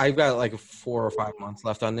 I've got like 4 or 5 months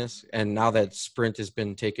left on this. And now that Sprint has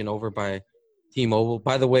been taken over by T-Mobile,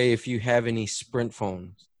 by the way, if you have any Sprint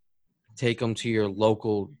phones, take them to your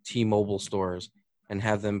local T-Mobile stores and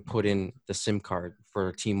have them put in the SIM card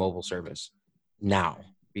for T-Mobile service now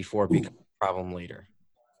before it becomes a problem later.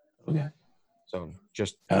 Okay. So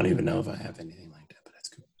I don't even know if I have anything like that, but that's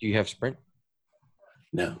cool. Do you have Sprint?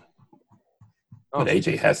 No. But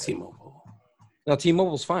AJ has T-Mobile. No,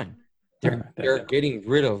 T-Mobile's fine. They're getting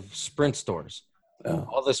rid of Sprint stores. Oh.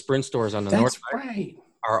 All the Sprint stores on the north side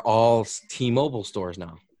are all T-Mobile stores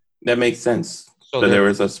now. That makes sense. So there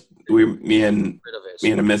was me and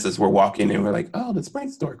the missus were walking and we're like, oh, the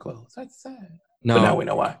Sprint store closed. That's sad. No, but now we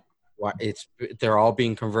know why. They're all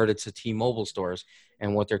being converted to T-Mobile stores,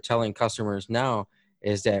 and what they're telling customers now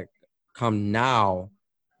is that come now,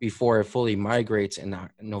 before it fully migrates in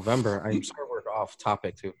November. I'm sorry we're off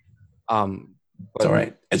topic too. But it's all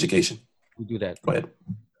right. Education. We do that. Go ahead.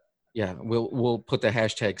 Yeah, we'll put the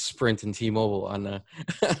hashtag Sprint and T-Mobile on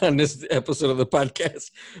on this episode of the podcast.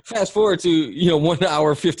 Fast forward to 1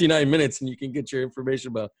 hour 59 minutes, and you can get your information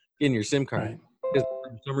about getting your SIM card. Right. Because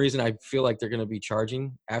for some reason, I feel like they're going to be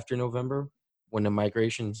charging after November when the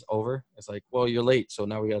migration's over. It's like, well, you're late, so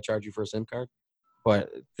now we got to charge you for a SIM card. But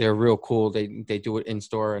they're real cool. They do it in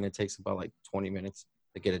store, and it takes about like 20 minutes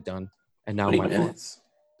to get it done. And now my phone.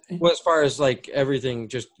 Well, as far as like everything,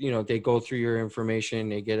 just they go through your information.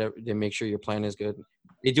 They make sure your plan is good.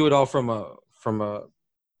 They do it all from a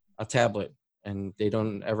tablet, and they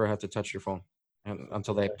don't ever have to touch your phone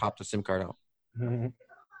until they pop the SIM card out. Mm-hmm.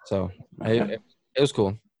 So it was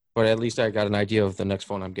cool. But at least I got an idea of the next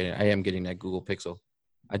phone I'm getting. I am getting that Google Pixel.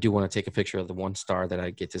 I do want to take a picture of the one star that I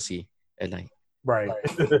get to see at night. Right.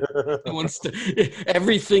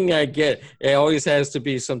 Everything I get, it always has to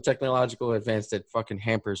be some technological advance that fucking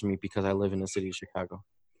hampers me because I live in the city of Chicago.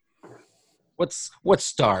 What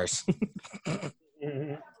stars?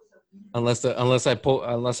 unless I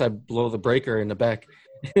blow the breaker in the back,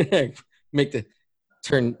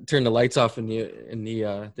 turn the lights off in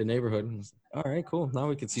the neighborhood. All right, cool. Now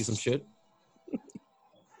we can see some shit.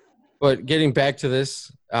 But getting back to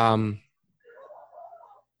this, top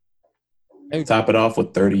it off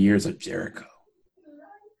with 30 years of Jericho.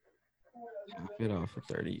 it off for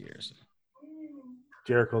 30 years.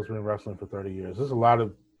 Jericho's been wrestling for 30 years. There's a lot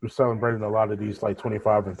of we're celebrating a lot of these like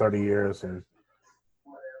 25 and 30 years. And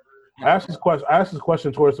I asked this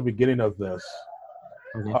question towards the beginning of this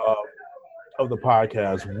of the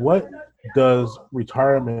podcast. What does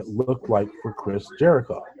retirement look like for Chris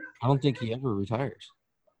Jericho? I don't think he ever retires.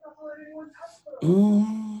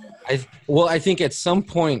 I think at some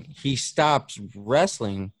point he stops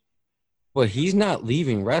wrestling, but he's not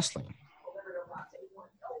leaving wrestling.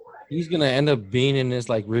 He's gonna end up being in this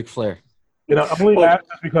like Ric Flair. You know, I'm only asking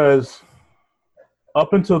this because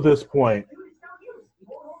up until this point,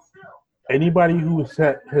 anybody who's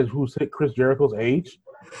hit Chris Jericho's age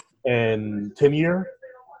and tenure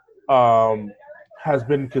has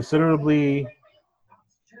been considerably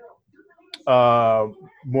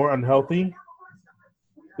more unhealthy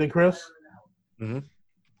than Chris. Mm-hmm.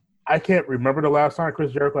 I can't remember the last time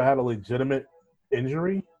Chris Jericho had a legitimate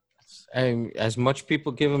injury. And as much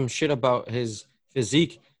people give him shit about his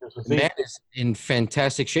physique, the man is in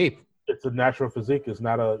fantastic shape. It's a natural physique. It's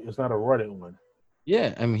not a roided one.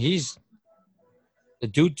 Yeah, I mean the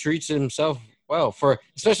dude treats himself well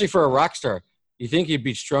especially for a rock star. You think he'd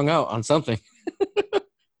be strung out on something.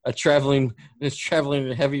 a traveling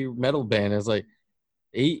heavy metal band is like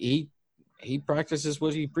he practices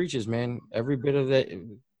what he preaches, man. Every bit of that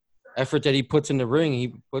effort that he puts in the ring,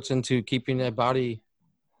 he puts into keeping that body.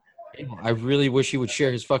 I really wish he would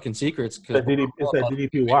share his fucking secrets. It's that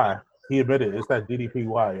DDPY. He admitted it's that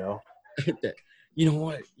DDPY, yo. You know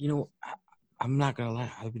what? I'm not gonna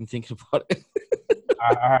lie. I've been thinking about it.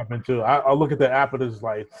 I have been too. I'll look at the app and it's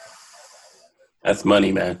like, that's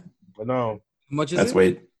money, man. But no, how much is that's it?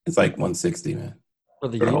 Weight. It's like $160, man, for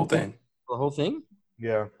the whole thing. The whole thing?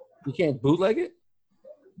 Yeah. You can't bootleg it?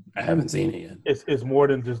 I haven't seen it yet. It's more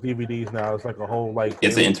than just DVDs now. It's like a whole like.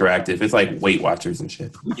 It's interactive. It's like Weight Watchers and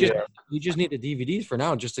shit. You just need the DVDs for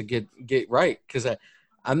now just to get right, because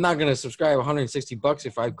I'm not gonna subscribe $160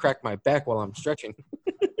 if I crack my back while I'm stretching.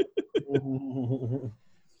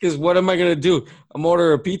 Because what am I gonna do? I'm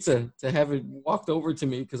order a pizza to have it walked over to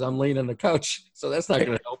me because I'm laying on the couch. So that's not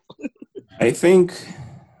gonna help. I think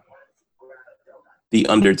The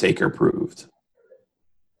Undertaker proved,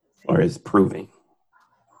 or is proving,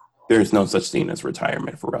 there's no such thing as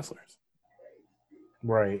retirement for wrestlers.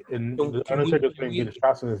 Right, and the Undertaker's been getting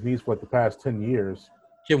shots in his knees for like the past 10 years.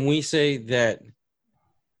 Can we say that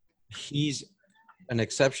he's an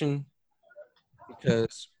exception?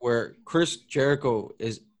 Because where Chris Jericho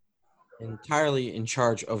is entirely in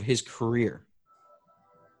charge of his career,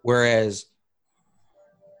 whereas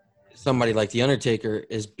somebody like The Undertaker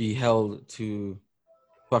is beheld to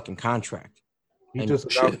fucking contract. He just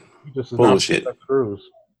bullshit.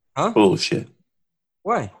 Huh? Bullshit.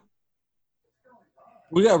 Why?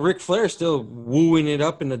 We got Ric Flair still wooing it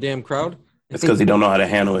up in the damn crowd. It's because he don't know how to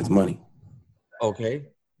handle his money. Okay.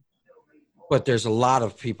 But there's a lot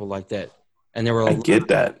of people like that. And there were I get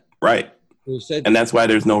that. Right. And that's why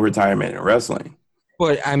there's no retirement in wrestling.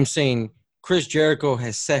 But I'm saying Chris Jericho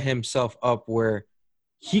has set himself up where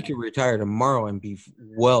he could retire tomorrow and be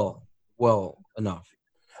well enough.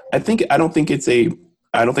 I don't think it's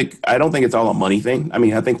all a money thing. I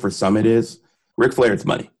mean, I think for some it is. Ric Flair, it's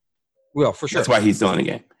money. Well, for sure. That's why he's still in the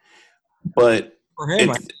game. But for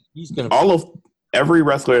him, he's gonna. Every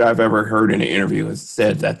wrestler that I've ever heard in an interview has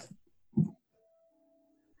said that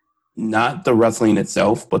not the wrestling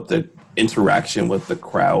itself, but the interaction with the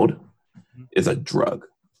crowd is a drug.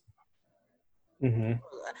 Mm-hmm.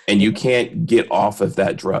 And you can't get off of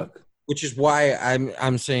that drug. Which is why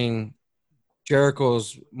I'm saying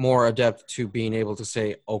Jericho's more adept to being able to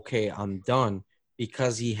say, okay, I'm done,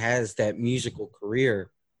 because he has that musical career.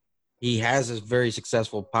 He has a very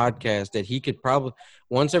successful podcast that he could probably,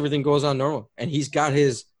 once everything goes on normal, and he's got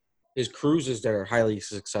his cruises that are highly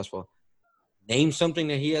successful. Name something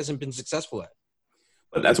that he hasn't been successful at.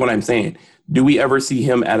 But that's what I'm saying. Do we ever see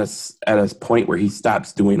him at a point where he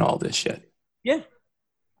stops doing all this shit? Yeah.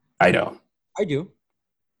 I don't. I do.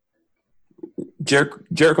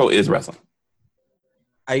 Jericho is wrestling.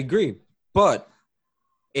 I agree. But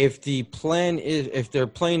if the plan is, if they're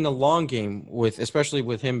playing the long game especially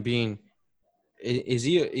with him being, is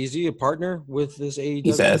he a partner with this AEW?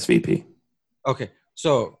 He's an SVP. Okay.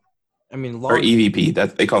 So, I mean, or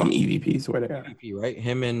EVP. They call him EVPs. Where they are. EVP, right?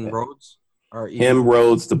 Him and Rhodes are EVP. Him,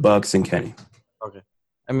 Rhodes, the Bucks, and Kenny. Okay.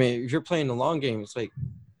 I mean, if you're playing the long game, it's like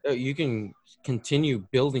you can continue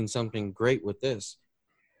building something great with this.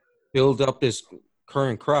 Build up this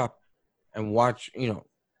current crop and watch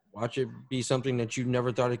it be something that you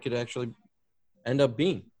never thought it could actually end up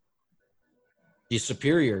being. Be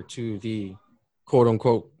superior to the quote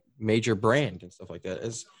unquote major brand and stuff like that.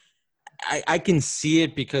 I can see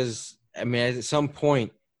it because I mean at some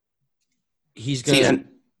point his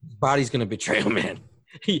body's gonna betray him, man.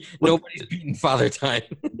 Nobody's beating Father Time.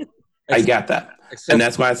 I got that, and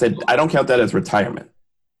that's why I said I don't count that as retirement.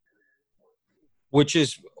 Which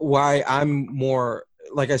is why I'm more,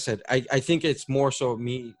 like I said, I think it's more so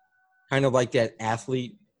me kind of like that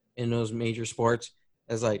athlete in those major sports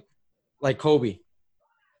as like Kobe.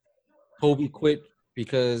 Kobe quit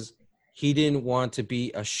because he didn't want to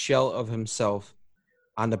be a shell of himself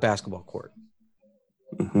on the basketball court.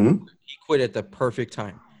 Mm-hmm. He quit at the perfect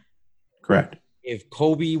time. Correct. If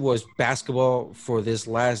Kobe was basketball for this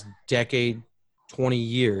last decade, 20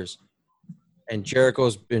 years, and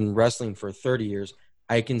Jericho's been wrestling for 30 years,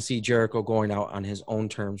 I can see Jericho going out on his own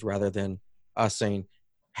terms rather than us saying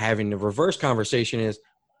having the reverse conversation is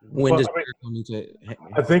when does Jericho need to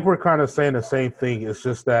 – I think we're kind of saying the same thing. It's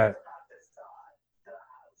just that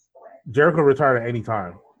Jericho retired at any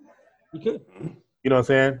time. He could. You know what I'm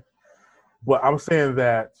saying? But I'm saying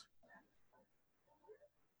that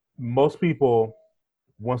most people,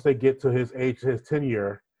 once they get to his age, his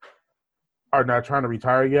tenure, are not trying to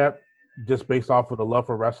retire yet, just based off of the love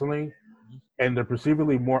for wrestling, and they're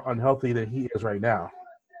perceivably more unhealthy than he is right now.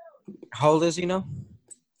 How old is he now?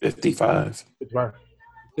 55.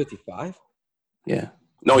 55? Yeah.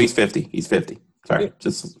 No, he's 50. He's 50. Sorry,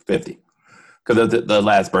 just 50. Because of the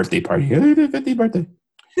last birthday party. 50th birthday.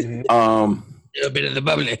 Mm-hmm. A little bit of the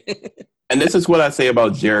bubbly. And this is what I say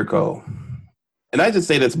about Jericho. And I just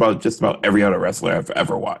say this about just about every other wrestler I've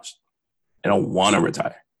ever watched. I don't want to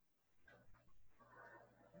retire.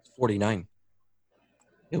 49.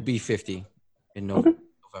 He'll be 50 in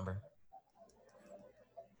November.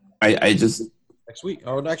 I just next week.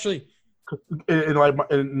 Oh, actually, and like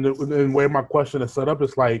the way my question is set up,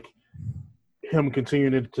 it's like him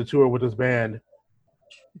continuing to tour with his band.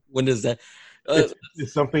 When does that?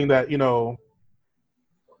 It's something that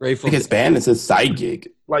his band is his side gig.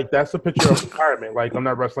 Like that's a picture of retirement. Like I'm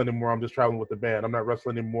not wrestling anymore. I'm just traveling with the band. I'm not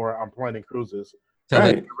wrestling anymore. I'm planning cruises.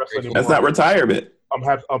 Right. That's not retirement. I'm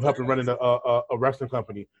helping running a wrestling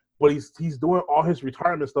company, but he's doing all his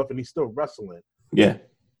retirement stuff and he's still wrestling. Yeah,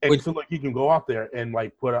 and he feel like he can go out there and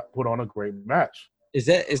like put on a great match. Is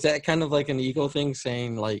that kind of like an ego thing,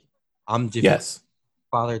 saying like I'm different? Yes.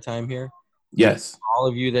 Father Time here. Yes. All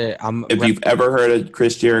of you that I'm. If you've ever heard a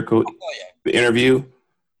Chris Jericho interview,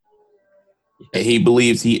 he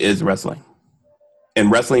believes he is wrestling, and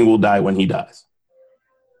wrestling will die when he dies.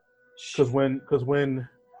 Because when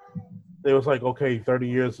it was like, okay, 30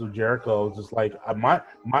 years of Jericho, it's just like my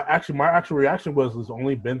actual reaction was it's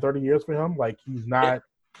only been 30 years for him. Like he's not. Yeah,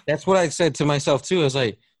 that's what I said to myself too. I was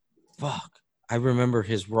like, fuck. I remember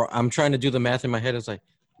his Raw. I'm trying to do the math in my head. It's like,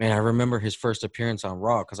 man, I remember his first appearance on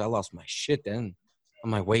Raw because I lost my shit then.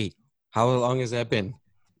 I'm like, wait, how long has that been?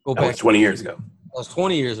 Go back. That was 20 years ago. That was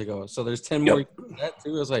 20 years ago. So there's 10 more years of that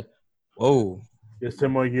too. I was like, whoa. There's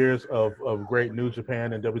 10 more years of great New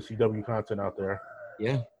Japan and WCW content out there.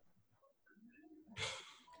 Yeah.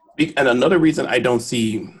 And another reason I don't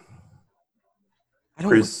see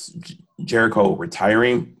Chris Jericho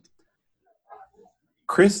retiring,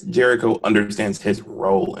 Chris Jericho understands his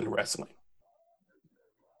role in wrestling.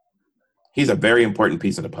 He's a very important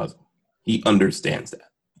piece of the puzzle. He understands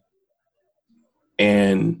that.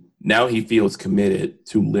 And now he feels committed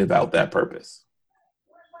to live out that purpose.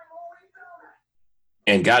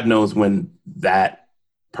 And God knows when that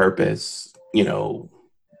purpose,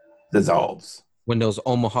 dissolves. When those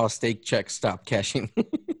Omaha steak checks stop cashing. That's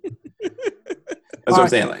what I'm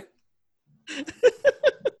saying. Like,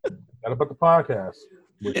 not about the podcast.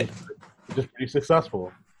 Which is just pretty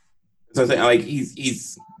successful. So I'm saying, like,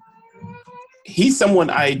 he's someone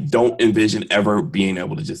I don't envision ever being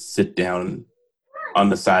able to just sit down on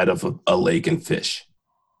the side of a lake and fish.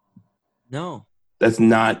 No. That's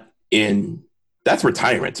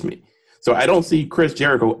retirement to me. So I don't see Chris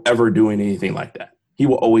Jericho ever doing anything like that. He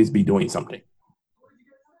will always be doing something.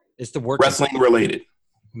 It's the work wrestling related.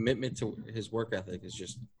 Commitment to his work ethic is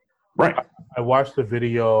just right. I watched the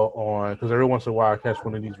video because every once in a while I catch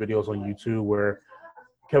one of these videos on YouTube where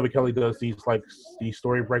Kevin Kelly does these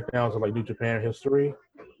story breakdowns of like New Japan history,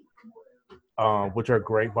 which are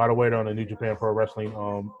great, by the way. They're on the New Japan Pro Wrestling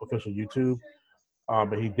official YouTube.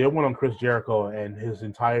 But he did one on Chris Jericho and his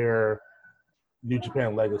entire New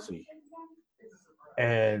Japan legacy,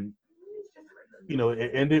 and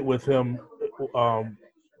it ended with him.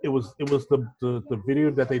 It was the video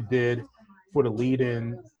that they did for the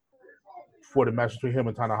lead-in for the match between him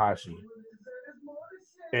and Tanahashi,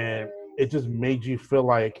 and it just made you feel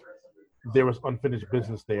like there was unfinished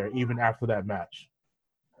business there even after that match.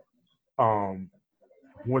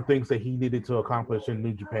 More things that he needed to accomplish in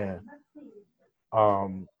New Japan,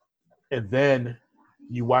 And then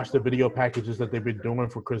you watch the video packages that they've been doing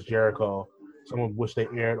for Chris Jericho, some of which they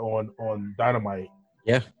aired on Dynamite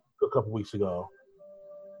Yeah. a couple weeks ago.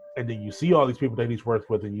 And then you see all these people that he's worked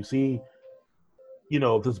with, and you see,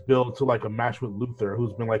 this build to like a match with Luther,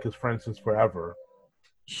 who's been like his friend since forever.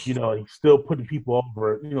 He's still putting people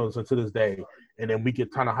over, to this day. And then we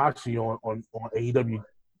get Tanahashi on AEW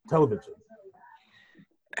television.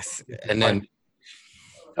 And then,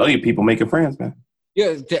 tell you, people making friends, man.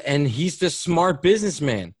 yeah, and he's the smart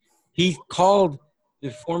businessman. He called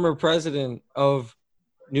the former president of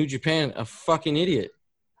New Japan a fucking idiot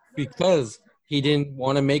because he didn't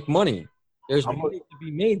want to make money. There's money to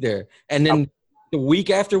be made there. And then the week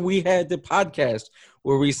after we had the podcast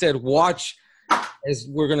where we said, watch as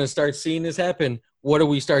we're going to start seeing this happen, what do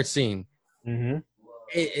we start seeing? Mm-hmm.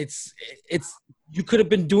 It's you could have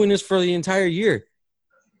been doing this for the entire year.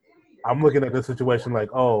 I'm looking at this situation like,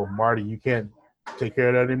 oh, Marty, you can't take care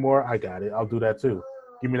of that anymore. I got it. I'll do that too.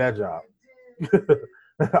 Give me that job.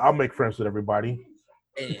 I'll make friends with everybody.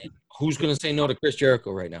 And who's going to say no to Chris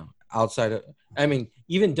Jericho right now? Outside of,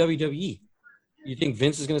 even WWE. You think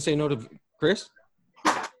Vince is going to say no to Chris?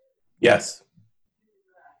 Yes.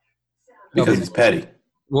 Because he's petty.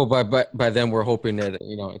 Well, by then we're hoping that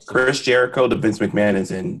it's Chris Jericho to Vince McMahon is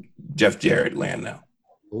in Jeff Jarrett land now.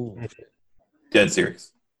 Ooh. Dead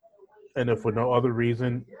serious. And if for no other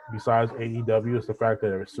reason besides AEW, it's the fact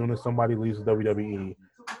that as soon as somebody leaves the WWE,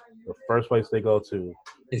 the first place they go to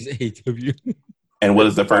is AEW. And what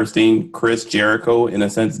is the first thing Chris Jericho, in a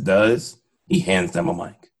sense, does? He hands them a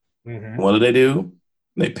mic. Mm-hmm. What do?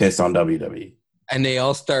 They piss on WWE. And they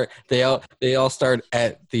all start. They all start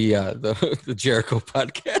at the Jericho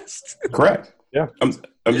podcast. Correct. Yeah. I'm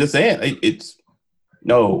just saying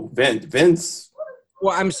Vince.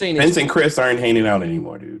 Well, I'm saying Vince and Chris aren't hanging out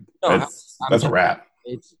anymore, dude. No, that's a wrap.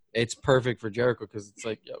 It's perfect for Jericho because it's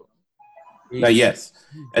like, yo. Now, yes,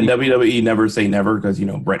 and WWE never say never because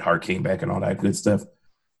Bret Hart came back and all that good stuff.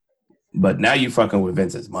 But now you fucking with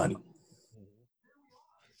Vince's money,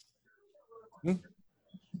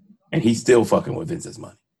 and he's still fucking with Vince's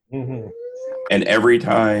money. Mm-hmm. And every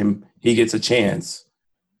time he gets a chance,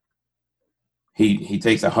 he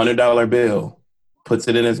takes $100 bill, puts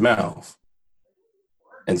it in his mouth,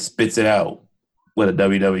 and spits it out with a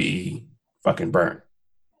WWE fucking burn.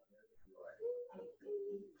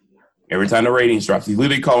 Every time the ratings drops, he's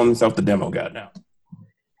literally calling himself the demo guy now.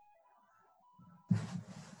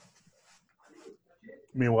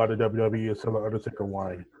 Meanwhile, the WWE is selling Undertaker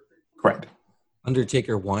wine. Correct.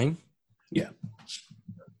 Undertaker wine? Yeah.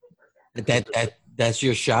 That's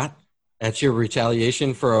your shot? That's your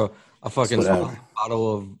retaliation for a fucking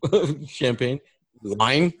bottle of champagne?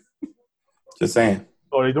 Wine? Just saying.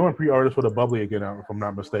 Oh, they're doing pre-orders for the bubbly again, if I'm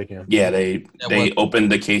not mistaken. Yeah, they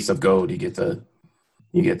opened the case of gold. You get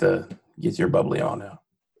your bubbly on now.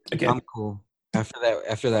 Again. I'm cool.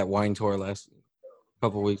 After that wine tour last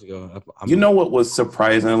couple of weeks ago. You know what was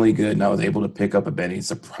surprisingly good, and I was able to pick up a Benny.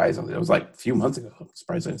 Surprisingly, it was like a few months ago.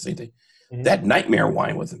 Surprisingly, the same thing. Mm-hmm. That Nightmare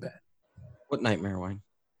wine wasn't bad. What Nightmare wine?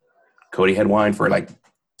 Cody had wine for like.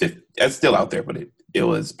 That's still out there, but it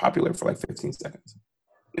was popular for like 15 seconds.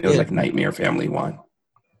 It was like Nightmare family wine.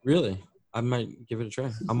 Really? I might give it a try.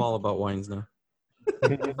 I'm all about wines now. I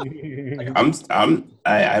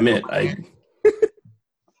admit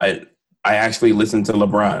I actually listened to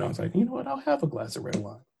LeBron. I was like, you know what? I'll have a glass of red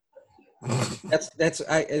wine. That's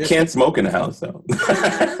can't smoke in the house though.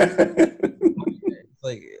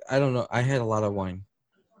 Like I don't know. I had a lot of wine,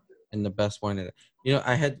 and the best wine.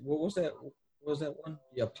 I had what was that? What was that one?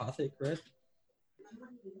 The Apothic Red.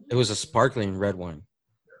 It was a sparkling red wine.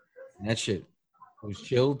 And that shit was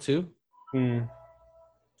chilled too. Mm.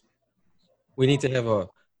 We need to have a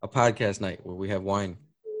podcast night where we have wine,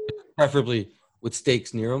 preferably with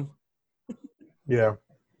steaks near them. Yeah.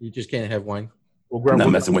 You just can't have wine. I'm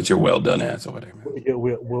not messing with your well done ass or whatever. Yeah,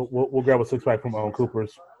 we'll grab a 6-pack from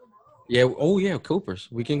Cooper's. Yeah. Oh yeah, Cooper's.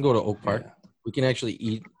 We can go to Oak Park. Yeah. We can actually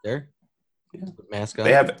eat there. Yeah. With mascot.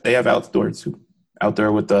 They have outdoors too. Out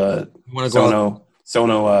there with the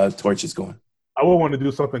Sono torches going. I would want to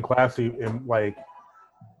do something classy and like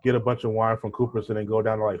get a bunch of wine from Cooper's and then go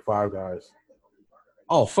down to like Five Guys.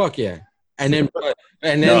 Oh fuck yeah! And then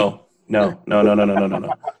no.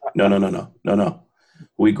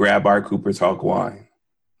 We grab our Cooper's Hawk wine.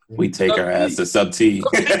 We take our ass to Sub T.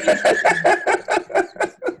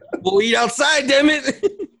 We'll eat outside, damn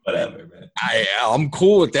it. Whatever, man. I'm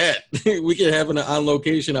cool with that. We can have an on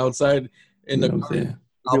location outside in the.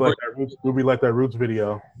 We'll be like that Roots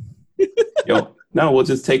video. Yo, no, we'll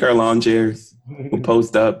just take our lawn chairs. We'll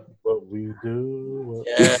post up. What we do.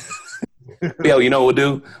 Yeah. Yo, you know what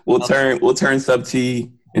we'll do? We'll turn Sub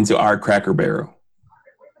T into our Cracker Barrel.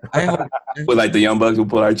 I hope. With like the Young Bucks, we'll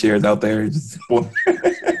put our chairs out there.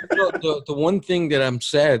 The one thing that I'm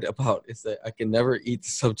sad about is that I can never eat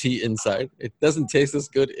sub tea inside. It doesn't taste as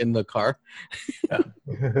good in the car.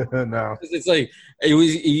 No. It's like it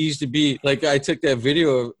used to be like I took that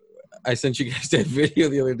video. I sent you guys that video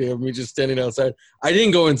the other day of me just standing outside. I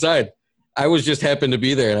didn't go inside. I was just happened to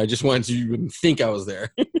be there, and I just wanted you to think I was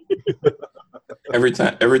there. Every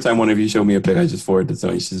time one of you show me a pic, I just forward to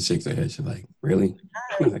Tony. She just shakes her head. She's like, "Really?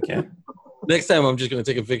 I can't." Next time, I'm just going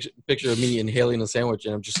to take a picture of me inhaling a sandwich,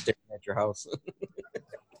 and I'm just staring at your house.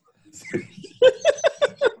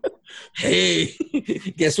 Hey,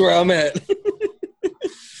 guess where I'm at?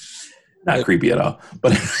 Not creepy at all,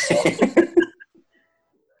 but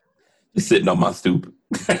just sitting on my stoop.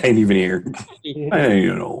 I ain't even here. I ain't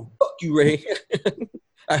even know. Fuck you, Ray.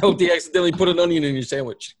 I hope they accidentally put an onion in your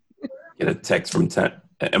sandwich. Get a text from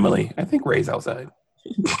Emily. I think Ray's outside.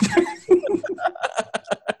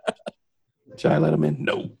 Should I let him in?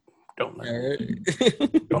 No. Don't let him in.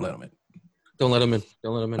 Don't let him in. Don't let him in.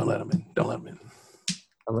 Don't let him in. Don't let him in. Don't let him in.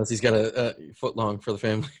 Unless he's got a foot long for the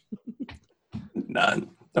family. Nah,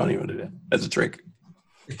 don't even do that. That's a trick.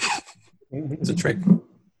 It's a trick.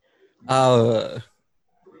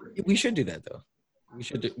 We should do that though.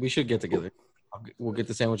 We should get together. We'll get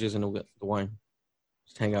the sandwiches and the wine.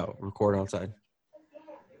 Just hang out, record outside.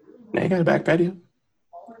 Now you got a back patio.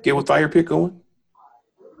 Get with fire pit going.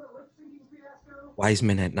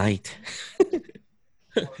 Wiseman at night.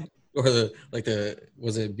 Or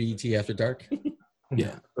was it BT After Dark?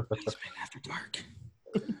 Yeah. Wiseman After Dark.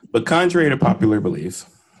 But contrary to popular belief,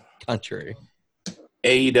 Contrary.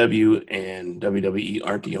 AEW and WWE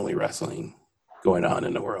aren't the only wrestling going on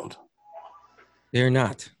in the world. They're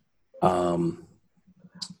not.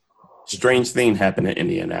 Strange thing happened in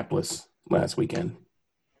Indianapolis last weekend.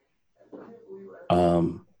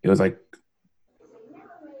 It was like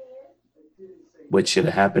what should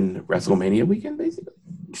have happened WrestleMania weekend, basically.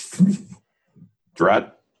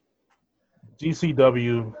 Gerard?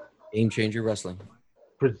 GCW Game Changer Wrestling.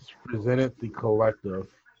 presented the collective.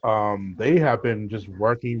 They have been just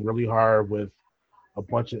working really hard with a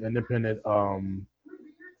bunch of independent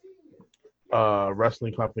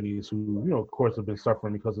wrestling companies who, of course, have been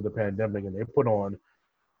suffering because of the pandemic, and they put on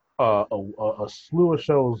a slew of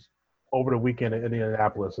shows over the weekend in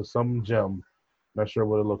Indianapolis at some gym. Not sure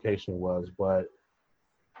what the location was, but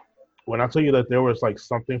when I tell you that there was like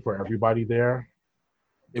something for everybody there,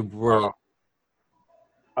 It were.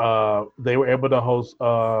 they were able to host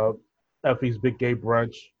Effie's Big Gay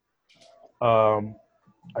Brunch. I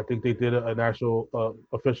think they did an actual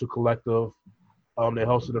official collective. They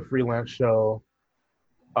hosted a freelance show.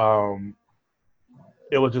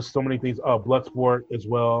 It was just so many things. Bloodsport as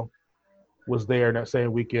well was there that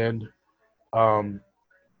same weekend, and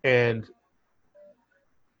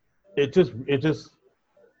it just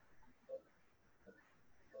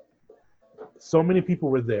so many people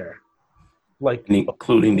were there, like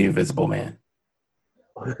including the Invisible Man.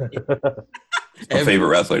 My favorite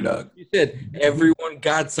wrestler, dog. You said everyone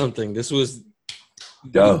got something. This was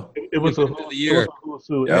it was a year.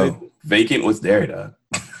 Vacant was there, dog.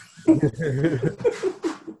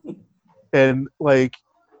 And like,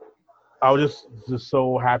 I was just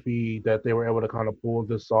so happy that they were able to kind of pull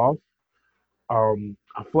this off. I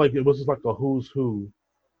feel like it was just like a who's who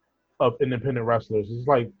of independent wrestlers. It's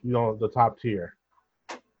like, the top tier.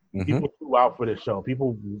 Mm-hmm. People flew out for this show.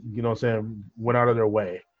 People, went out of their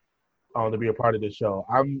way to be a part of this show.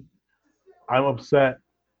 I'm upset.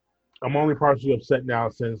 I'm only partially upset now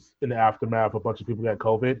since in the aftermath a bunch of people got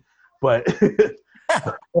COVID. But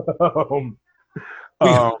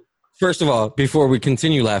first of all, before we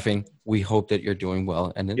continue laughing, we hope that you're doing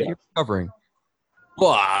well and that you're recovering.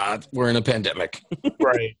 But we're in a pandemic.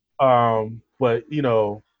 Right. But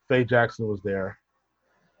Faye Jackson was there.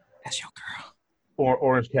 That's your girl.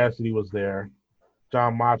 Orange Cassidy was there.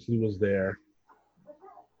 John Moxley was there.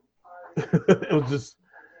 It was just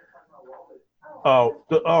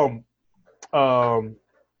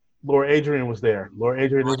Laura Adrian was there. Laura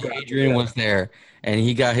Adrian was there, and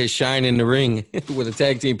he got his shine in the ring with a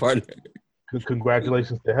tag team partner.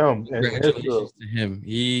 Congratulations to him. Congratulations to him.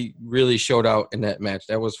 He really showed out in that match.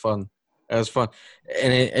 That was fun. And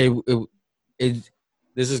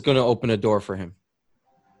this is going to open a door for him.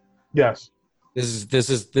 Yes. This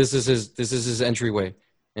is his entryway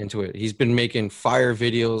into it. He's been making fire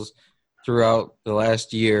videos throughout the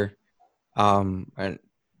last year. And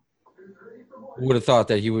who would have thought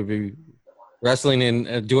that he would be wrestling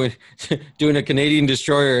and doing a Canadian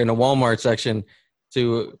Destroyer in a Walmart section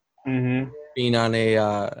to being on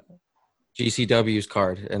a GCW's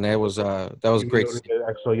card, and that was great to see.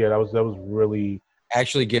 Actually, yeah, that was really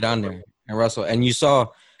Actually get on there and wrestle. And you saw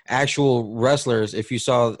actual wrestlers. If you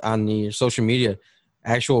saw on the social media,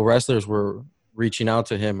 actual wrestlers were reaching out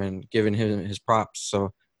to him and giving him his props.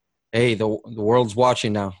 So, hey, the world's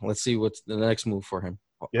watching now. Let's see what's the next move for him.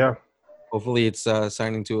 yeah. Hopefully, it's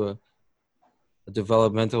signing to a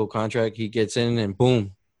developmental contract. He gets in and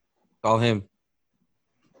boom, call him.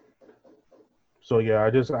 So yeah, I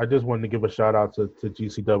just wanted to give a shout out to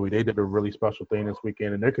GCW. They did a really special thing this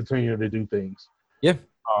weekend, and they're continuing to do things. Yeah.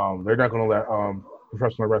 They're not going to let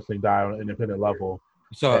professional wrestling die on an independent level.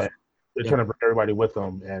 So They're trying to bring everybody with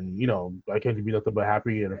them, and I can't be nothing but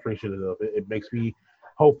happy and appreciative. It makes me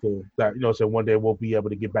hopeful that so one day we'll be able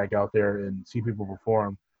to get back out there and see people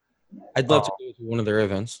perform. I'd love to go to one of their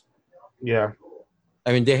events. Yeah.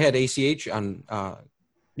 I mean, they had ACH on.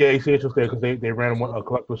 Yeah, ACH was there because they ran a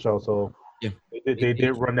collector show. So yeah, they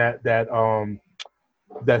did run that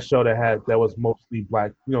show that was mostly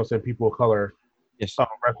black, people of color. Yes.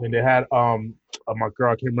 Wrestling. They had my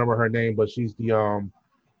girl, I can't remember her name, but she's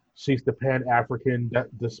the Pan African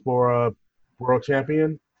Diaspora World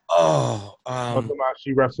Champion. Oh,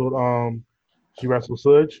 she wrestled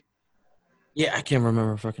Suge. Yeah, I can't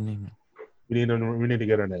remember her fucking name. We need to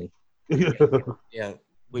get her name. Yeah,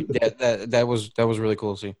 that was really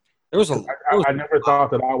cool to see. I never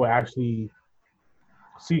thought that I would actually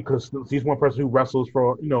see, because she's one person who wrestles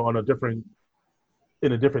for in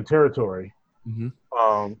a different territory.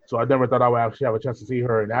 Mm-hmm. So I never thought I would actually have a chance to see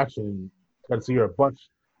her in action. Got to see her a bunch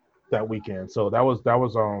that weekend. So that was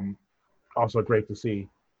also great to see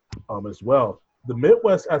as well. The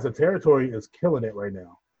Midwest as a territory is killing it right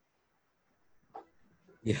now.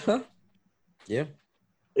 Yeah.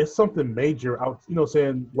 It's something major out.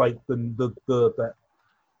 Saying like the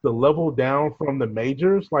level down from the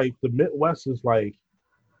majors, like the Midwest is like,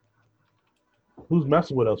 who's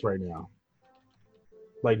messing with us right now?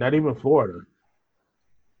 Like not even Florida.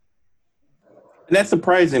 And that's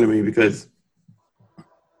surprising to me because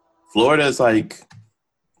Florida is like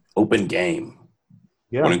open game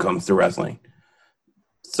when it comes to wrestling.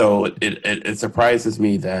 So it surprises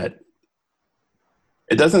me that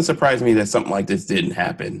it doesn't surprise me that something like this didn't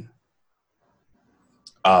happen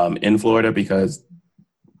in Florida, because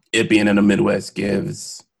it being in the Midwest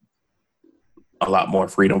gives a lot more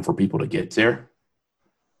freedom for people to get there,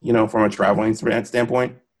 from a traveling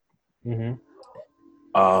standpoint. Mm-hmm.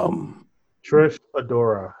 Trish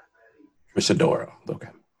Adora. Okay.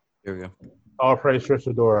 Here we go. All praise Trish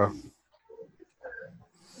Adora.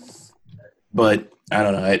 But I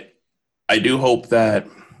don't know. I do hope that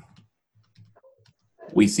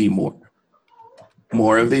we see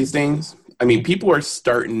more of these things. I mean, people are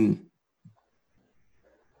starting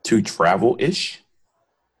to travel-ish.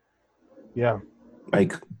 Yeah.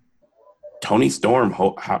 Like Tony Storm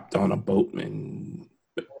hopped on a boat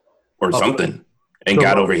or something and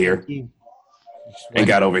got over here. And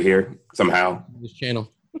got over here somehow. This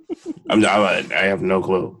channel. I have no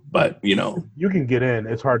clue, but you can get in.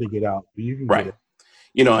 It's hard to get out, but you can get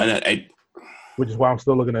in. And I which is why I'm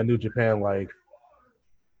still looking at New Japan. Like,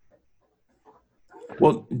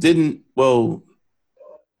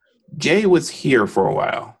 Jay was here for a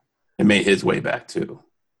while and made his way back too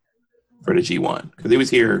for the G1, because he was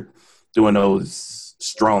here doing those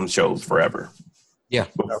strong shows forever. Yeah.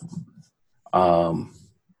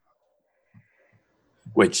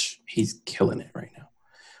 Which he's killing it right now.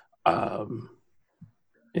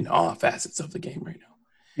 In all facets of the game right now.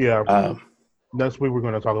 Yeah. Next week we're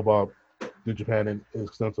going to talk about New Japan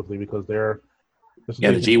extensively, because the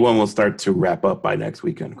G1 will start to wrap up by next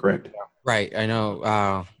weekend, correct? Yeah. Right, I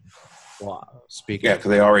know. Speaking. Yeah, because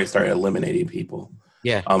they already started eliminating people.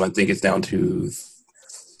 Yeah. I think it's down to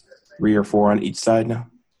 3 or 4 on each side now.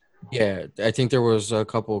 Yeah, I think there was a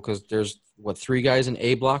couple, because there's 3 guys in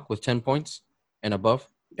A block with 10 points and above.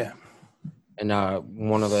 Yeah. And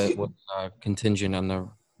one of the was contingent on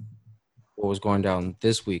what was going down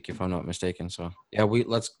this week, if I'm not mistaken. So yeah,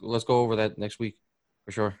 let's go over that next week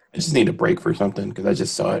for sure. I just need a break for something, because I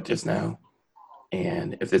just saw it just now,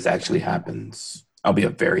 and if this actually happens, I'll be a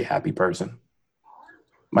very happy person.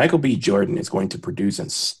 Michael B. Jordan is going to produce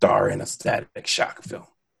and star in a Static Shock film.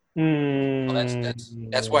 Well,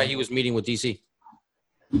 that's why he was meeting with DC.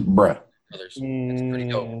 Bruh. That's pretty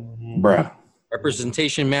dope. Bruh.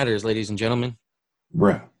 Representation matters, ladies and gentlemen.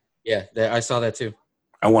 Bruh. Yeah, I saw that too.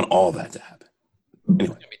 I want all that to happen. Anyway.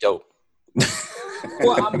 It's gonna be dope.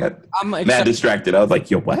 Well, I'm mad distracted. I was like,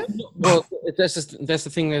 yo, what? Well, that's the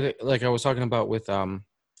thing that, like, I was talking about with I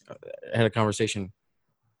had a conversation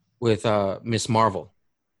with Miss Marvel.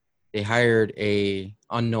 They hired a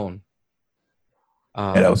unknown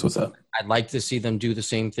Yeah, that was what's up. I'd like to see them do the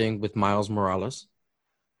same thing with Miles Morales,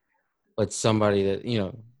 but somebody that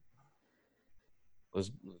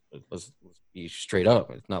let's be straight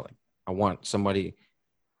up. It's not like I want somebody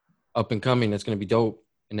up and coming that's going to be dope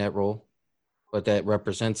in that role, but that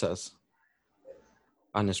represents us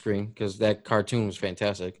on the screen, because that cartoon was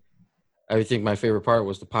fantastic. I think my favorite part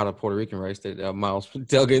was the pot of Puerto Rican rice that Miles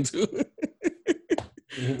dug into.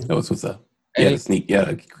 That was what's up.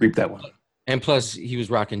 Yeah, creep that one. And plus, he was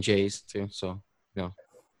rocking J's too, so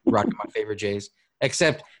rocking my favorite J's.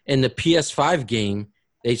 Except in the PS5 game,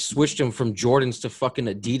 they switched them from Jordans to fucking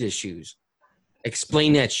Adidas shoes.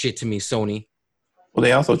 Explain that shit to me, Sony. Well,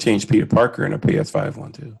 they also changed Peter Parker in a PS5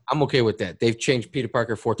 one too. I'm okay with that. They've changed Peter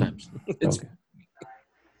Parker 4 times. Okay.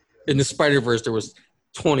 In the Spider-Verse, there was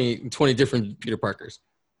 20 different Peter Parkers.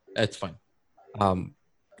 That's fine.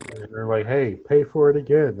 They're like, hey, pay for it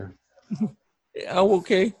again. Oh,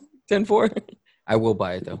 okay. 10-4. I will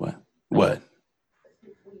buy it though. What?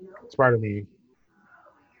 Spider-Man.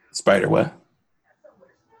 Spider what?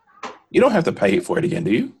 You don't have to pay for it again,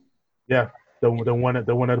 do you? Yeah, the one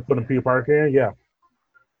that put in Peter Parker in. Yeah,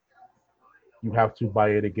 you have to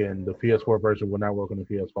buy it again. The PS4 version will not work on the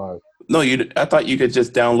PS5. No, I thought you could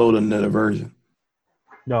just download another version.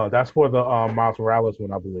 No, that's for the Miles Morales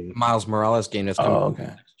one, I believe. Miles Morales game that's coming okay.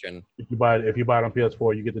 next gen. If you buy it on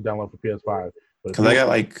PS4, you get the download for PS5. Because I got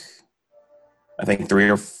I think 3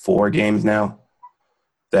 or 4 games now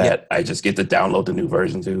that I just get to download the new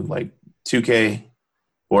version to, like 2K,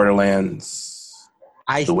 Borderlands,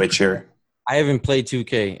 The Witcher. I haven't played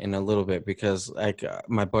 2K in a little bit because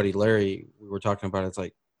my buddy Larry, we were talking about it. It's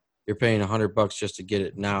like you're paying $100 just to get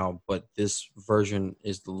it now, but this version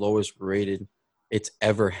is the lowest rated it's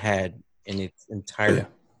ever had in its entire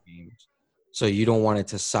games. So you don't want it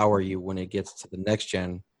to sour you when it gets to the next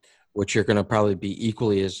gen, which you're going to probably be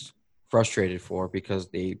equally as frustrated for because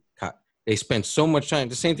they spent so much time.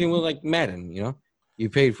 The same thing with like Madden, you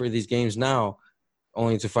paid for these games now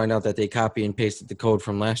only to find out that they copy and pasted the code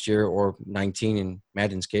from last year or 19 in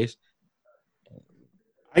Madden's case.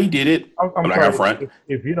 I did it. I'm not sorry, front.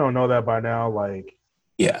 If you don't know that by now, like...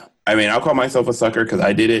 Yeah. I mean, I'll call myself a sucker because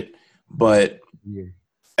I did it, but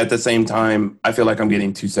at the same time, I feel like I'm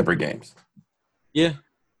getting 2 separate games. Yeah.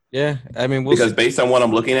 Yeah. I mean, because based on what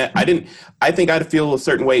I'm looking at, I think I'd feel a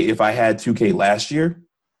certain way if I had 2K last year.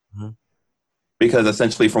 Mm-hmm. Because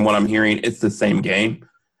essentially from what I'm hearing, it's the same game.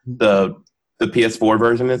 The PS4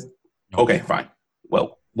 version is okay, fine.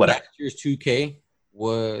 Well, whatever. Last year's 2K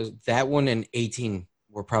was that one and 18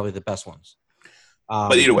 were probably the best ones.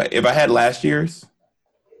 But either way, if I had last year's,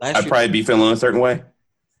 I'd probably be feeling a certain way.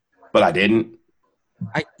 But I didn't.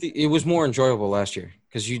 It was more enjoyable last year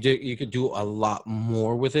because you could do a lot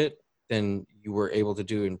more with it than you were able to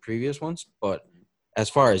do in previous ones. But as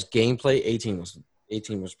far as gameplay, 18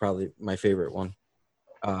 was probably my favorite one.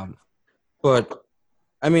 But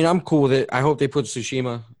I mean, I'm cool with it. I hope they put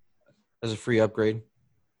Tsushima as a free upgrade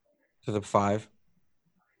to the 5.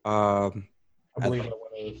 I believe that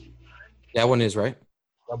one is. That one is, right?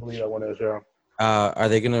 I believe that one is, yeah. Are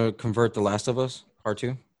they going to convert The Last of Us Part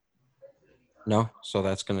 2? No? So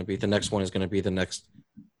that's going to be – the next one is going to be the next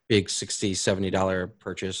big $60, $70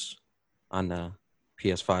 purchase on the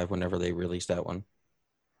PS5 whenever they release that one.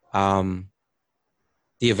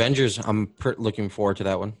 The Avengers, I'm looking forward to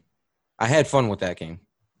that one. I had fun with that game.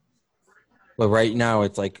 But right now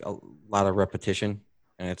it's like a lot of repetition,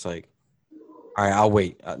 and it's like, all right, I'll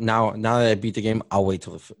wait. Now that I beat the game, I'll wait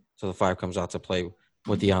till the 5 comes out to play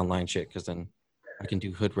with the online shit, because then I can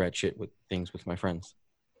do hood rat shit with things with my friends,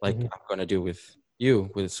 like I'm going to do with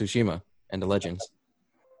you with Tsushima and the Legends.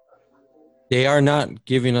 They are not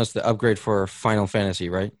giving us the upgrade for Final Fantasy,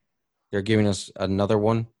 right? They're giving us another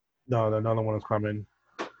one. No, another one is coming.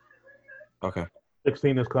 Okay.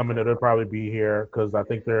 16 is coming. It'll probably be here because I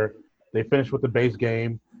think they finished with the base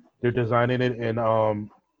game. They're designing it in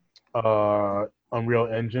Unreal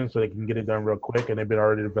Engine so they can get it done real quick, and they've been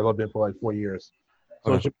already developing it for like 4 years.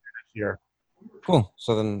 So it should be next year. Cool.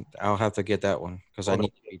 So then I'll have to get that one because I need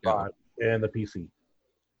to beat that one. And the PC.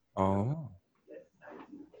 Oh.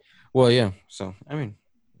 Well, yeah. So I mean,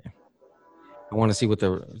 yeah. I want to see what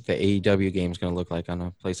the AEW game is going to look like on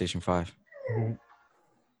a PlayStation 5. Mm-hmm.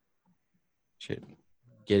 Shit.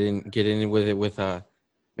 Get in with it with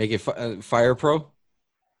make it Fire Pro.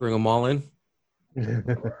 Bring them all in.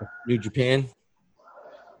 New Japan,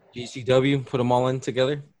 GCW, put them all in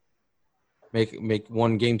together. Make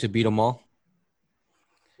one game to beat them all.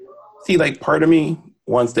 See, like part of me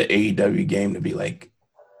wants the AEW game to be like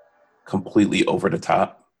completely over the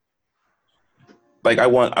top. Like I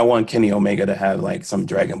want Kenny Omega to have like some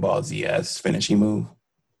Dragon Ball ZS finishing move.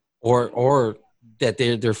 Or that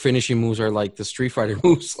their finishing moves are like the Street Fighter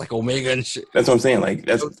moves, like Omega and shit. That's what I'm saying. Like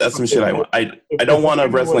that's some shit I want. I don't want a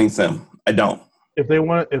wrestling sim. I don't. If they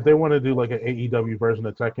want to do like an AEW version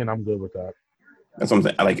of Tekken, I'm good with that. That's what I'm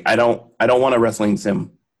saying. Like I don't want a wrestling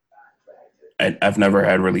sim. I've never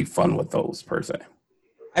had really fun with those per se.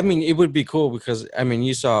 I mean, it would be cool because I mean,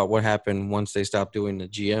 you saw what happened once they stopped doing the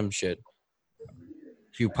GM shit. A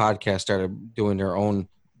few podcasts started doing their own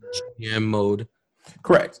GM mode.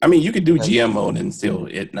 Correct. I mean, you could do GM mode and still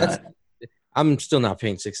it not. I'm still not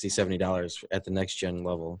paying $60, $70 at the next gen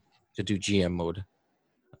level to do GM mode.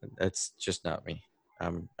 That's just not me.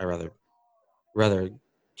 I rather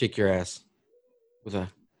kick your ass with a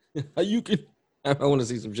you can. I want to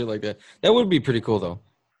see some shit like that. That would be pretty cool though.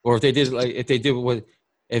 Or if they did what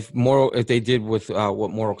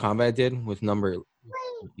Mortal Kombat did with number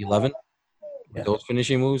 11, with those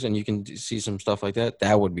finishing moves, and you can see some stuff like that.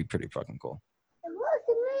 That would be pretty fucking cool.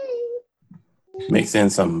 Makes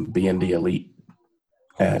sense. Some BND Elite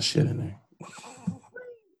ass shit in there.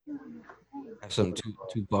 Have some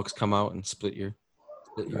two bucks come out and split your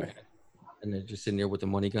head. And they're just sitting there with the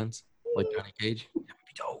money guns like Johnny Cage.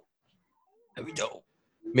 That'd be dope.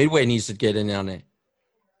 Midway needs to get in on it.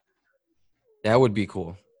 That would be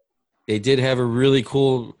cool. They did have a really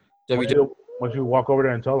cool WWE. Once you walk over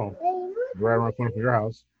there and tell them, right around the corner from your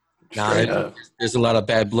house. Nah, there's a lot of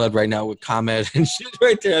bad blood right now with Combat and shit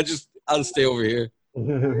right there. I'll stay over here.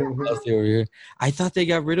 I thought they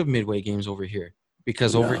got rid of Midway games over here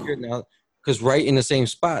because over here now, because right in the same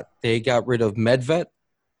spot, they got rid of MedVet,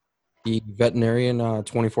 the veterinarian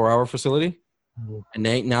 24-hour facility, and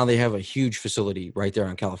now they have a huge facility right there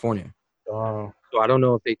in California. So I don't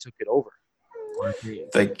know if they took it over.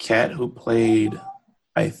 The cat who played,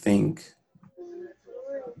 I think,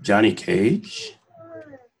 Johnny Cage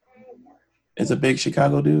is a big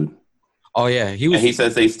Chicago dude. Oh yeah, he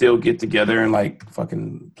says they still get together and like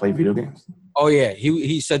fucking play video games. Oh yeah,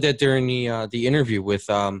 he said that during the interview with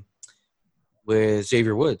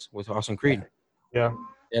Xavier Woods with Awesome Creed. Yeah,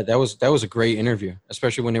 that was a great interview,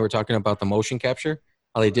 especially when they were talking about the motion capture,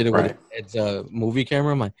 how they did it with Ed's movie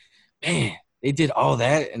camera. I'm like, man, they did all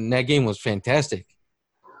that, and that game was fantastic.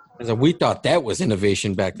 We thought that was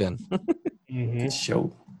innovation back then.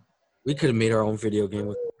 Show. We could have made our own video game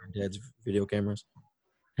with our dad's video cameras.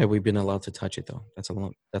 Had we been allowed to touch it though? That's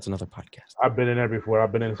another podcast. I've been in there before.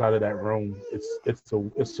 I've been inside of that room. It's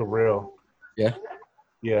surreal.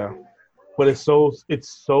 Yeah, but it's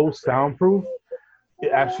so soundproof.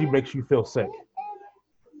 It actually makes you feel sick.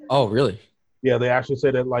 Oh really? Yeah, they actually say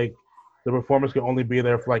that like the performers can only be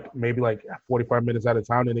there for like maybe like 45 minutes at a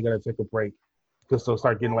time, and they gotta take a break because they'll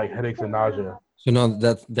start getting like headaches and nausea. So no,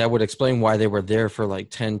 that would explain why they were there for like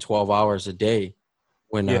 10, 12 hours a day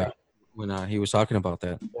when he was talking about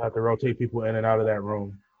that. You have to rotate people in and out of that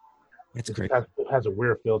room. It's great. It has a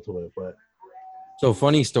weird feel to it, but. So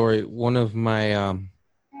funny story. One of my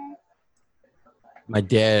my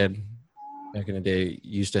dad back in the day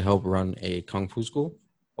used to help run a kung fu school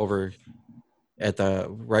over at the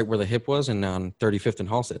right where the hip was and on 35th and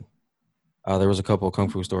Halsted. There was a couple of kung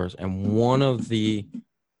fu stores, and one of the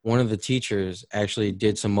teachers actually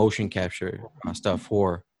did some motion capture stuff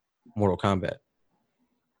for Mortal Kombat.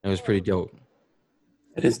 It was pretty dope.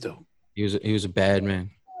 It is dope. He was a bad man.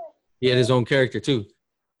 He had his own character too,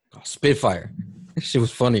 Spitfire. Shit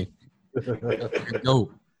was funny.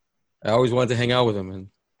 Dope. I always wanted to hang out with him, and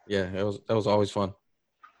yeah, that was always fun.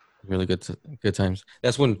 Really good times.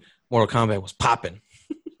 That's when Mortal Kombat was popping.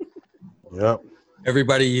 Yep.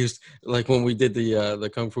 Everybody used, like when we did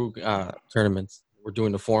the Kung Fu tournaments, we're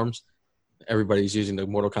doing the forms. Everybody's using the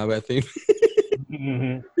Mortal Kombat theme.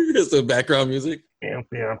 It's the background music.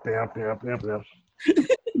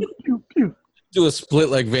 Do a split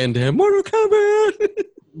like Van Damme. Mortal Kombat.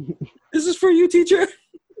 This is for you, teacher.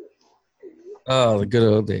 Oh, the good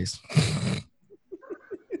old days.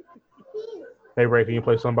 Hey, Ray, can you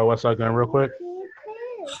play something by Westside Gunn real quick?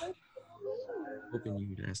 Hoping you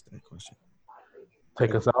would ask that question.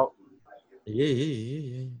 Take us out.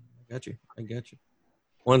 Yeah. I got you.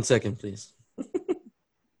 1 second, please.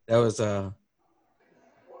 That was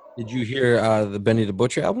Did you hear the Benny the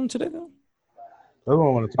Butcher album today though? I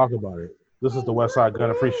don't want to talk about it. This is the Westside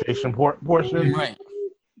Gunn appreciation portion. Right.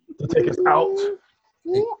 To take us out.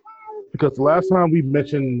 Because the last time we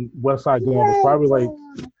mentioned Westside Gunn was probably like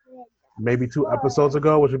maybe 2 episodes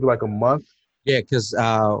ago, which would be like a month. Yeah, because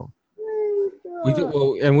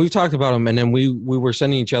we've talked about him, and then we were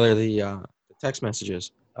sending each other the text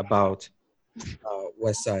messages about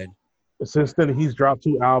Westside. Since then, he's dropped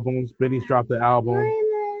 2 albums. Benny's dropped the album.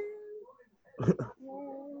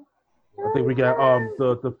 I think we got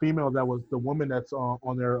the female that was the woman that's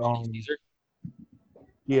on there.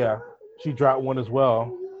 Yeah, she dropped one as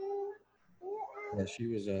well. Yeah, she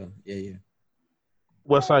was. Yeah.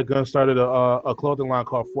 Westside Gun started a clothing line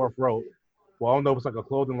called Fourth Row. Well, I don't know if it's like a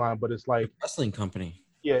clothing line, but it's like, Wrestling company.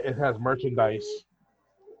 yeah, it has merchandise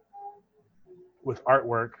with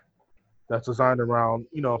artwork that's designed around,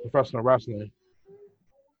 professional wrestling.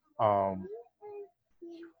 Um,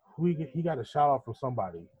 he got a shout out from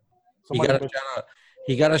somebody. He got a shout out.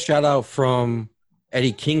 He got a shout out from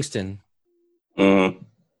Eddie Kingston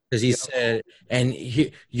because he said, "And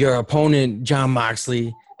your opponent, John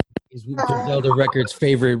Moxley, is Griselda Records'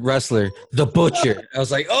 favorite wrestler, The Butcher." I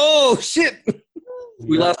was like, "Oh shit,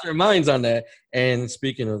 we lost our minds on that." And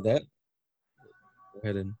speaking of that, go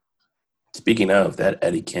ahead and. Speaking of that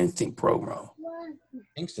Eddie Kingston promo,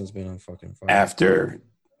 Kingston's been on fucking fire.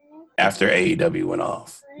 After AEW went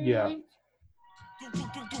off. Yeah.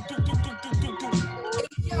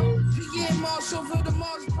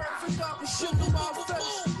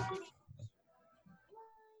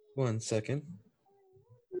 1 second.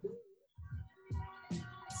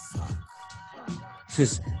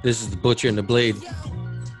 This is the Butcher and the Blade.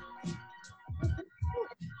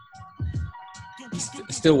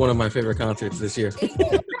 Still one of my favorite concerts this year.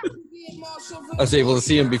 I was able to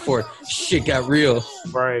see him before shit got real.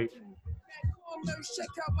 Right.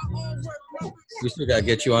 We still gotta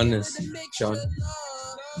get you on this, Sean.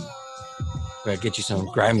 Gotta get you some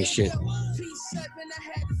grimy shit.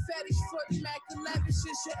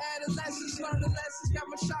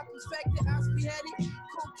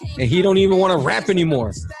 And he don't even want to rap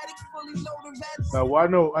anymore. Well, I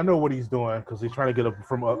know what he's doing because he's trying to get up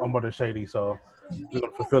from Mother Shady. So we're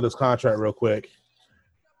gonna fulfill this contract real quick.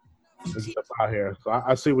 Let's get up out here. So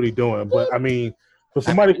I see what he's doing, but I mean, for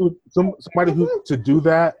somebody who to do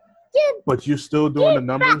that, but you're still doing the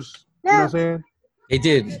numbers. You know what I'm saying? They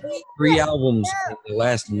did 3 albums in the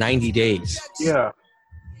last 90 days. Yeah.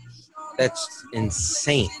 That's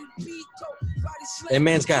insane. That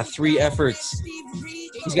man's got 3 efforts.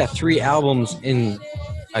 He's got 3 albums in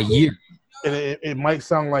a year. And it might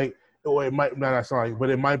sound like, or it might not sound like, but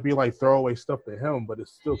it might be like throwaway stuff to him, but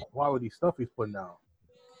it's still quality stuff he's putting out.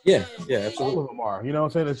 Yeah, absolutely. All of them are. You know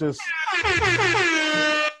what I'm saying? It's just.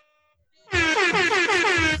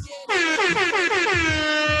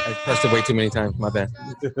 I pressed it way too many times. My bad.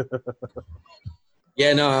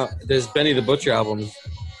 Yeah, no, there's Benny the Butcher album.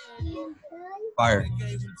 Fire.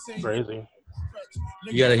 Crazy.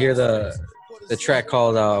 You got to hear the track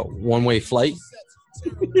called One Way Flight.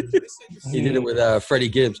 He did it with Freddie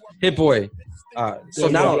Gibbs. Hit Boy.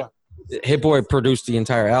 Now Hit Boy produced the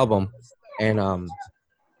entire album. And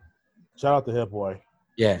shout out to Hit Boy.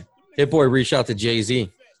 Yeah. Hit Boy reached out to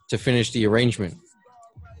Jay-Z to finish the arrangement.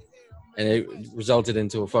 And it resulted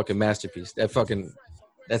into a fucking masterpiece. That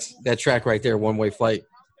track right there, One Way Flight.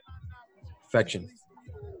 Perfection.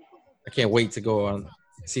 I can't wait to go on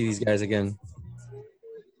see these guys again.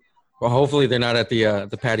 Well, hopefully they're not at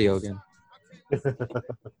the patio again.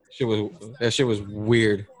 That shit was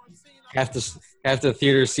weird. Half the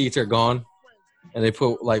theater seats are gone, and they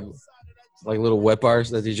put like little wet bars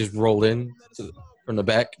that they just rolled in from the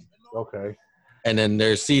back. Okay. And then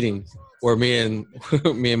there's seating where me and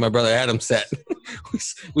my brother Adam sat.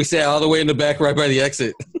 We sat all the way in the back, right by the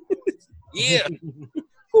exit. Yeah.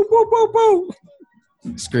 Boop, boop, boop, boop.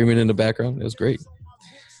 Screaming in the background. It was great.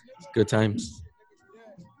 Good times.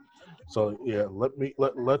 So yeah,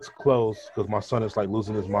 let's close because my son is like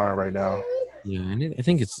losing his mind right now. Yeah, and I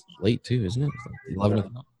think it's late too, isn't it? It's like 11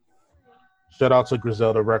 o'clock. Shout out to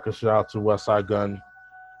Griselda Records. Shout out to Westside Gun.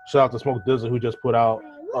 Shout out to Smoke Dizzle who just put out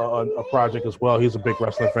a project as well. He's a big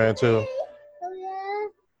wrestling fan too.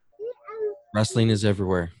 Wrestling is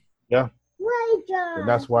everywhere. Yeah, and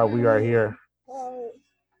that's why we are here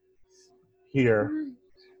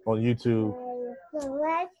on YouTube.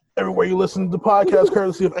 Everywhere you listen to the podcast,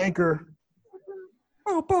 courtesy of Anchor.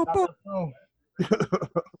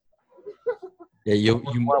 Yeah,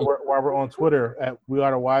 while we're on Twitter at We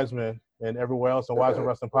Are the Wisemen and everywhere else on Wiseman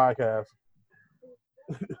Wrestling Podcast.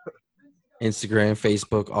 Instagram,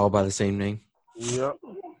 Facebook, all by the same name. Yep.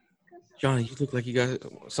 Johnny, you look like you got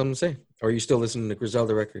something to say. Or are you still listening to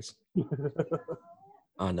Griselda Records?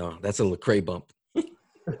 Oh no, that's a Lecrae bump.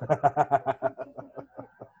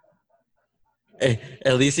 Hey,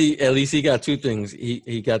 at least he got 2 things.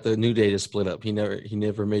 He got the New Day to split up. He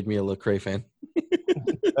never made me a Lecrae fan.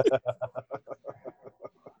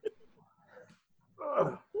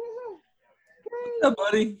 Yeah,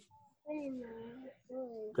 buddy.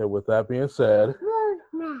 Okay, with that being said,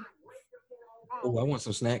 Oh, I want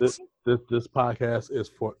some snacks. This podcast is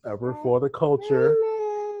forever for the culture.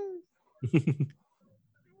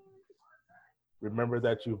 remember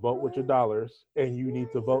that you vote with your dollars, and you need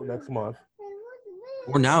to vote next month.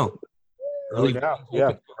 Or now. Early now,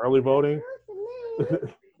 yeah. Early voting.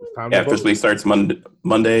 It's time to vote. Officially starts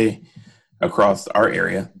Monday across our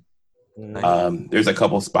area. There's a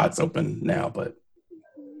couple spots open now, but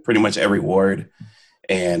pretty much every ward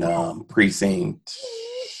and precinct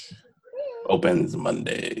opens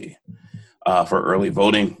Monday for early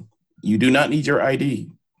voting. You do not need your ID.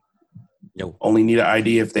 No. Only need an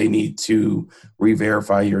ID if they need to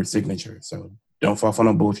re-verify your signature. So don't fall for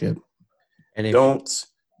no bullshit. And don't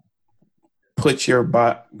put your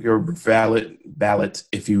ballot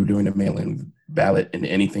if you're doing a mail-in ballot in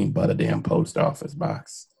anything but a damn post office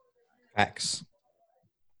box. Facts.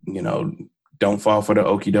 You know, don't fall for the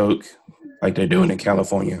okie doke like they're doing in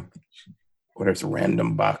California, where there's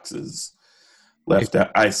random boxes left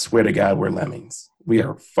out. I swear to God, we're lemmings. We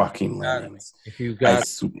are fucking lemmings. If you got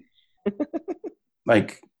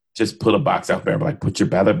like, just put a box out there, like put your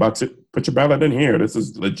ballot in here. This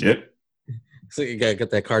is legit. So you gotta get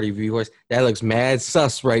that Cardi B voice. That looks mad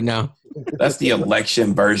sus right now. That's the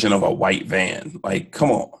election version of a white van. Like, come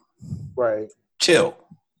on. Right. Chill.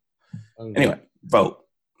 Anyway, vote.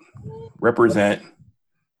 Represent.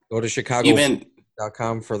 Go to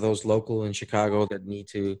Chicago.com for those local in Chicago that need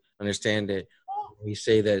to understand that we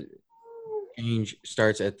say that change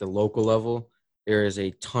starts at the local level. There is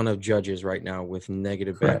a ton of judges right now with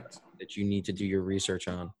negative back that you need to do your research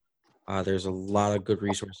on. There's a lot of good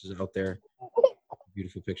resources out there.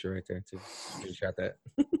 Beautiful picture right there too. Shot that.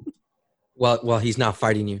 While he's not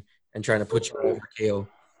fighting you and trying to put you over KO.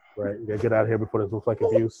 Right. You gotta get out of here before this looks like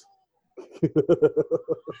abuse.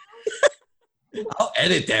 I'll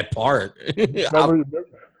edit that part.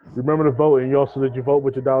 Remember to vote, and you also did you vote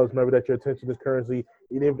with your dollars. Remember that your attention is currency.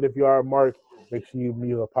 Even if you are a mark, make sure you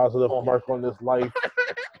leave a positive mark on this life